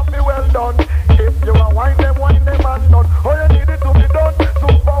 it have to be well done. If you are wine them and done. Oh, you need it to be done,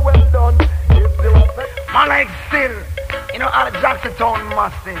 super well done. If you are man like still, you know, all the Jackson Town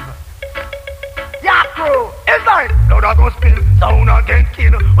massive. Yeah, crew, it's like, no, that go spill, sound get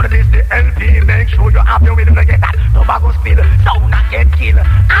kill. When it is the LP, make sure you have your rhythm to get that. No, that go spill, sound get kill.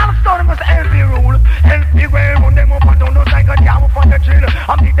 I'm starting with the LP rule. LP way, run them up and down, those like a jam up on the drill.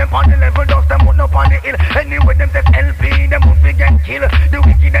 I beat them on the level, dust them up on the hill. Anyway, them says LP, them must be get kill. The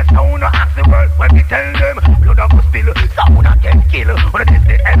wickedest sound ask the world when we tell them, blood of go spill, sound get kill.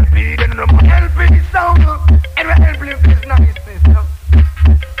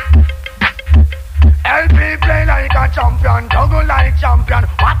 champion, juggle like champion.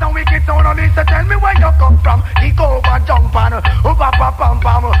 What a wicked sound of me, so tell me where you come from. Kick over, jump on,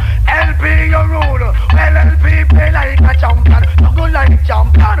 pam. LP you rule, well LP play like a champion, juggle like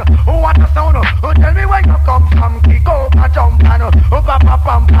champion. What a sound, tell me where you come from. Kick over, jump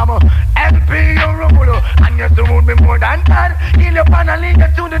on, pam. LP you rule, and you soon be more than that. Kill your pan and lead you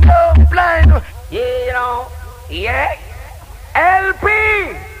to the love blind. Yeah, you know, yeah. LP,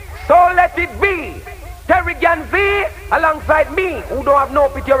 so let it be. Terry Gan V, alongside me, who don't have no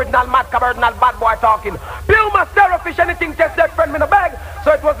pity, original mad cab, original bad boy talking. Bill my Fish, anything just that friend me in a bag.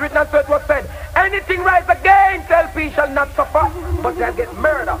 So it was written and so it was said. Anything rise against LP shall not suffer, but they'll get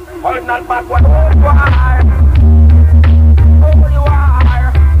murder. Original bad boy. Holy wire. Holy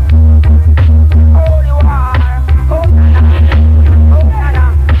wire.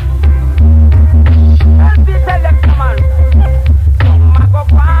 LP tell them, come on. Go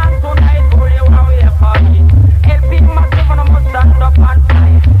on tonight, holy wire party. LP massive and must stand up and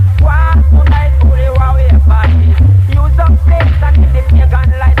fight. Go on tonight, holy wire party. Use up place and in the pagan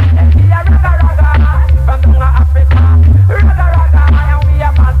light. LP a raga from down Africa. Raga and we a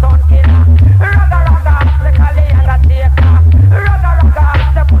Banton killer. Raga Africa and a taker. Raga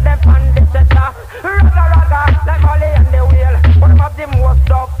they put them on the center. Raga like Molly and the wheel. One of the most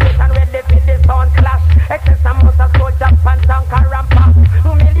dog place and when they feel the sound clash. Excess amount of soldiers and tank and rampa.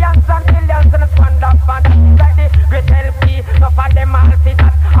 Millions and millions and a squander fund. Like the great LP, no for them all see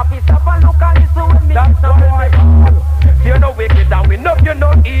that. Happy stuff and look and listen with me. That's why you know wicked and we know you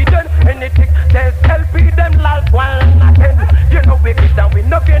know Eden. Anything says LP them like one again. You know wicked and we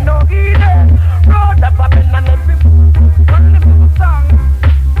know you know Eden. Road up up in and every one little song.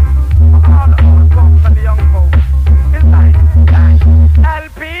 All the old folks and the young folks. It's like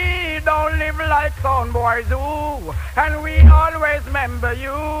LP don't live like some boys do. And we always remember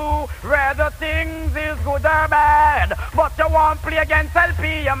you. Whether things is good or bad, but you won't play against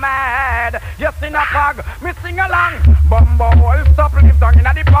LP, you're mad. You sing a pog, me sing along. Bumbo will stop live down in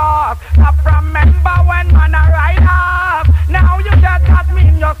the past. Stop remember when man a ride off. Now you get that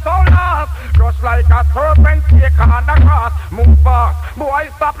mean you're so lost. Crush like a serpent, take on the cross. Move fast, boy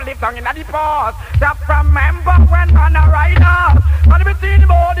stop live down in the past. Stop remember when man a ride off. And we see the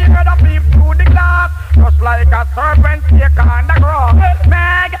body head up peep through the glass. Crush like a serpent, take on the cross.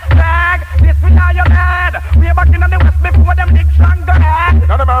 Mag, this we are your bed. We are back in the west before them big strong go ahead.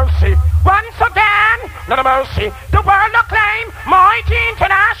 None of mercy. Once again, none of mercy. The world acclaim mighty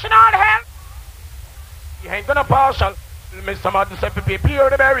international help. You ain't gonna partial. Mr. Martin said to prepare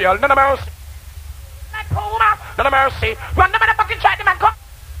the burial. None of mercy. Like Puma. None of mercy. Run the motherfucking chat, the man come.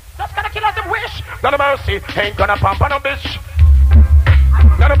 Just gonna kill us the wish. None of mercy. Ain't gonna pump on no bitch.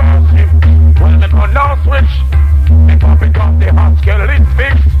 None of mercy. Well, they gonna no switch. They pop it off the hot scale is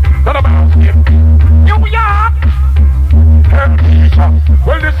fixed. None of mercy. New York.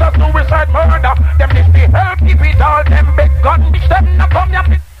 Well, this is suicide murder. Them this the hell keep it all. Them big gun bitch. Them not come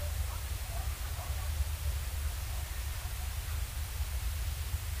here.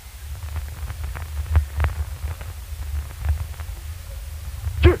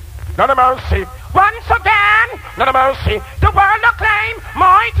 None of mercy. Once again, none of mercy. The world acclaim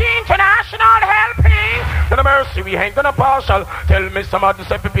mighty international helping. None of mercy. We ain't gonna partial. Tell me some of the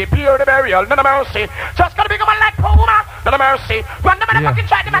stuff to prepare the burial. None of mercy. Just gonna be going like Puma. None of mercy. Run the motherfucking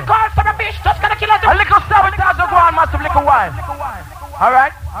chat, the man call for a fish. Just gonna kill us. A little sabotage of one, massive little wine.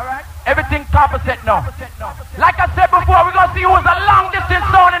 Alright? Everything opposite now. Like I said before, we're gonna see who's a long distance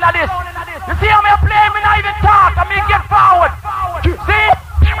zone in this. You see how me play? Me not even talk. I mean get forward. See?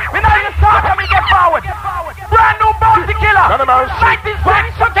 We not even talk, I mean get forward. Brand new bounty killer. None of mercy. Like this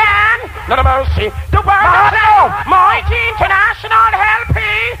once again. None of mercy. The world acclaim mighty international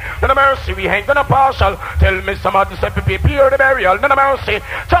helping. None of mercy. We ain't gonna partial. Tell me some of the stuff to prepare the burial. None of mercy.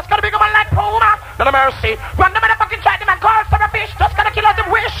 Just gonna be going like Puma. None of mercy. Run the motherfucking chat, the man call for a fish. Just gonna kill us the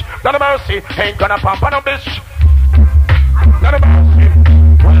wish. None of mercy. Ain't gonna pump on no bitch. None of mercy.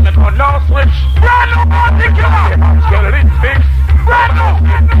 Well, they gonna no switch. Brand new bounty killer. Scale is fixed. Brand new.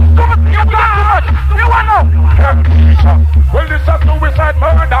 Come and see you got you wanna know. Well, this is suicide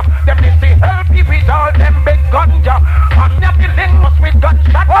murder. Them this the hell people with all them big ganja. And your building must with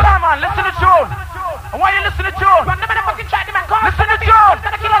gunshot. Hold on, man. Listen to June. I want you to listen to June. Run the motherfucking chat, the man call. Listen to June.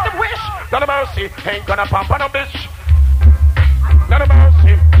 Gonna kill us the wish. None of mercy. Ain't gonna pump on no bitch. None of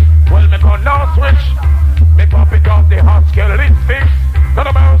mercy. Well, me gonna no switch. Me pop it off the hot scale is fixed. None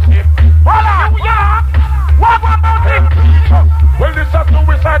of mercy. Hold on. New York. What about it? Well, this is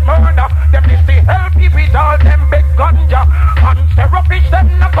suicide murder. Them is the hell people with all them big ganja. And terrorists them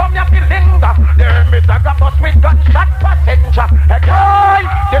not come here to linger. Them is a bus with gunshot passenger. Hey,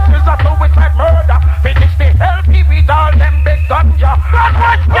 this is a suicide murder. Finish the hell people with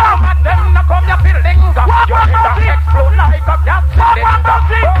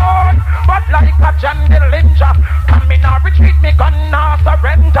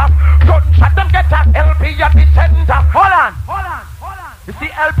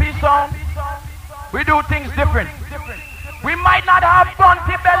We do things different. We might not have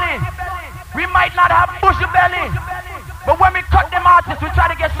bunty belly. We might not have bushy belly. But when we cut them artists, we try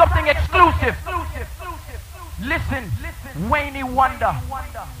to get something exclusive. Listen, Wayne Wonder,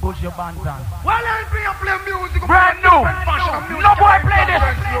 Bush Your Bantan. Well, I'll play music. Brand new. No boy play this.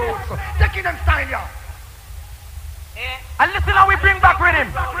 Taking them style, yeah. And listen how we bring back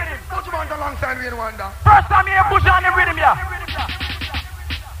rhythm. Bush Your Bantan alongside Wayne Wonder. First time you hear Bush on the rhythm, yeah.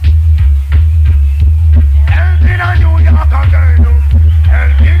 In a New York again.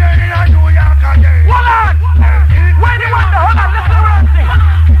 In a New York again. Hold on. Wayne Wonder, hold on, listen to what I'm saying.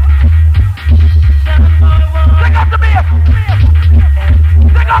 Take off the beat.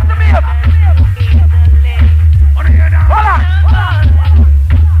 Take off the beat. Hold on.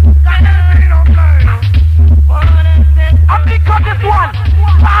 I'm big cut this one.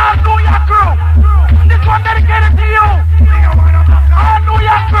 All New York crew. This one dedicated to you. All New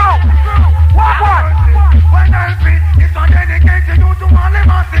York crew. What? When I beat, it's not dedicated to you to all the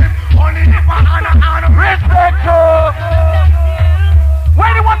massive. Only if I respect you.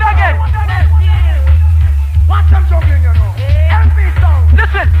 Where do you want that again? Watch them juggling, you know. LP sound.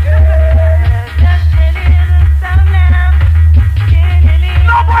 Listen.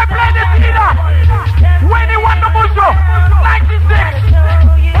 No boy play this either. When you want the bush, 96.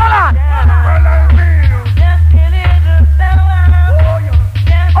 Hold on.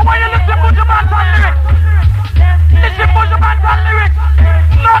 I want you to listen to Bush Your Bantan lyrics. Listen to Bush Your Bantan lyrics.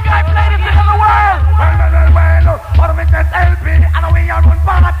 No guy play this in the world. Well, what we just LP and we are run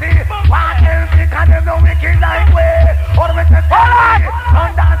party. What LP can them no wicked like way. What we just LP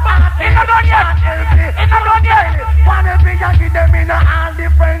on that party. It's not done yet. It's not done yet. One LP can give them in all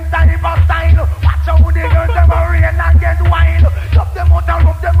different type of style. Watch how they girls them rain and get wild. Chop them out and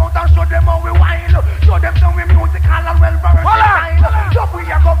rub them out and show them how we wild. Show them some musical and well versatile. Chop we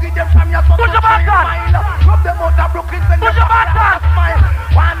are go give them from your soul. Bush Your Bantan. Rub them out and Brooklyn send Bush them Your Bantan. smile.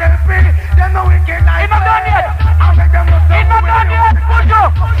 One LP, they know we can like. It's not done yet. I make them look so It's not done yet. Bush Your.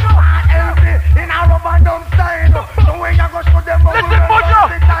 One LP in a rubber dumb style. So we are go show them how we Listen, Bush Your.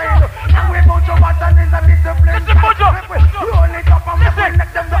 versatile. And we Bush Your Bantan is a discipline. Listen, Bush Your. Roll it up and we let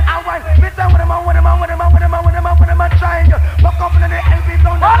them do our way. We say what them a trying. Buck up in the LP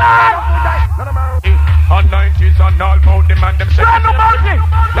sound. On 90s and all about them and them say None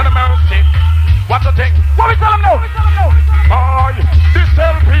of mercy. What's the thing? What we tell them now? Boy, this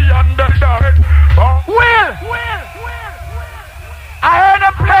LP and the dark. Will. I heard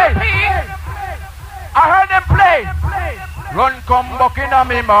them play. Run come back in a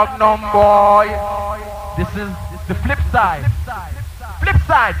me magnum boy. This is the flip side.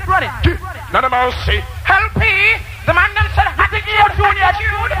 Run it. None of mercy. LP, the man them said I think you're junior.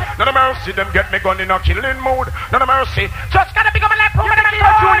 None of mercy, them get me gun in a killing mood. None of mercy. Just gotta pick up my life, prove them and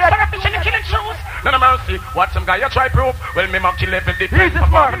junior. Killing shoes. None of mercy. What some guy you try proof? Well, me mock kill every defense for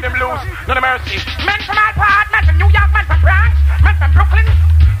farming them loose. None of mercy. Men from all part, men from New York, men from France, men from Brooklyn.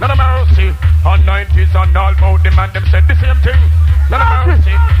 None of mercy. On 90s and all about them and them said the same thing. None of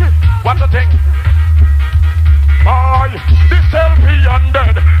mercy. What's the thing? Boy, this LP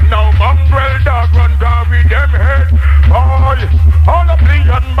undead. Now mongrel dog run down with them head. Boy, all of the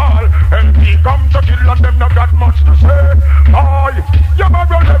and ball. LP come to kill and them not got much to say. Boy, you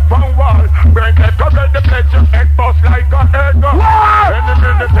go left one wall. Brain head go red the place your head bust like a head. Any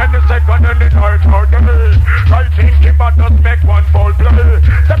minute, any second, any night or day. I think if I just make one ball play.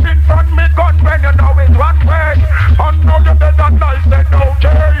 Step in front me gun when you know it's one way. And now you dead and I said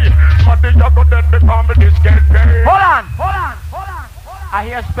okay. But you go dead before me this get paid. Hold on. I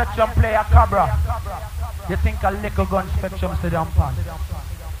hear Spectrum play a Cabra. You think a little gun Spectrum sit down pan?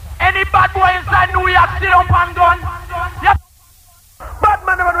 Any bad boy inside New York sit down pan gun? Yep. Bad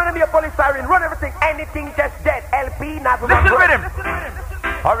man never run a police siren, run everything, anything just dead. LP, not Listen with him.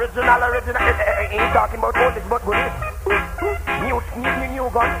 Original, ain't talking about voltage, but good. New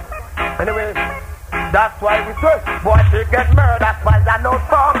gun. Anyway, that's why we say, boy, she get murdered, that's why I know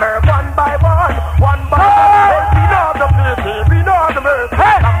farmer, one by one. LP, know the mercy, we know the mercy.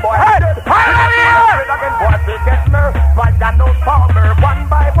 Some boy dead, again, boy, she get murdered, why I know farmer, one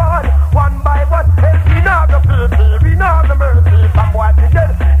by one. LP, know the mercy, we know the mercy. Some boy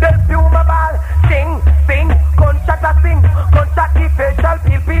dead, they feel my ball, sing, gunshot a sing, gunshot the facial,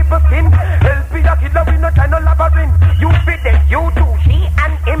 peel people skin. LP, a killer, we no try no labyrinth. You fit it, you do, she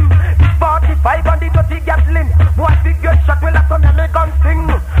and him. 45 on the dirty gasoline. Boy, they get shot, well, that's on the gun sing.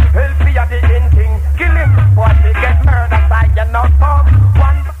 LP are the in thing, kill him. Boy, they get murdered, I cannot form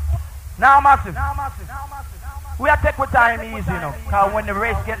one. Now, massive. We are take with time easy, you know. Because when the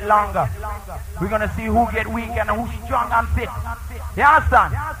race get longer, we're going to see who get weak and who's strong and fit. You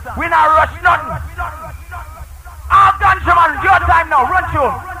understand? We not rush nothing. All ganja man, your time now. Run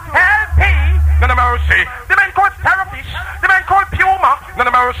through. LP, none of mercy. The man called Starfish, the man called Puma, none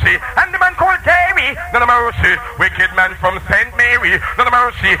of mercy. And the man called Davy, none of mercy. Wicked man from St. Mary, none of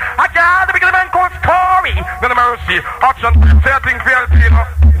mercy. I got the big man called Corey, none of mercy. Auction, say a thing for LP, you know.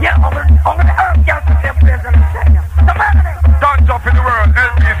 Yeah, over the earth, yeah, to them players in the second. The man. Don't jump in the world,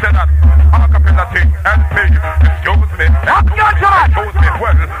 LP said that. I'm up in that thing, LP, excuse me. Excuse me,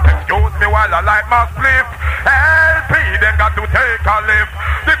 well, excuse me while I light my spliff. LP, then got to take a lift.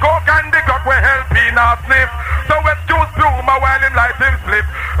 The coke and the cock will help me not sniff. So excuse Pluma while him light him slip.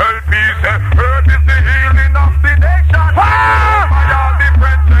 LP say, herb is the healing of the nation. By all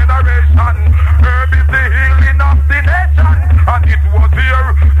different generation. Herb is the healing of the nation. And it was here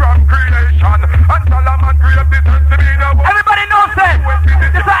from creation. And Solomon created the earth to be the world. Everybody knows that.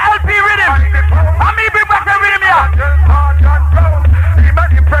 It's an LP rhythm. How many people back there rhythm here?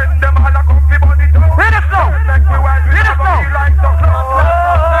 Hit us now. Hit us now.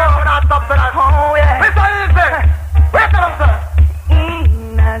 Oh, yeah. Listen. Wake up, sir.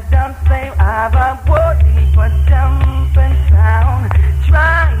 I don't say I've a body for jumping sound.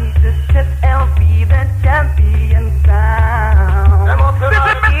 Try to just LP the champion sound. This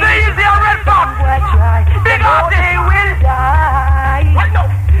is Mr. Easy on Red Fox. Big up they will die.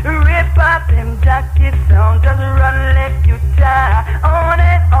 Rip up them jackets sound. Just run like you die. On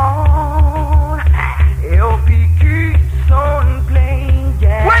and on. LP keeps on playing.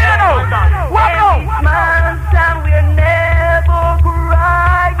 Yeah. Where you know? What now? Man, sound will never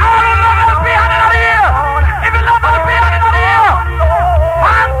cry. I don't love LP out of here. If you love LP out of here.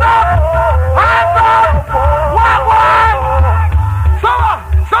 Hands up. Hands up. What?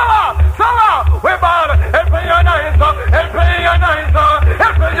 Summer, we're bad. LP your nice, LP your nice,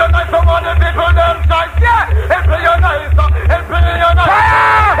 LP your nice. Some of the people them size, yeah. LP your nice, LP your nice,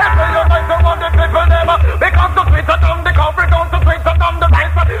 LP your nice. Some of the people them because the sweet and down the cover, down the sweet and down the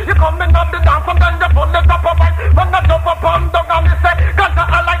rice. You come in on the dance and then you pull the top of it. When the top of palm dog on the set, got to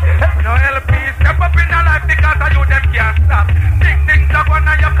like. No LP, step up in your life because of you them can't stop. Big things are going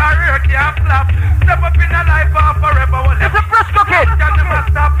on your career can't flop. Step up in your life for forever. It's a Frisco kid.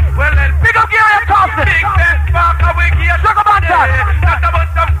 Stop. Well, big up Gary Thompson. Big Ben Park, away here. Sugar Bantan. Not about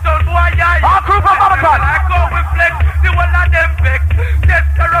some soul boy, yeah. All crew from Babacon. I go with flex, the whole of them vex.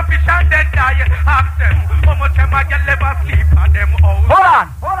 Just a rubbish and then die. Ask them, how much am I can never sleep on them out. Hold on.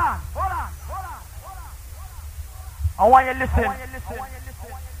 I want you to listen.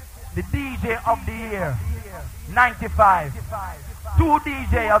 The DJ of the year, 95. 2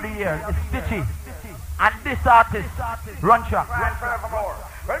 DJ of the year is Stitchy. And this artist, Run Track.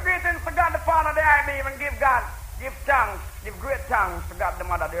 Well, greetings to God the Father of the earth, and give God, give thanks, give great thanks to God the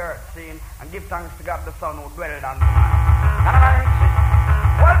Mother of the earth, scene, and give thanks to God the Son who dwelled on me.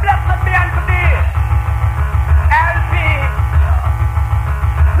 Well, blessed be unto thee, LP.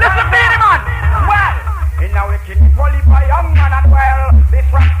 Listen, Beanie Man. Well, in a wicked qualify young man and well, this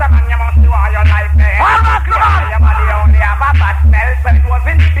Rasta man you must do all your life, man. All Rasta man. Your body only have a bad smell, so it was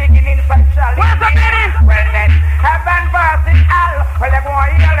in the beginning sexual. Where's the Beanie? Well then, heaven versus hell. Well, they go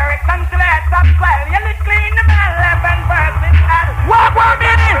and heal lyrics until it's up swell. You look clean the bell, heaven versus hell. What,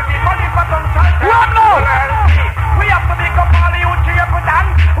 Beanie? What now? We have to make up all the youth here put on.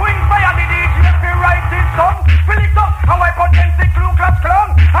 Who inspire the DJ to write this song? Fill it up, how I potency Ku Klux Klan.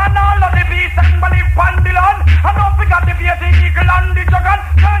 And all of the beasts and believe Pandilon. And don't forget the beauty eagle and the dragon.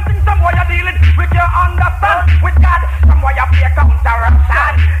 Don't think some way you're dealing with your understand. With God, some way you play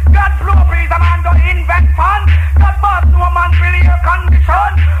counter-action. God blow breeze, a man don't invent fun. God boss no man feel your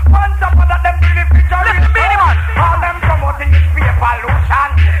condition. One top of that, them really picture it. All them promoting this fear pollution.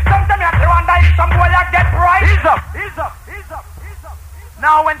 Sometimes you have to wonder if some boy you get right. Ease up.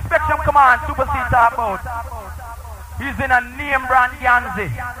 Now when Spectrum come on, Super C talk about, he's in a name brand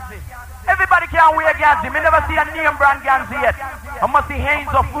Ganzi. Everybody can wear Ganzi. Me never see a name brand Ganzi yet. I must see Haynes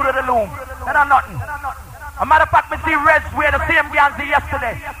or Fruit of the Loom. That are nothing. A matter of fact, me see Reds wear the same Ganzi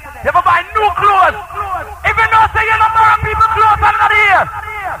yesterday. You ever buy new clothes? If you know say you're not borrowing people clothes, I'm not here.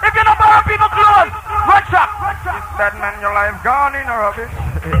 If you're not borrowing people clothes, Run Track. That man, your life gone in a rubbish.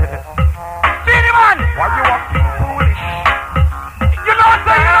 Beanie Man. Why you acting foolish? You know what I'm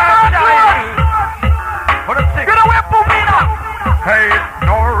saying? You don't wear Pumina. Hey,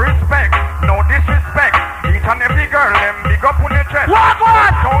 no respect, no disrespect. Each and every girl, them big up on your chest. What?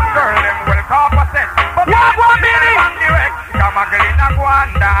 Town girl, them well half a cent. But what, Beanie? Come a girl in a go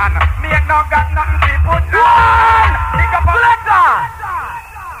and down. Me ain't no got nothing to put down. One! Big up Selector!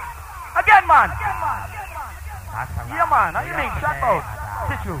 Again, man. Yeah, man.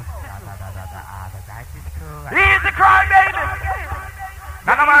 Easy cry, baby.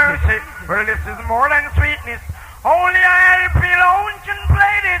 None of mercy. Well, this is more than sweetness. Only a LP alone can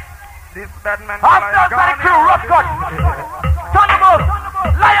play this. This bad man. After the crew, rough cut. Thunderbolt,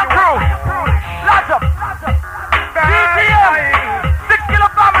 Lion Crew, Lads Up, DTM, 6 kilo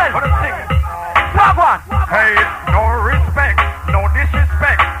family. Wagwan. Hey, no respect, no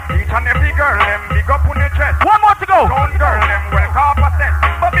disrespect. Each and every girl, them big up on the chest. One more to go. Don't girl, them well competent.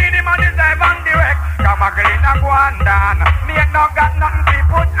 But be the man is live on direct. Come a girl in a go and down. Me ain't no got nothing to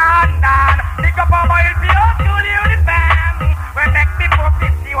put on down. Dig up on my LP, up to the uniform. When next people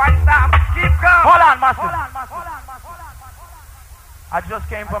 51 stamp, keep going. Hold on, master. I just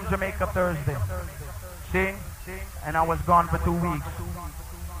came from Jamaica Thursday. See? And I was gone for 2 weeks.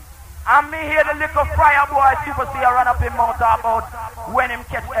 And me hear the little fryer boy Super C run up in mouth about when him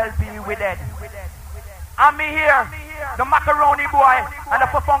catch LP with dead. And me hear the macaroni boy and the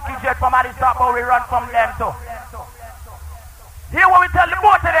funky jet from Addis Top how we run from them too. Hear what we tell the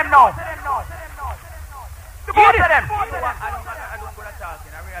both of them now. The both of them.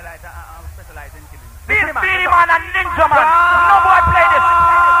 This is Beanie Man and Ninja Man. No boy play this.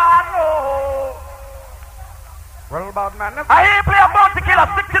 Well, about man. I hear you play a Bounty Killer,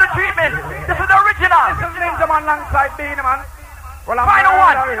 stick to the treatment. This is the original. This is Ninja Man alongside Beanie Man. Well, I'm Final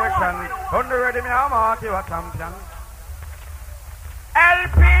one. On the ready, me, I'm out, you a champion.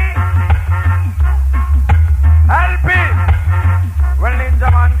 LP. Well, Ninja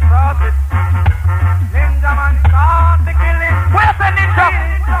Man start it. Ninja Man start the killing. Where's the Ninja?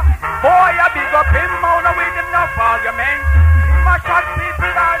 Boy, I big up him, out with him no argument. He must shot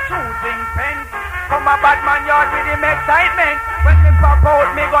people that shooting pens. Come a bad man yard with him excitement. When me pop out,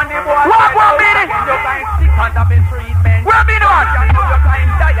 me gun the boy. What Beanie? You guys sick under me treatment. Where Beanie Man? You know you guys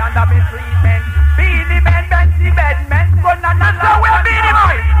die under me treatment. Beanie Man, Benzy bed, men gun and so where Beanie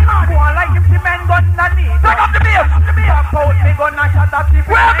Man? Go on like him, the men gun and knee. Take up the bass. Pop out, me gun and shot up the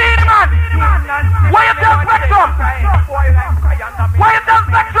where Beanie Man? Why you tell Spectrum? Why you tell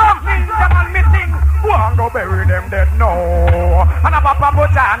Spectrum? Ninja Man missing. Go on, go bury them dead, no. And a papa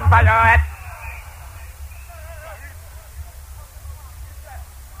put on by your head.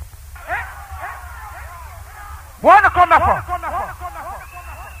 Wanna come back from?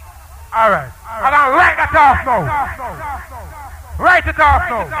 Alright. I'm gonna write that off now. Write it off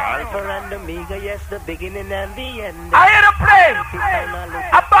now. Alpha and Omega, yes, the beginning and the end. I hear the play.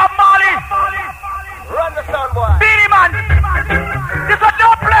 About Marley. Run the sound, boy. Beanie Man. This is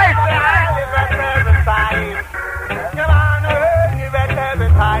no place.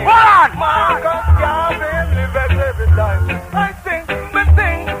 Hold on. Marcus Garvey, live at every time. I think, me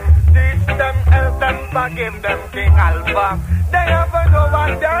think. Teach them, help them, forgive them, King Alpha. They never know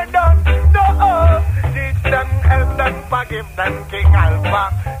what they're done. No, teach them, help them, forgive them, King Alpha.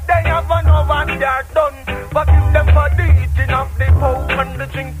 They never know what they're done. Forgive them for the eating of the coke and the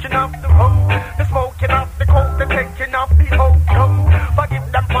drinking of the rum, the smoking of the coke, the taking of the opium. Forgive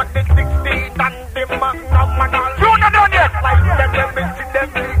them for the 16 and the magnum and all. You're not done yet. Like them, when we see them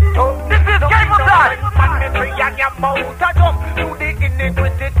little. This is Game of Time. And your mouth a jump to the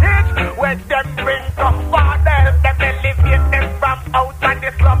iniquity ditch where them bring come fathers, them elevate them from out of the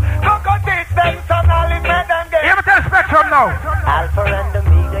slum. Go teach them, son, all it made them get. You ever tell Spectrum now? Alpha and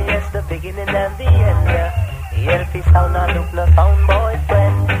Omega, yes, the beginning and the end. Healthy sound and look no sound boy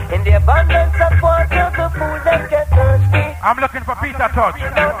friend. In the abundance of water, the fool them get thirsty. I'm looking for Peter Touch.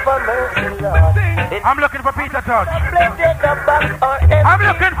 For mercy, Lord. I'm looking for Peter Touch. I'm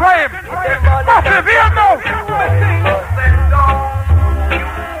I'm looking for him. Massive, here now.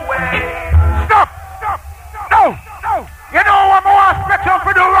 Stop. No. You know what I want Spectrum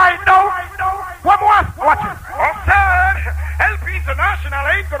to do right now? What more? Watch it. Upstairs, LP International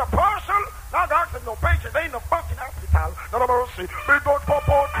ain't got a parcel. No doctors, no patients, ain't no fucking hospital. No mercy. Big dog pop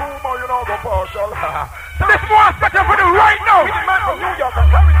out tumor, you know, go partial. This more Spectrum to do right now.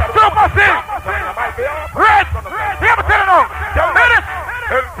 Super C. Red. Here we tell you now. Minutes.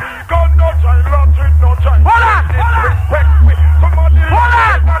 LP got no child, lots with no child. Hold on. Respect me. Somebody hold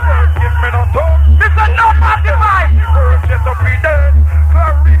on. Give me no talk. Mr. No 45. Just up be dead.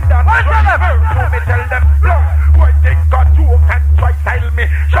 Clarida. What tell them? Me tell them, look. Why they got joke and try tell me.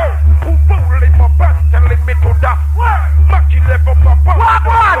 Show. Who bullying my butt, telling me to the Mackie left up my butt.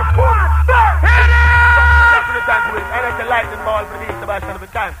 What? Hit it! I like the lightning ball for the East Sebastian of the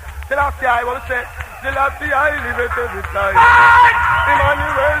time. Still out the eye, what it say? Still out the eye, live it every time.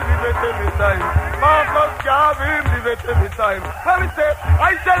 Emmanuel, live it every time. Marcus Garvey, live it every time. Let me say,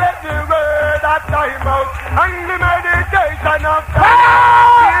 I select the word that time out. And the meditation of time.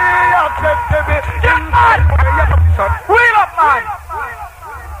 Be acceptable. Yes, man! Wheel up, man!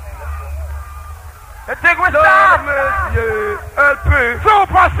 You think we start? LP.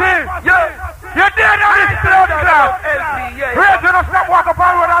 Super C. Yeah. You did on this blood club. LP, yeah. Praise you, don't stop walk up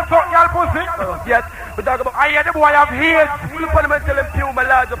on road and talk y'all pussy. Yes. We talk about, I hear the boy have hate. Look on him and tell him, Pew, my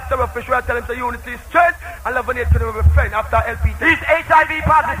lads of Sarah Fisher, I tell him to unity strength and love and hate to them with a friend after LP. He's HIV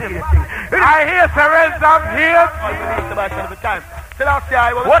positive. I hear Serenz have hate.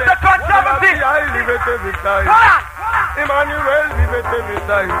 What's the controversy? I live it every time. Hold on. Emmanuel live it every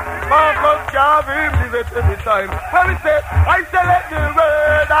time. Marcus Garvey live it every time. When we say, I select the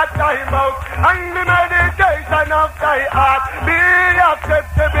word that time out and the meditation of thy heart be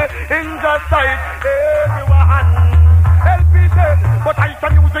acceptable in the sight. Everyone, help me say, but I say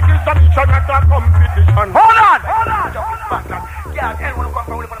music is a mission, not a competition. Hold on. I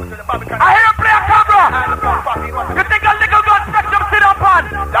hear you play a camera. You think a little gun spectrum sit up on?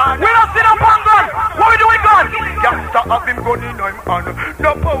 We don't sit up on gun. What we doing gun? Gangsta have him gun in him hand.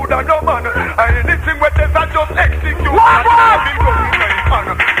 No powder, no man. And anything with this I just execute. What? Have him gun in him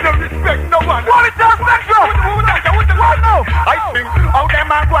hand. No respect no one. What is that spectrum? What now? I think how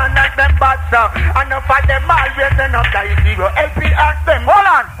them are going like them bad song. And if I them always enough that is zero. LP ask them. Hold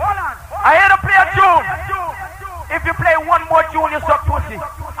on. I hear to play a tune. If you play one more tune, you suck pussy.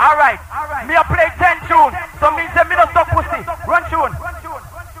 Alright. Me a play 10 tune. So me say me no suck pussy. Run tune.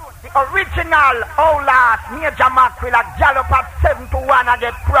 Original, oh last, Major Mac will a gallop at 7 to 1 and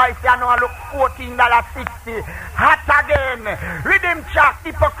get price, you know, look $14.60. Hot again. Rhythm track,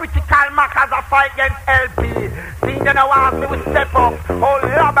 hypocritical Mac as a fight against LP. See, you know what, we will step up. Oh,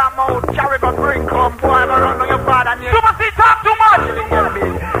 lobber mouth, carry go bring come, boy, I'm run on your father. Super C talk too much.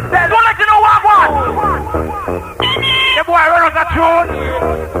 Don't let you know what I want. The boy run out of tune.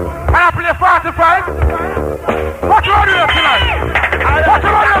 Can I play 45? What you want to do tonight? What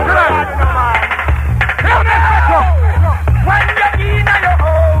you want to do tonight? Hear me, when you're in your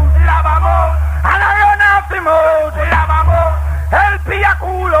house, lava mode, and I run off the mode, lava mode, help me a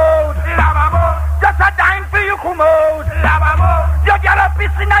cool out, lava mode, just a dime for you come out, lava mode, you get a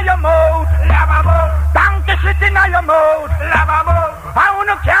piece in your mouth, lava mode, donkey shit in your mouth, lava mode, I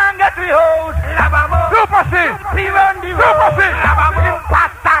wanna can't get me out, lava mode, Super C, Super C, lava mode,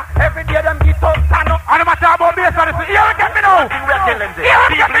 pasta, every day them get up, stand up, and I'm a talk about bass on this. You don't get me now. You don't get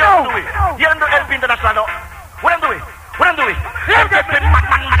me now. You don't do LP International. What I'm doing? What I'm doing? You don't get me.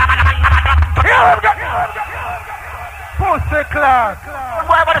 Pussy class.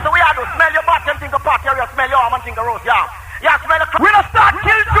 Boy, what is the way I do? Smell your butt and think of pot. Here you smell your arm and think of roast. Yeah. Yeah, smell the... We don't start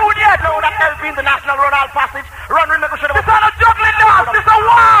kill tune yet. No, that LP International run all passage. Run, make sure... This is not a juggling dance. This is a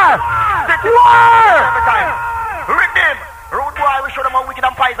war. War. Every time. Rip them. Rude boy, we show them how wicked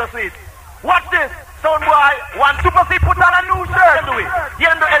and pies are sweet. Watch this. Sound boy, one Super C put on a new shirt. What do we? You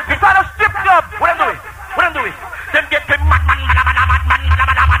do LP. It's on a strip club. What I'm doing? What I'm doing? Then get the jump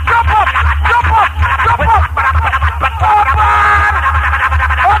up. Jump up. Jump up.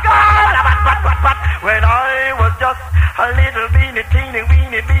 Oh God. When I was just a little weeny teeny.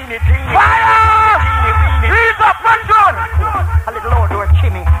 Fire! He's up, Manson! A little outdoor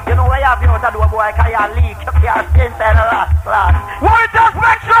chimney. You know what I have? You know what I do, boy? Can you leak? You can't stay inside the last. What is that,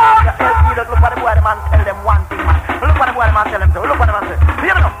 Manson? Look at the boy, the man tell them one thing, man. Look what the boy, the man tell them two. Look what the man say.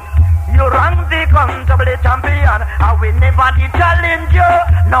 Hear me now. You run the comfortable champion, and we never did challenge you.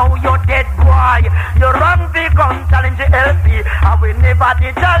 Now you're dead, boy. You run the challenge LP, and we never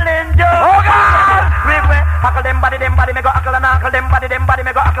did challenge you. Oh God! We hackle them body, me go hackle and hackle them body, me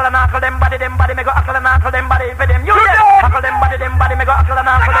go hackle and hackle them body, me go hackle and hackle them body. For them, you dead. Hackle them body, me go hackle and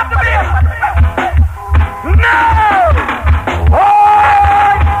hackle them body. No! Oh!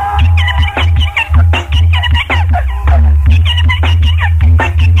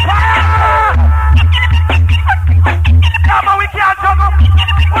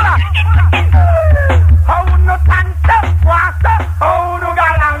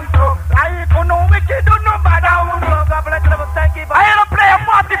 I ain't play a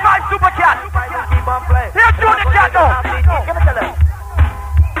 45 Super Cat. Keep on playing. Here, do the cat now. Give me tell them.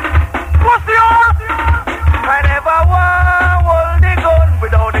 What's the order? I never want hold the gun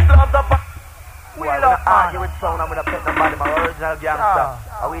without the gloves up. We're gonna argue with sound. I'm gonna pet nobody. My original gangster.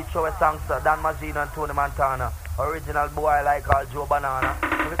 I will show a songster Dan Mazzino and Tony Montana. Original boy like all Joe Banana.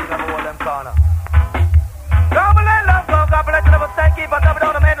 Everything I'm all them corner. Double and love, go, couple and never stay, keep on double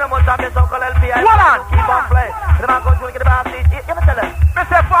down the main, most of the so-called LP. What on? Keep on play. The man goes to get the basket. You me tell them.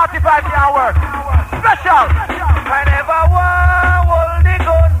 Mr. 45 hour work. Special. I never want hold the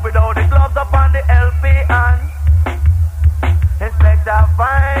gun without the gloves up on the LP and Inspector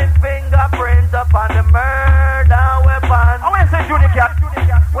find fingerprints up on the murder weapon. I want to say Junior Cat.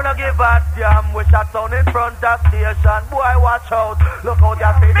 We don't give a damn. We shot down in front of station. Boy, watch out. Look out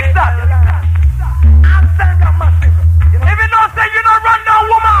your feet. Mix that.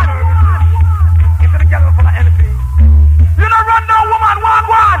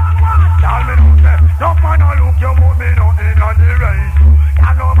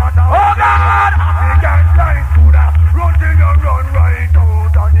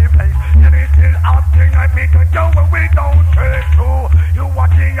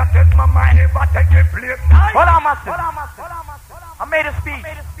 made a speech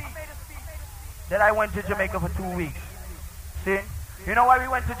that I went to Jamaica for 2 weeks. See? You know why we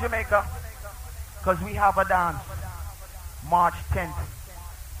went to Jamaica? Because we have a dance. March 10th.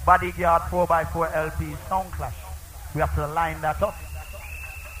 Bodyguard 4x4 LP Sound Clash. We have to line that up.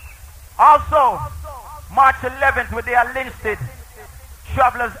 Also, March 11th with the Linstead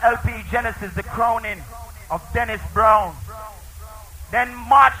Travelers LP Genesis, the crowning of Dennis Brown. Then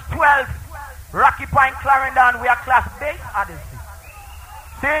March 12th, Rocky Point Clarendon, we are class bass Odyssey.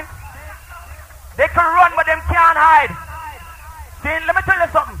 See? They can run but them can't hide. See, let me tell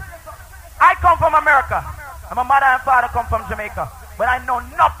you something. I come from America. And my mother and father come from Jamaica. But I know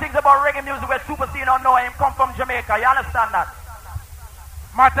nothing about reggae music where Super C don't know him come from Jamaica. You understand that?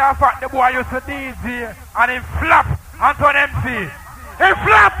 Matter of fact, the boy used to DJ and he flap onto an MC. He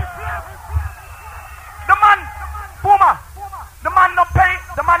flap! The man, Puma, the man no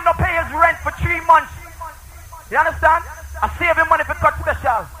pay his rent for 3 months. You understand? I save him money for cut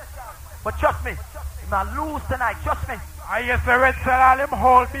special. But trust me, he might lose tonight, trust me. I used to red sell all him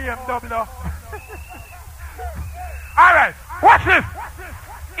whole BMW. Alright, watch this.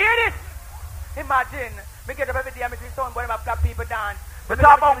 Hear this. Imagine, me get up every day and me see someone boy have clap people dance. We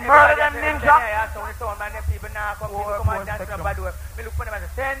talk about murder them ninja. Yeah, so when someone man them people now come and dance to bad way. Me look for them and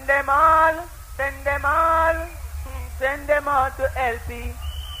say, send them all to LP.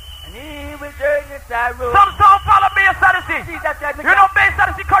 And he will turn it around. Some don't follow Bass Odyssey. You know Bass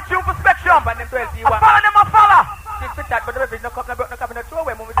Odyssey cut you for Spectrum. I follow them, I follow. But the no cup, no throw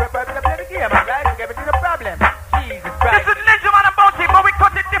away. When we do a problem, we play the game, right? Everything's a problem. Jesus Christ. This is Ninja Man and Bounty, but we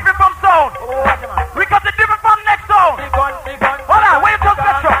cut it different from sound. We cut it different from next sound. Hold on, wait till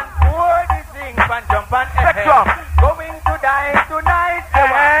Spectrum. Spectrum. Going to die tonight.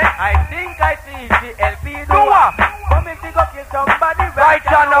 I think I see the LP do what? Coming to go kill somebody right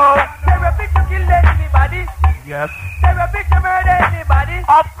now. Therapy to kill anybody. Yes. Therapy to murder anybody.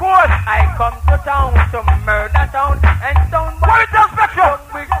 Of course. I come to town to murder town and stone. What is that Spectrum?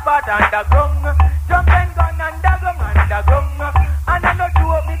 Big spot underground. Jump and gun underground. And I know two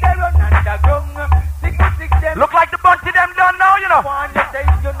of me they run underground. Six them. Look like the bunch of them done now, you know.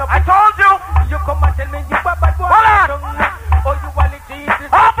 I told you. You come and tell me you a bad boy. Hold on. Oh, you want it easy.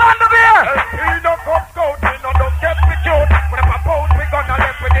 Up on the beer. We no come scout, we no don't get the cute. When I'm about, we gonna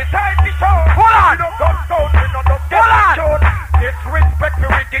let with the tight show. Hold on. We no come scout, we no don't get the cute. Disrespect me,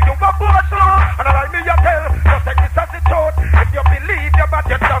 we give you a boat slow. And I like me you tell, just take this as the truth. If you believe your bad,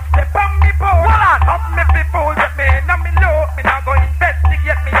 you just step on me boat. Hold on. Have me before get me, now me low. Me now go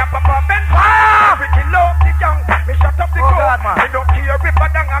investigate me up above and fire. We kill up the young, me shut up the coat. Me don't care if I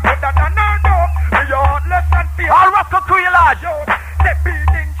dang a good than a no. Me heartless and fear. I'll rock a cool large. They be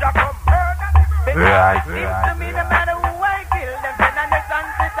ninja come murder. It seems to me no matter who I kill them, then I next and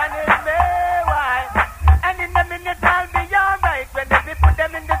sit and in me why. And in a minute I'll be alright when they put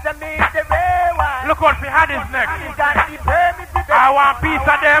them in the cemetery. Why? Look what we had is next. I want piece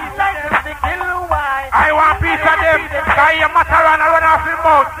of them. I want piece of them. Guy your matter and run off his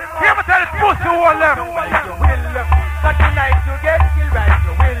mouth. Hear me tell this pussy who hold them. So tonight you get killed right,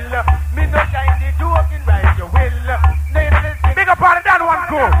 you will. Me no shine the joking right, you will. Big up on that one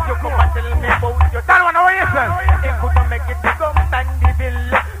go. You come and tell me about your that one, how you say? It couldn't make it to come and the bill.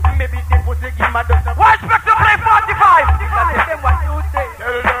 Maybe the pussy give my dozen. Why expect to play 45? Tell them what you say.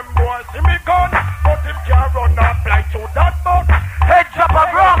 Tell them boys, see me gun, but him can't run and fly to that boat. Head drop a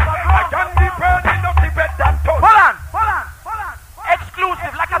drum. I can't be burning up the bed that toast. Hold on.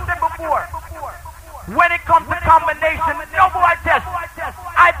 Exclusive, like I said before. When it comes to combination, no boy test.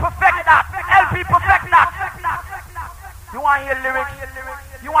 I perfect that. LP perfect that. You want to hear lyrics?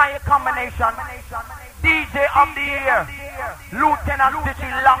 You want to hear combination? DJ of the year. Lieutenant Stitchy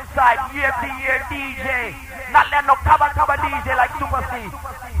alongside year to year DJ. Not let no cover DJ like Super C.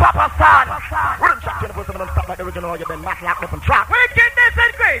 Papa San. We're in track, you're supposed to stop like the original. You've been mass locked up and track. We get this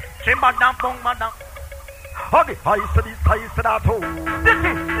and great. Chimba down, boom, down. Huggy, high to this, high to that, oh.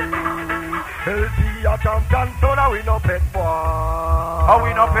 LP a champion, so now we no pet boy. Oh,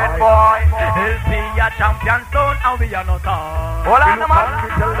 we no pet boy. LP a champion, so now we are no town. Hold on, man. We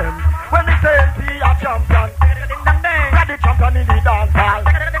tell them, when we say LP a champion, we're the champion in the dance hall.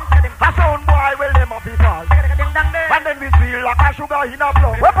 A sound boy will them up his fall. And then we feel like a sugar in a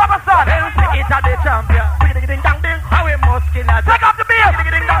blood. Where Papa San? LP is a the champion. How we must kill a take up the beer.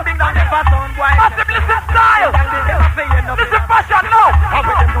 Massive listen style. Listen fashion now.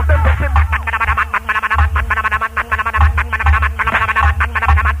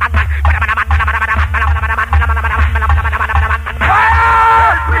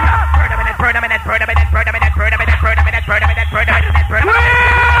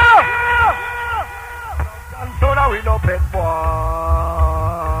 So now we no pet boy.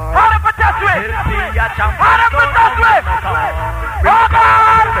 a champion. All of us that way. Oh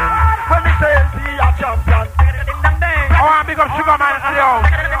God! When me say LP a champion. I want to big up Sugar Man and the house.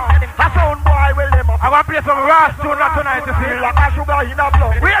 A sound boy will them up. I want to play some Ras tune tonight to feel like a sugar in a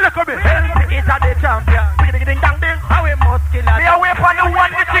blood. Wait a little bit. LP is a the champion. Ding dang ding. How we must kill us. Be away from the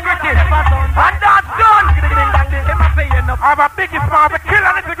one integrity. And that's done. I have a big smile for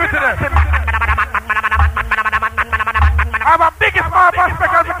killing integrity there. I have a big smile for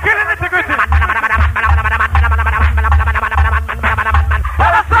spectacles for killing integrity.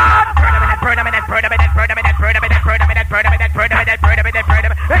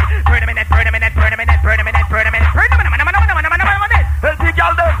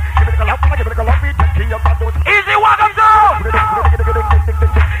 Easy welcome to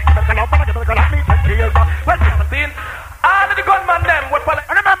all of the gunman them.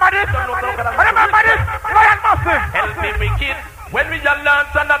 Remember this? Lion Massive. Help me wicked. When we are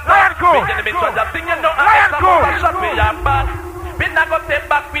learned and not Lion Cool. Lion Cool. Me not go take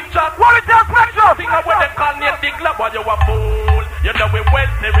back with shot. What is that pressure? Sing out when they call me a digler, boy you a fool. You know we well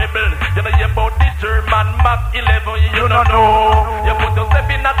terrible. You know you about the German Mach 11. You don't know. You put yourself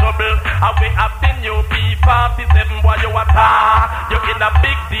in a trouble. And we have the new P47, boy you a tar. You in a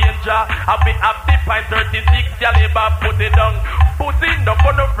big danger. And we have the Pine 36. Your labor put it down. Pussy no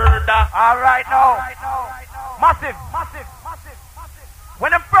go no further. Alright now. Massive. When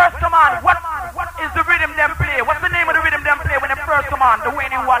them first come on, what is the rhythm them play? What's the name of the rhythm them play when them first come on? The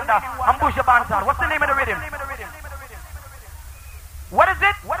Wayne Wonder and Busha Banton. What's the name of the rhythm? What is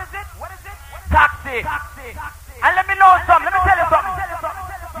it? Taxi. And let me know something. Let me tell you something.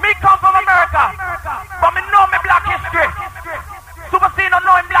 Me come from America, but me know me black history. Super C don't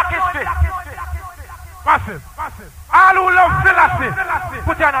know him black history. Massive. All who love Selassie,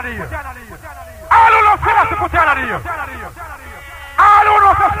 put your hand on the ear. All who love Selassie, put your hand on the ear. All who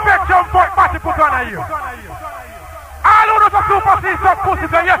knows a Spectrum Funk Party, put on a you. All who knows a Super C some pussy,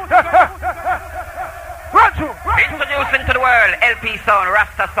 say yes. Run through. Introducing to the world, LP sound,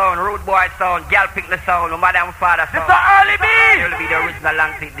 Rasta sound, Rude Boy sound, Gal Pick the sound, Mother and Father sound. Mr. Early B! You'll be the original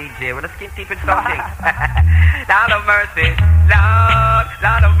long teeth DJ with a skin teeth and something. Lord of mercy,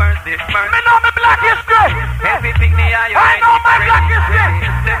 Lord of mercy, Me know me black history. Every pick me eye, I know my black history.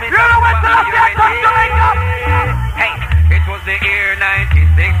 You know what Selassie I touch Jamaica? Hey, it was the year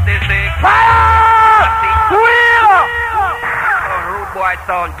 1966. Fire! Wheel! Rude Boy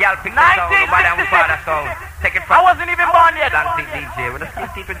sound, Gal Pick the sound, Mother and Father sound. Take it from I wasn't even born yet. Long DJ with a skin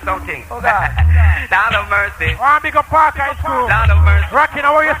teeth and something. Oh God. Lord of mercy. I big up Park High School. Lord of mercy. Rocking,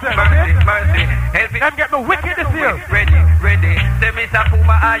 how are you, sir? Mercy. Help me. Them get me wicked this year. Ready. Say me sa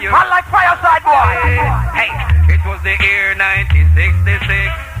Puma are you? I like Fireside Boy. Hey, it was the year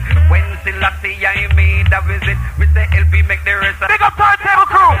 1966. When Selassie I made a visit, Mr. LP make the rest of big up Turntable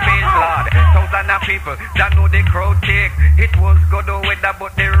Crew. Main Lord, thousands of people that know the crowd take. It was good weather,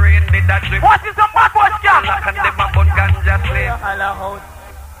 but the rain did that drip. What is some bad boy jam? And them a bun ganja slave.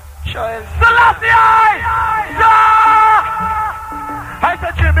 Selassie I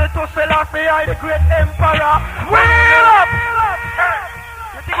say tribute to Selassie I, the great emperor. Wheel up!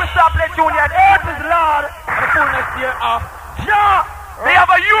 You think we stop playing Junior? Earth is Lord, and the fullness thereof. Yeah! They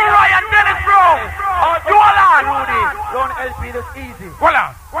have a Uri and Dennis Brown. You all on, Rudy. Don't LP this easy. Hold on.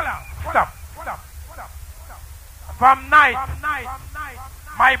 Stop. From night,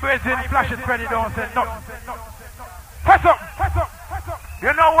 my brethren Flash and Freddy don't say nothing. Fess up.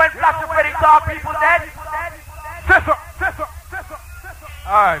 You know when Flash and Freddy talk, people dead? Fess up.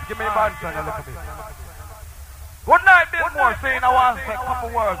 Alright, give me the band song a little bit. Good night, Biltmore. Saying I want to say a couple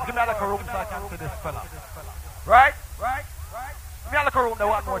words. Give me a little room so I can see this fella. Right? Give me a little room there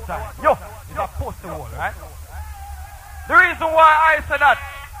one more time. Yo, it's a poster wall, right? The reason why I say that,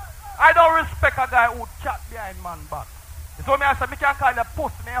 I don't respect a guy who chat behind man back. So me I say, me can call you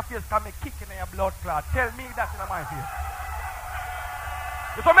post in your face because me kicking in your blood clot. Tell me that in my face.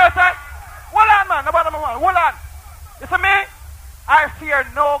 You see me I say, hold on man, hold on. You see me? I fear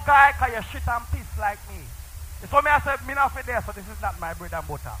no guy because you shit and piss like me. You see me I say, me not for there, so this is not my bread and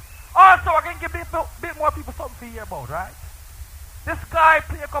butter. Also, I can give a bit more people something to hear about, right? This guy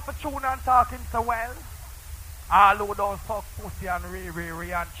play a couple tune and talking so well. All who don't suck pussy and re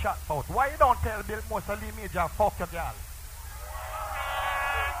and chat about. Why you don't tell Bill Mussolini Major fuck your girl?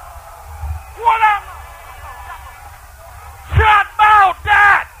 What up? Chat about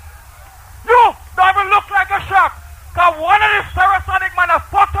that! You don't even look like a shark. Cause one of these Sarasonic man has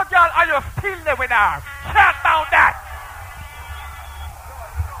fucked your girl and you're still there with her. Chat about that!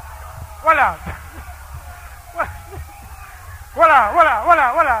 Hold on. Hold on,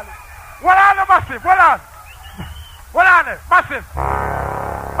 massive, hold on.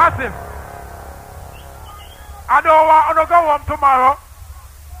 Massive. I don't want to go home tomorrow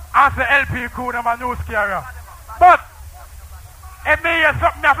and say LP crew them a news carrier. But if me hear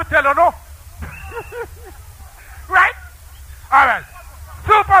something I have to tell you, no? Right? Alright.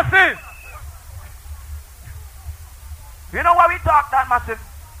 Super C. You know why we talk that massive?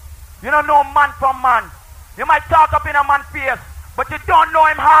 You don't know man from man. You might talk up in a man's face, but you don't know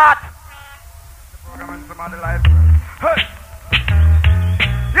him heart. Hey.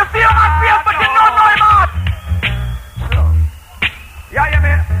 You see a man's face, but you don't know him heart. Yeah, you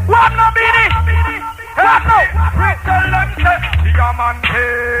mean? What no beanie? Help no. Your man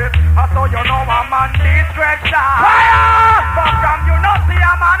hate. I saw you know a man be stretched out. Fire! But from you not see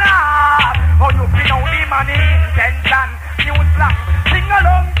a man out. How you feel know the man intention. New slang. Sing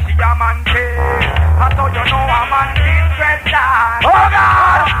along. See a man hate. I saw you know a man be stretched out. Oh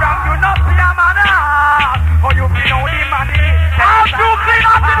God! But from you not see a man out. How you feel know the man intention. How you clean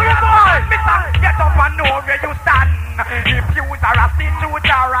up in you boy? Mister, get up and know where you stand. If you are a sin, you are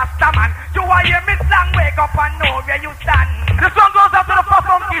a rasta man. You are hear me slang, wake up and know where you stand. The song goes up to the first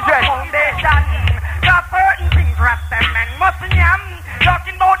one, DJ. Foundation. Got certain things rasta men must yam.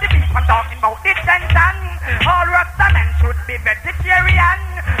 Talking about the beef and talking about the tension. All rasta men should be vegetarian.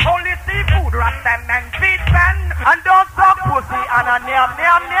 Only seafood rasta men feed men. And don't talk pussy and a nyam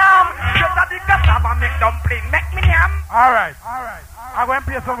nyam nyam. Just a the cassava make dumpling, make me yam. Alright. I'm going to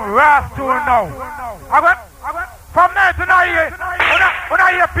play some Ras tune now. From night to night, when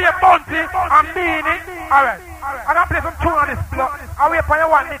I hear play Bounty and Beanie, alright. I'm going to play some tune on this block. I wait for you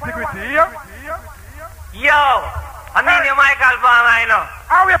one nitty-gritty, yeah? Yo, I mean you Michael Farmer, you know.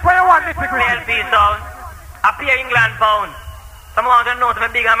 I wait for you one nitty-gritty. LP sound. I play England pound. Someone can know to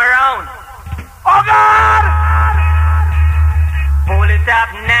be big I'm around. Oh God! Pull it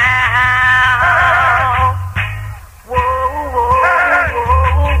up now. Whoa, whoa,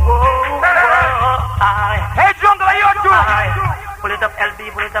 whoa, whoa, whoa. Hey, Jungle, you're true. Pull it up,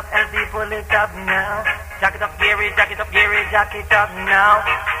 LB, pull it up, LB, pull it up now. Jack it up, Gary, jack it up, Gary, jack it up now.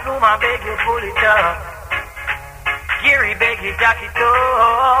 No, my beg you, pull it up. Gary, beg you, jack it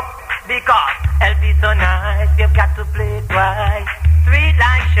up. Because LB so nice, you've got to play it twice. Sweet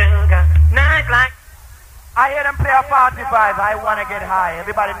like sugar, nice like... I hear them play a 45, I wanna get high.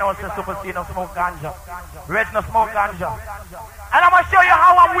 Everybody knows the Super C no smoke ganja. Reds no smoke ganja. And I'm gonna show you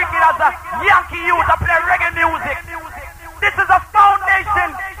how I'm wicked as a Yankee youth. I play reggae music. This is a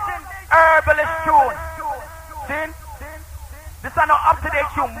foundation herbalist tune. See? This is an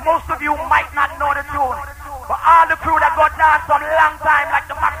up-to-date tune. Most of you might not know the tune. But all the crew that got dance from long time, like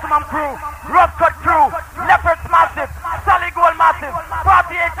the Maximum Crew, Rough Cut Crew, Leopards Massive, Solid Gold Massive,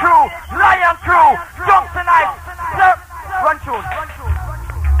 48 Crew, Lion Crew, Junction Ice, run tune.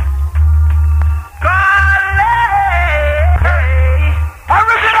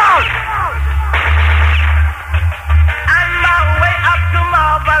 Original! On my way up to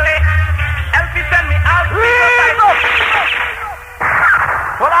Marvally, LP send me out.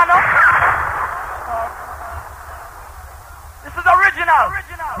 Hold on up. This is original.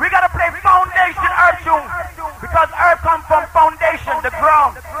 We gotta play foundation earth tune. Because earth comes from foundation, the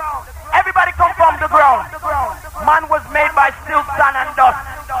ground. Everybody come from the ground. Man was made by still sun and dust.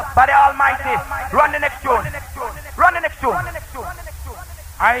 By the Almighty. Run the next tune. Run the next tune.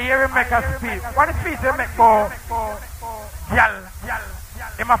 I hear him make a speech. What speech he make for Gyal?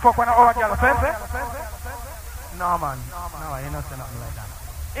 He might fuck one of our Gyal, same? No man. No, you don't say nothing like that.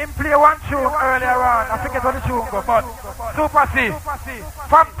 Him play one tune earlier on. I forget what the tune go, but Super C.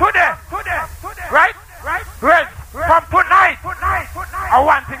 From today, right? Red. From tonight. I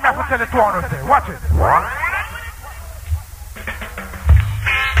one thing that will tell the two on say. Watch it.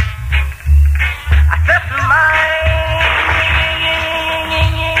 I set mine.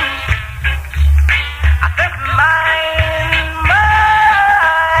 I set mine.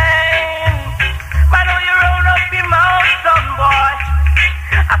 Why don't you roll up your mouth, son boy?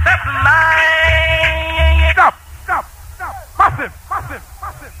 I set mine. Stop. Massive.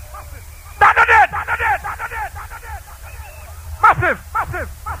 Stand on it. Massive.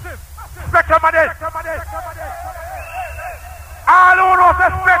 Spectrum on it. All who knows the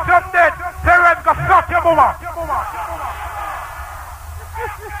Spectrum dead, say Red go suck your mama.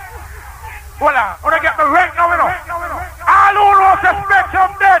 Voila, wanna get me right now, you know. All who knows the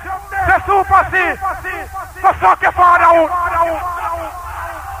Spectrum dead, say Super C, go suck your father out.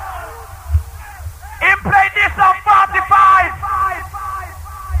 Him play this on 45.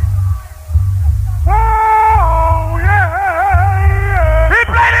 Oh, yeah. He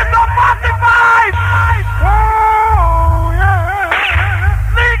played this on 45. Oh, yeah.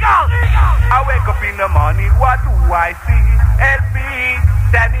 Legal. I wake up in the morning, what do I see? LP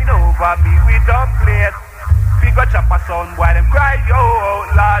standing over me with a plate. go chop a sound boy, them cry yo,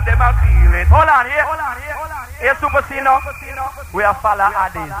 Lord, them a feel it. Hold on here. Here, Super C now. We are follow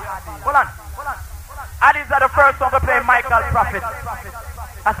Addies. Hold on. Addies are the first one to play Michael Prophet.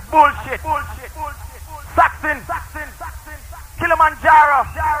 That's bullshit. Saxon. Kilimanjaro.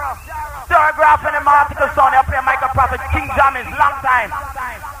 Sturgraph and the Martical Son. They play Michael Prophet. King Jammys. Long time.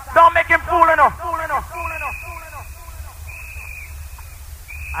 Don't make him fool enough.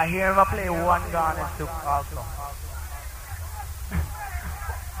 I hear him play one Garnet Silk also.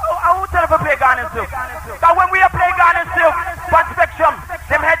 I will tell him to play Garnet Silk. Because when we play Garnet Silk, one Spectrum,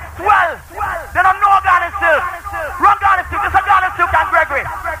 them heads swell. They don't know Garnet Silk. Run Garnet Silk. This is Garnet Silk and Gregory.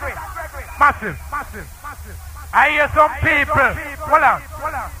 Massive. I hear some people. Hold on.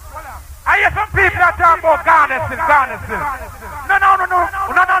 I hear some people that talk about Garnet Silk. No,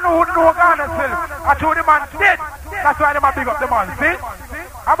 who know Garnet Silk. I told the man dead. That's why they might big up the man. See?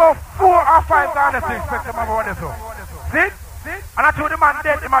 About 4 or 5 Garnet Silk Spectrum about this. See? And I told the man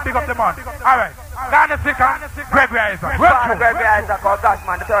dead, he might big up the man. Alright. Garnet Silk and Gregory Isaac. Gregory Isaac or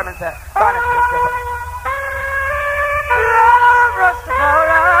Dashman determined to Garnet Silk.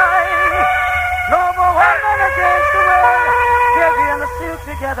 No more one man against the world. Gregory and the Silk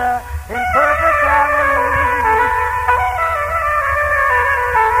together in perfect harmony.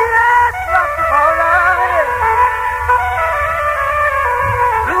 Yes, Rastafari.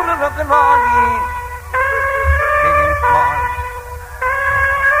 Ruler of the morning. Big and small.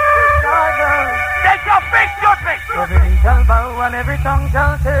 Take your face, your face. Every knee shall bow and every tongue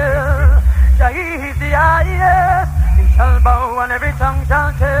shall tell. Jah is the highest. He shall bow and every tongue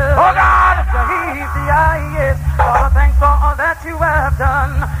shall tell. Oh God! Jah is the highest. Father, thanks for all that you have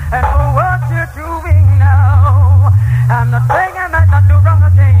done and for what you're doing now. I'm not saying I might not do wrong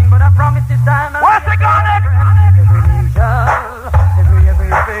again, but I promise this time I'll what's it gonna? Every knee shall, every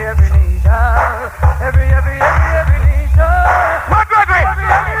knee shall, every knee shall. What Gregory?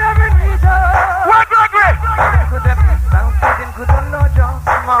 Every knee shall. What Gregory? Could have been bouncing, could have no jumps,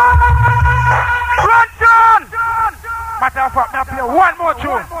 man. Run, John! Matter of fact, I'll play one more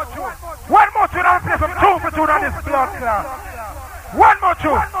tune. One more tune, I'll play some 2 for 2 on this blood class. One more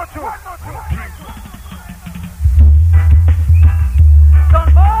tune.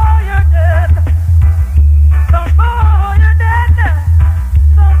 Don't boy, you're dead. Don't boy, you're dead.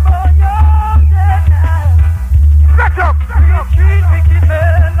 Don't boy, you're dead now. Let's up. Treat wicked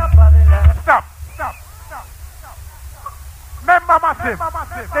men up on the land. Stop. Remember Massive,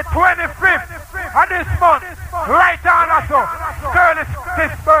 the 25th of this month, right on also, Curly's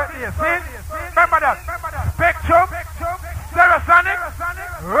 5th birthday, see? Remember that? Spectrum, Stereosonic,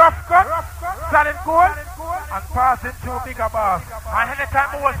 Rough Cut, Solid Gold, and passing through Bigger Boss. And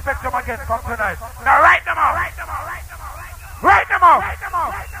anytime more Spectrum again come tonight. Now write them out. Write them out.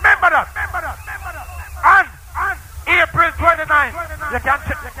 Remember that. And April 29th, you can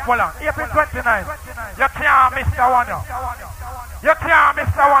check, hold on, April 29th, you can't miss the one. You can't miss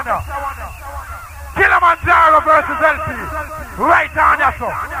the one. Kilimanjaro versus LP, right on your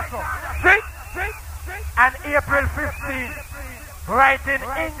son. See? And April 15th, right in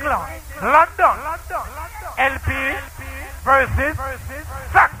England, London, LP versus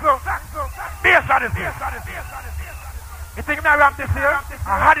Saxo. Based on this year. You think me ramp this year?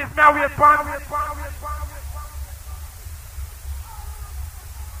 I had his now weight pan.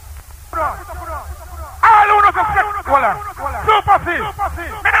 All who knows Super C.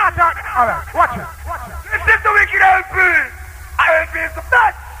 Me not talk. Alright, watch it. This is the wicked LP. LP is the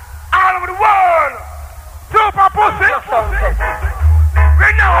best all over the world. Super Pussy. We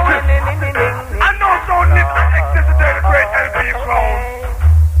know it. I know so little excess to the great LP clown.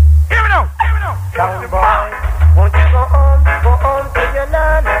 Here we know. Sound boy, won't you go home to your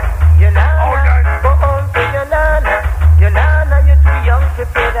nana, go home to your nana, you're too young to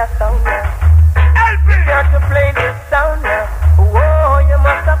play that sound now. You got to play this sound now. Whoa, you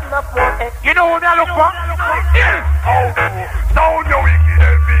must have enough more extra. You know what I look for? Yes. Oh, sound no wicked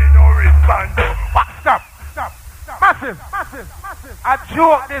LP, no response. Stop. Massive. A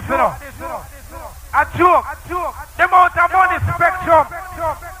joke this, you know. A joke. The amount of money Spectrum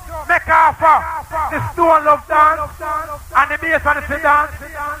make offer the Stone Love dance and the bass and the sit dance.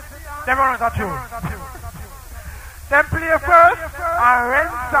 They run out of tune. Them play first and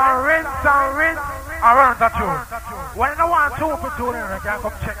rinse and run out of tune. When I want 2 for 2, you can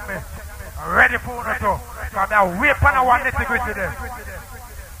come check me. I'm ready for 1 or 2. Because I'm way on a 1 nitty-gritty there.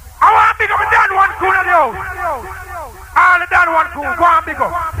 I want to pick up a Dan one cool in the house. All the Dan one cool, go and pick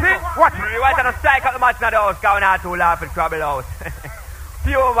up. See? Watch it. You want to strike up the match in the house, going out to laugh and trouble house.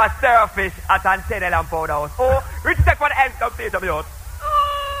 Few over Starfish at Antenna and Powder House. Oh, reach check for the end, come see it up the house.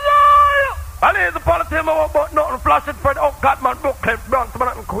 I lazy politician about nothing, flash it for the Catman, Brooklyn, Bronx,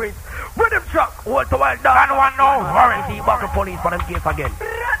 Manhattan, Queens. Rhythm truck, hold to wild dog. And one no worry. See, buckle police for them case again.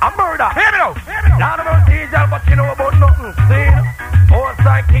 A murder. Hear me now. Down about Angel, but you know about nothing. See? All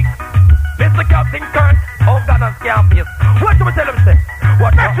sidekick. Mr. Captain Kurt. Oh, God, and scam face. What do we tell him, say?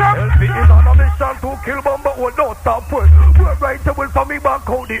 What the LP is on a mission to kill Bumba. Well, don't stop first. We're right to will for me back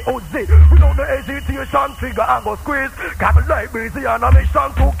out the OZ. We know the hesitation trigger and go squeeze. Got a library on a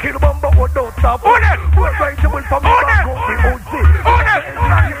mission to kill Bumba. Well, don't stop first. We're right to will for me back out the OZ.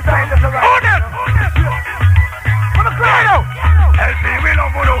 LP, we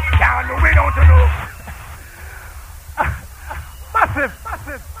don't know. Can't do, we don't know. Massive.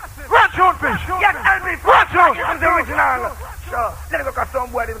 Run, Sean Fish. Yes, LP. Run, Sean. This is the original. Sure. Let me look at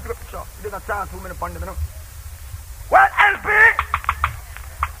some boy. Sure. They got chance 2 minutes on them, you know. Well, LP.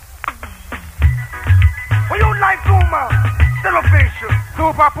 What you like to, man? Still a fish.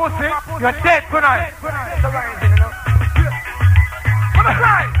 Super pussy. You're dead tonight. It's a rising, you know. Come on,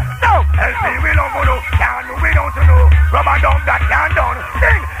 cry. No. LP, we don't know. Can't do, we don't know. Rubber dumb that can't done.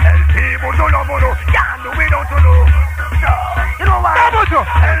 Sing. LP, we don't know. Can't do, we don't know. You know what?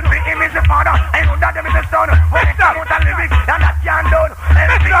 LP, him is the father. I know that him is the son. When it's out the lyrics, and that can't done.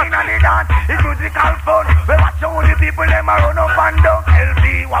 LP in the dance, it's musical fun. We watch all the people, them a run up and down.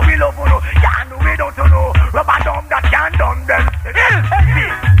 LP, what we love, no. Can't do, we don't know. Rubber dumb that can't done. Then LP.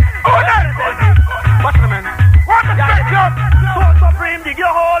 Oh, that is LP. What's the man? What's the job? So supreme, dig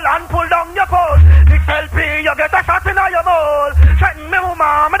your hole and pull down your pole. This LP, you get a shot in your mouth. Threaten me,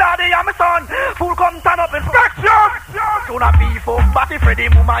 mama, my daddy and my son. Fool come stand up and spectrum. Soon a beef up, but if Freddy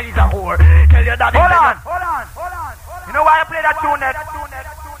mama is a whore. Tell your daddy. Hold on. You know why I play that tune net?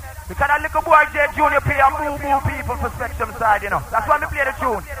 Because that little boy J Junior play a boo people for Spectrum side, you know. That's why I play the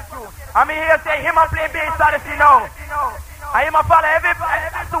tune. I mean here say him a play bass side, you know. I him a follow every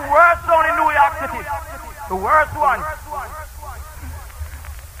it's the worst song in New York City. The worst one.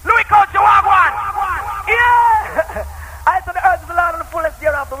 Louis Coach, you want one? Yeah! I saw the earth is the land and the fullness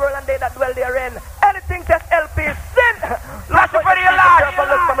thereof the world and they that dwell therein. Anything test LP sin. Flash it for your life.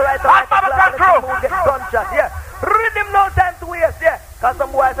 Hot Babylon crew. Gunshot, yeah. Rhythm no time to waste, yeah. Cause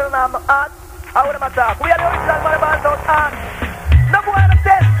some boys don't have no art. How would them attack? We are the original Babylon don't art. No boy on the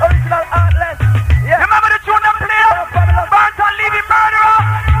test, original artless. Yeah. Remember the tune them play? Burnt and leaving murderer.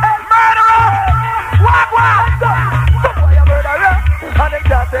 Murderer. Walk. Some boy a murderer. And they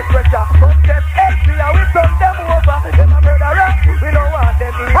can't take pressure. But test LP and we turn them over. Them a murderer. We don't want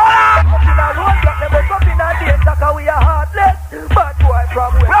them in. Something a road block them, but something a danger. Cause we are heartless. Bad boy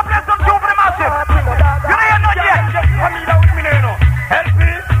from where? We'll play some tune for the massive. You know you're not yet. Come here with me now. Help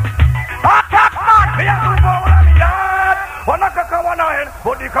me. Attack man. Me a do for one of me yard. One a kaka, one a hen.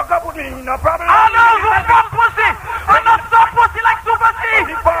 But the kaka put in a problem. I know who's some pussy. I'm not some pussy like Super C.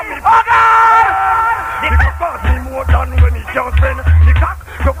 Oh God. The cock cost me more than when he just spend. The cock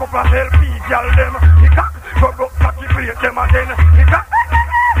took up a LP, girl them. The cock took up cocky plate them again. The cock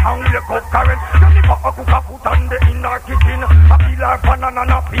and wake up current. Then the cock cook a foot on the inner kitchen. A peeler banana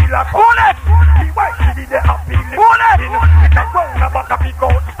and a peeler. Bullet. The wife she did the happy lip. Bullet. It's a round about a pick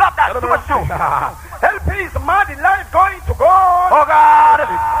out. Stop that. Too much too. LP's mad in life going to go. Oh God.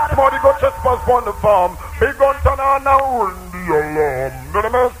 Somebody go trespass on the farm. Big gun turn on and run the alarm. No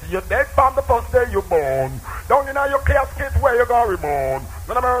mercy, you're dead from the first day you born. Down in your casket where you got reborn.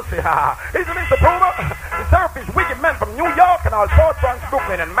 No mercy, ha. Isn't this the promo? The surface wicked men from New York and all South Bronx,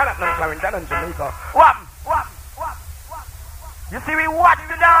 Brooklyn and Manhattan, Clarendon and Jamaica. What? You see we watch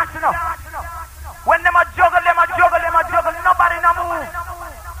the dance, you know. When them a juggle, nobody no move.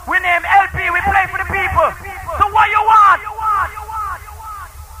 We name LP, we play for the people. So what you want?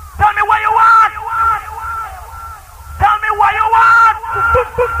 Tell me what you want. Tell me what you want.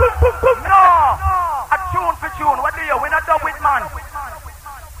 No. A tune for tune. What do you? We're not done with man.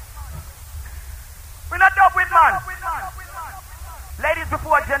 We're not done with man. Ladies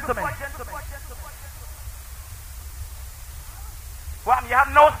before gentlemen. Well, you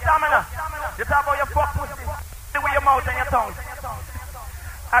have no stamina. You talk about your fuck pussy. With your mouth and your tongue.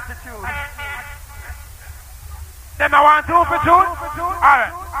 Attitude. Then I want two for two.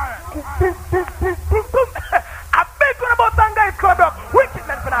 Alright. A big one about some guys club up. Wicked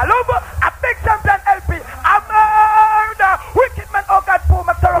men from all over. A big champion LP. A murder. Wicked men, oh God, poor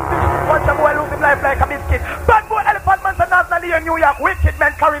my therapy. Watch a boy lose his life like a biscuit. Bad boy elephant man from nationally in New York. Wicked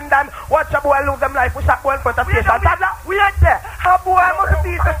men carrying them. Watch a boy lose them life. We shot boy in front of station. We ain't there. A boy must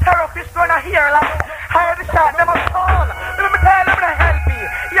be the terrorist gonna hear like. Hire the shot, them a son. Let me tell them to help me.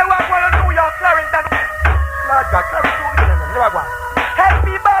 You want boy in New York, Clarendon. Lord God, help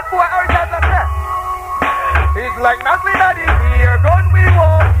me, bad boy, or just a it's like nothing that is here. Gun with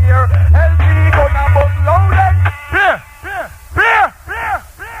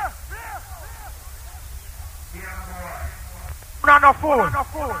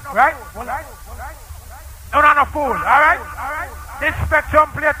cool, alright? This Spectrum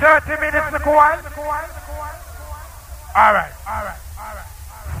play 30 minutes in a while. Alright.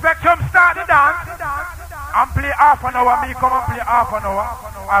 Spectrum start the dance and play half an hour. Me come and play half an hour.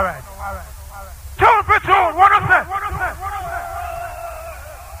 Alright. Tune for tune, what is it?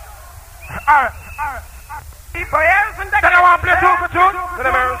 Alright. Then I want to play tune for tune.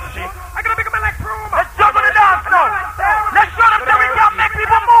 I'm gonna make them like prove. Let's juggle the dance now. Let's show them that we can make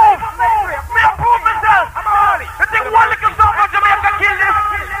people move. Me approve myself. I think one little song from Jamaica kill this.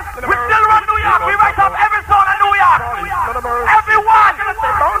 We still run New York. We write up every song in New York. Everyone.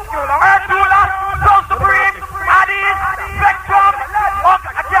 Earth Ruler, Soul Supreme, Addies, Spectrum.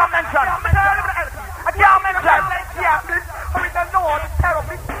 I can't mention.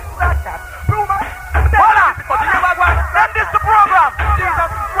 Hold on. Then this the program. Then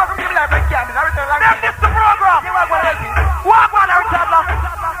this the program. Walk on, Eric Tabla.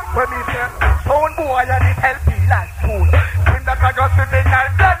 When me say, Stone Boy and it help me like fool. In that I got sitting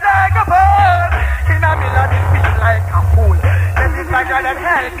like blood like a bird. In a mill and it feel like a fool. Then it's like God and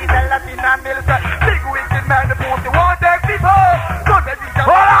help me tell that in a mill say, big wicked man the pussy won't take people. Don't let me just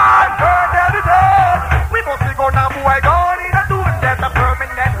hold on. Burn everything. We must be gonna boy gone in a doing that a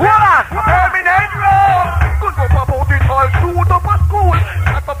permanent. Hold on. Permanent road. Could go for about it all shoot up a school.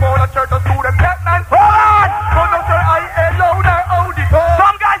 Not for all a church or student get man. Hold on. So no sir I alone or auditor.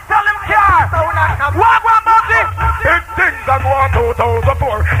 Some guys tell him car. Walk on, Monty. Big things are going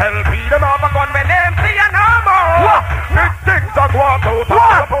 2004. LP them off a gun when them see a number. Big things are going 2004.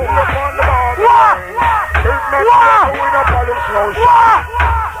 Upon the ball. Big men are going up on the slow shot.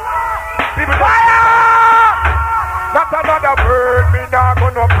 People fire! Not another bird, me not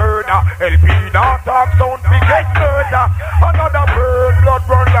gonna murder. LP not talk, don't forget murder. Another bird, blood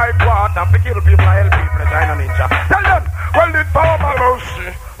run like water. We kill people like LP, China Ninja. Tell them, well, it's for my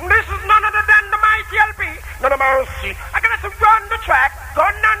mercy. This is none other than the mighty LP. None of mercy. I got to run the track,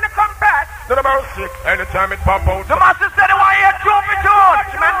 gun on the compass. None of mercy. Anytime it pop out. The master said they want to hear tune for tune.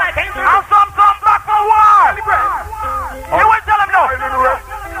 And some back for war. You will tell them no.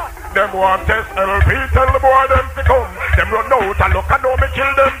 Them want test LP, tell the boy them to come. Them run out and look and know me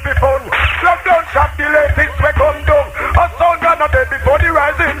kill them for fun. Lockdown shot the latest we come down. A son gonna dead before the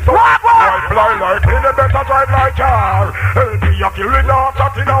rising sun. White fly like in a better drive like car. LP a killing off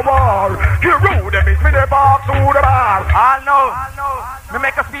shot in a war. You rule them is me never ask who the bar. I know. Me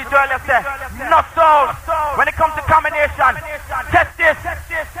make a speech earlier say, no sound. When it comes to combination, test this.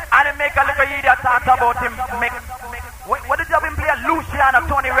 And then make a little idiot talk about him. What did you have him play? Luciano,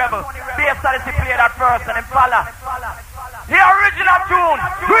 Tony Rebel. Bass Odyssey play that first and then follow. The original tune.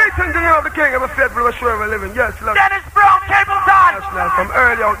 Great engineer of the king of a federal sure we're living. Yes, love. Dennis Brown, Capleton. National from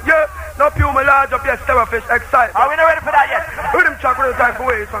early out. Yeah, no puma large up, yes, Terrorfish, excite. Are we not ready for that yet? With him chuck with the time for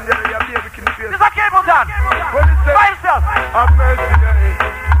ways from the area, baby, can you feel? This is a Capleton. When it says, by himself. Have mercy, Daddy.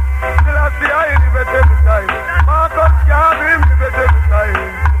 Still I see I live at every time. Marcus can't him live at every time.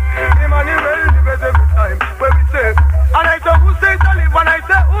 Emmanuel live at every time. When we say, and I say, who say to live? And I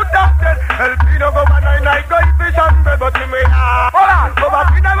say, who talk dead? LP no go one night, go eat fish and bread, but him we hold on. Go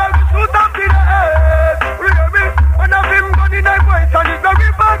back in the well, shoot up in the head. Real me, one of him gun in the voice, and it's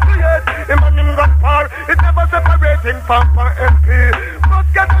very bad to yet. Him and him got far, it never separate him from LP. Must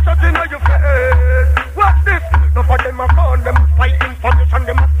get a shot in your face. Watch this, no for them a phone, them must fight information,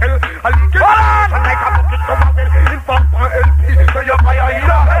 them must tell. I leak it, and like a bucket to Babel, in front of LP, so you fire in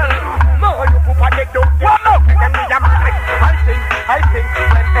the hell. No, you put a deck down, one up, and then me a man. I think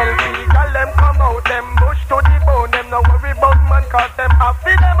when LP tell them come out, them bush to the bone, them no worry about man, cause them have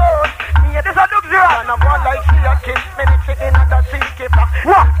feed them out. Me this a look zero, and I'm one like she a kid, many sitting at the sea keeper.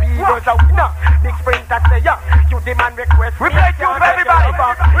 What? LP goes a winner, big sprint that say yeah, you demand request. We play tune for everybody,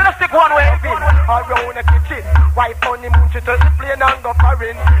 we're gonna stick one way in. Around the kitchen, wife on the moon, she touch the plane and go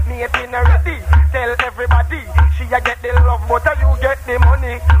foreign. Mate in ready, tell everybody, she a get the love, but you get the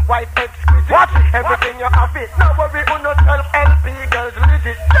money. Wife exquisite, watch everything you have it. No worry, on yourself, LP girls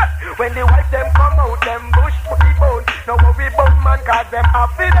legit. When the wife them come out, them bush to the bone. No worry about man, cause them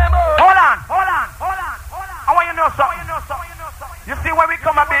happy them out. Hold on. I want you to know something. You see, when we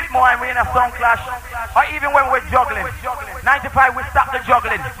come a bit more and we're in a sound clash, or even when we're juggling, 95 we stop the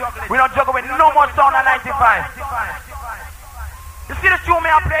juggling. We don't juggle with no more sound on 95. You see the tune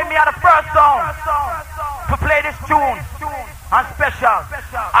me I play, me are the first song to play this tune on special.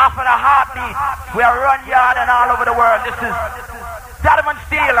 After the heartbeat, we are run yard and all over the world. This is Diamond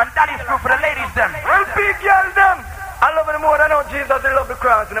Steel and Daddy's Crew for the ladies them. Well, big girl them. I love it more than I know Jesus, they love the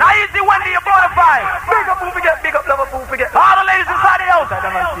cross. Now easy Wendy, you're bonafide. Big up who forget, big up lover who forget. All the ladies inside the house.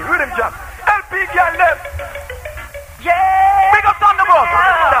 Diamond Steel, rhythm jump. LP girl them. Yeah. Big up Thunderbolt.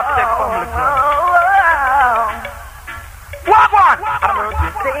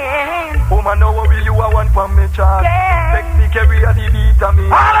 dancing. Woman, know what will you want from me, child? Yeah. Sexy carry a the beat of me.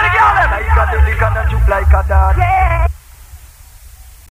 All of the girls. Like a delic and a juke like a dad. Yeah.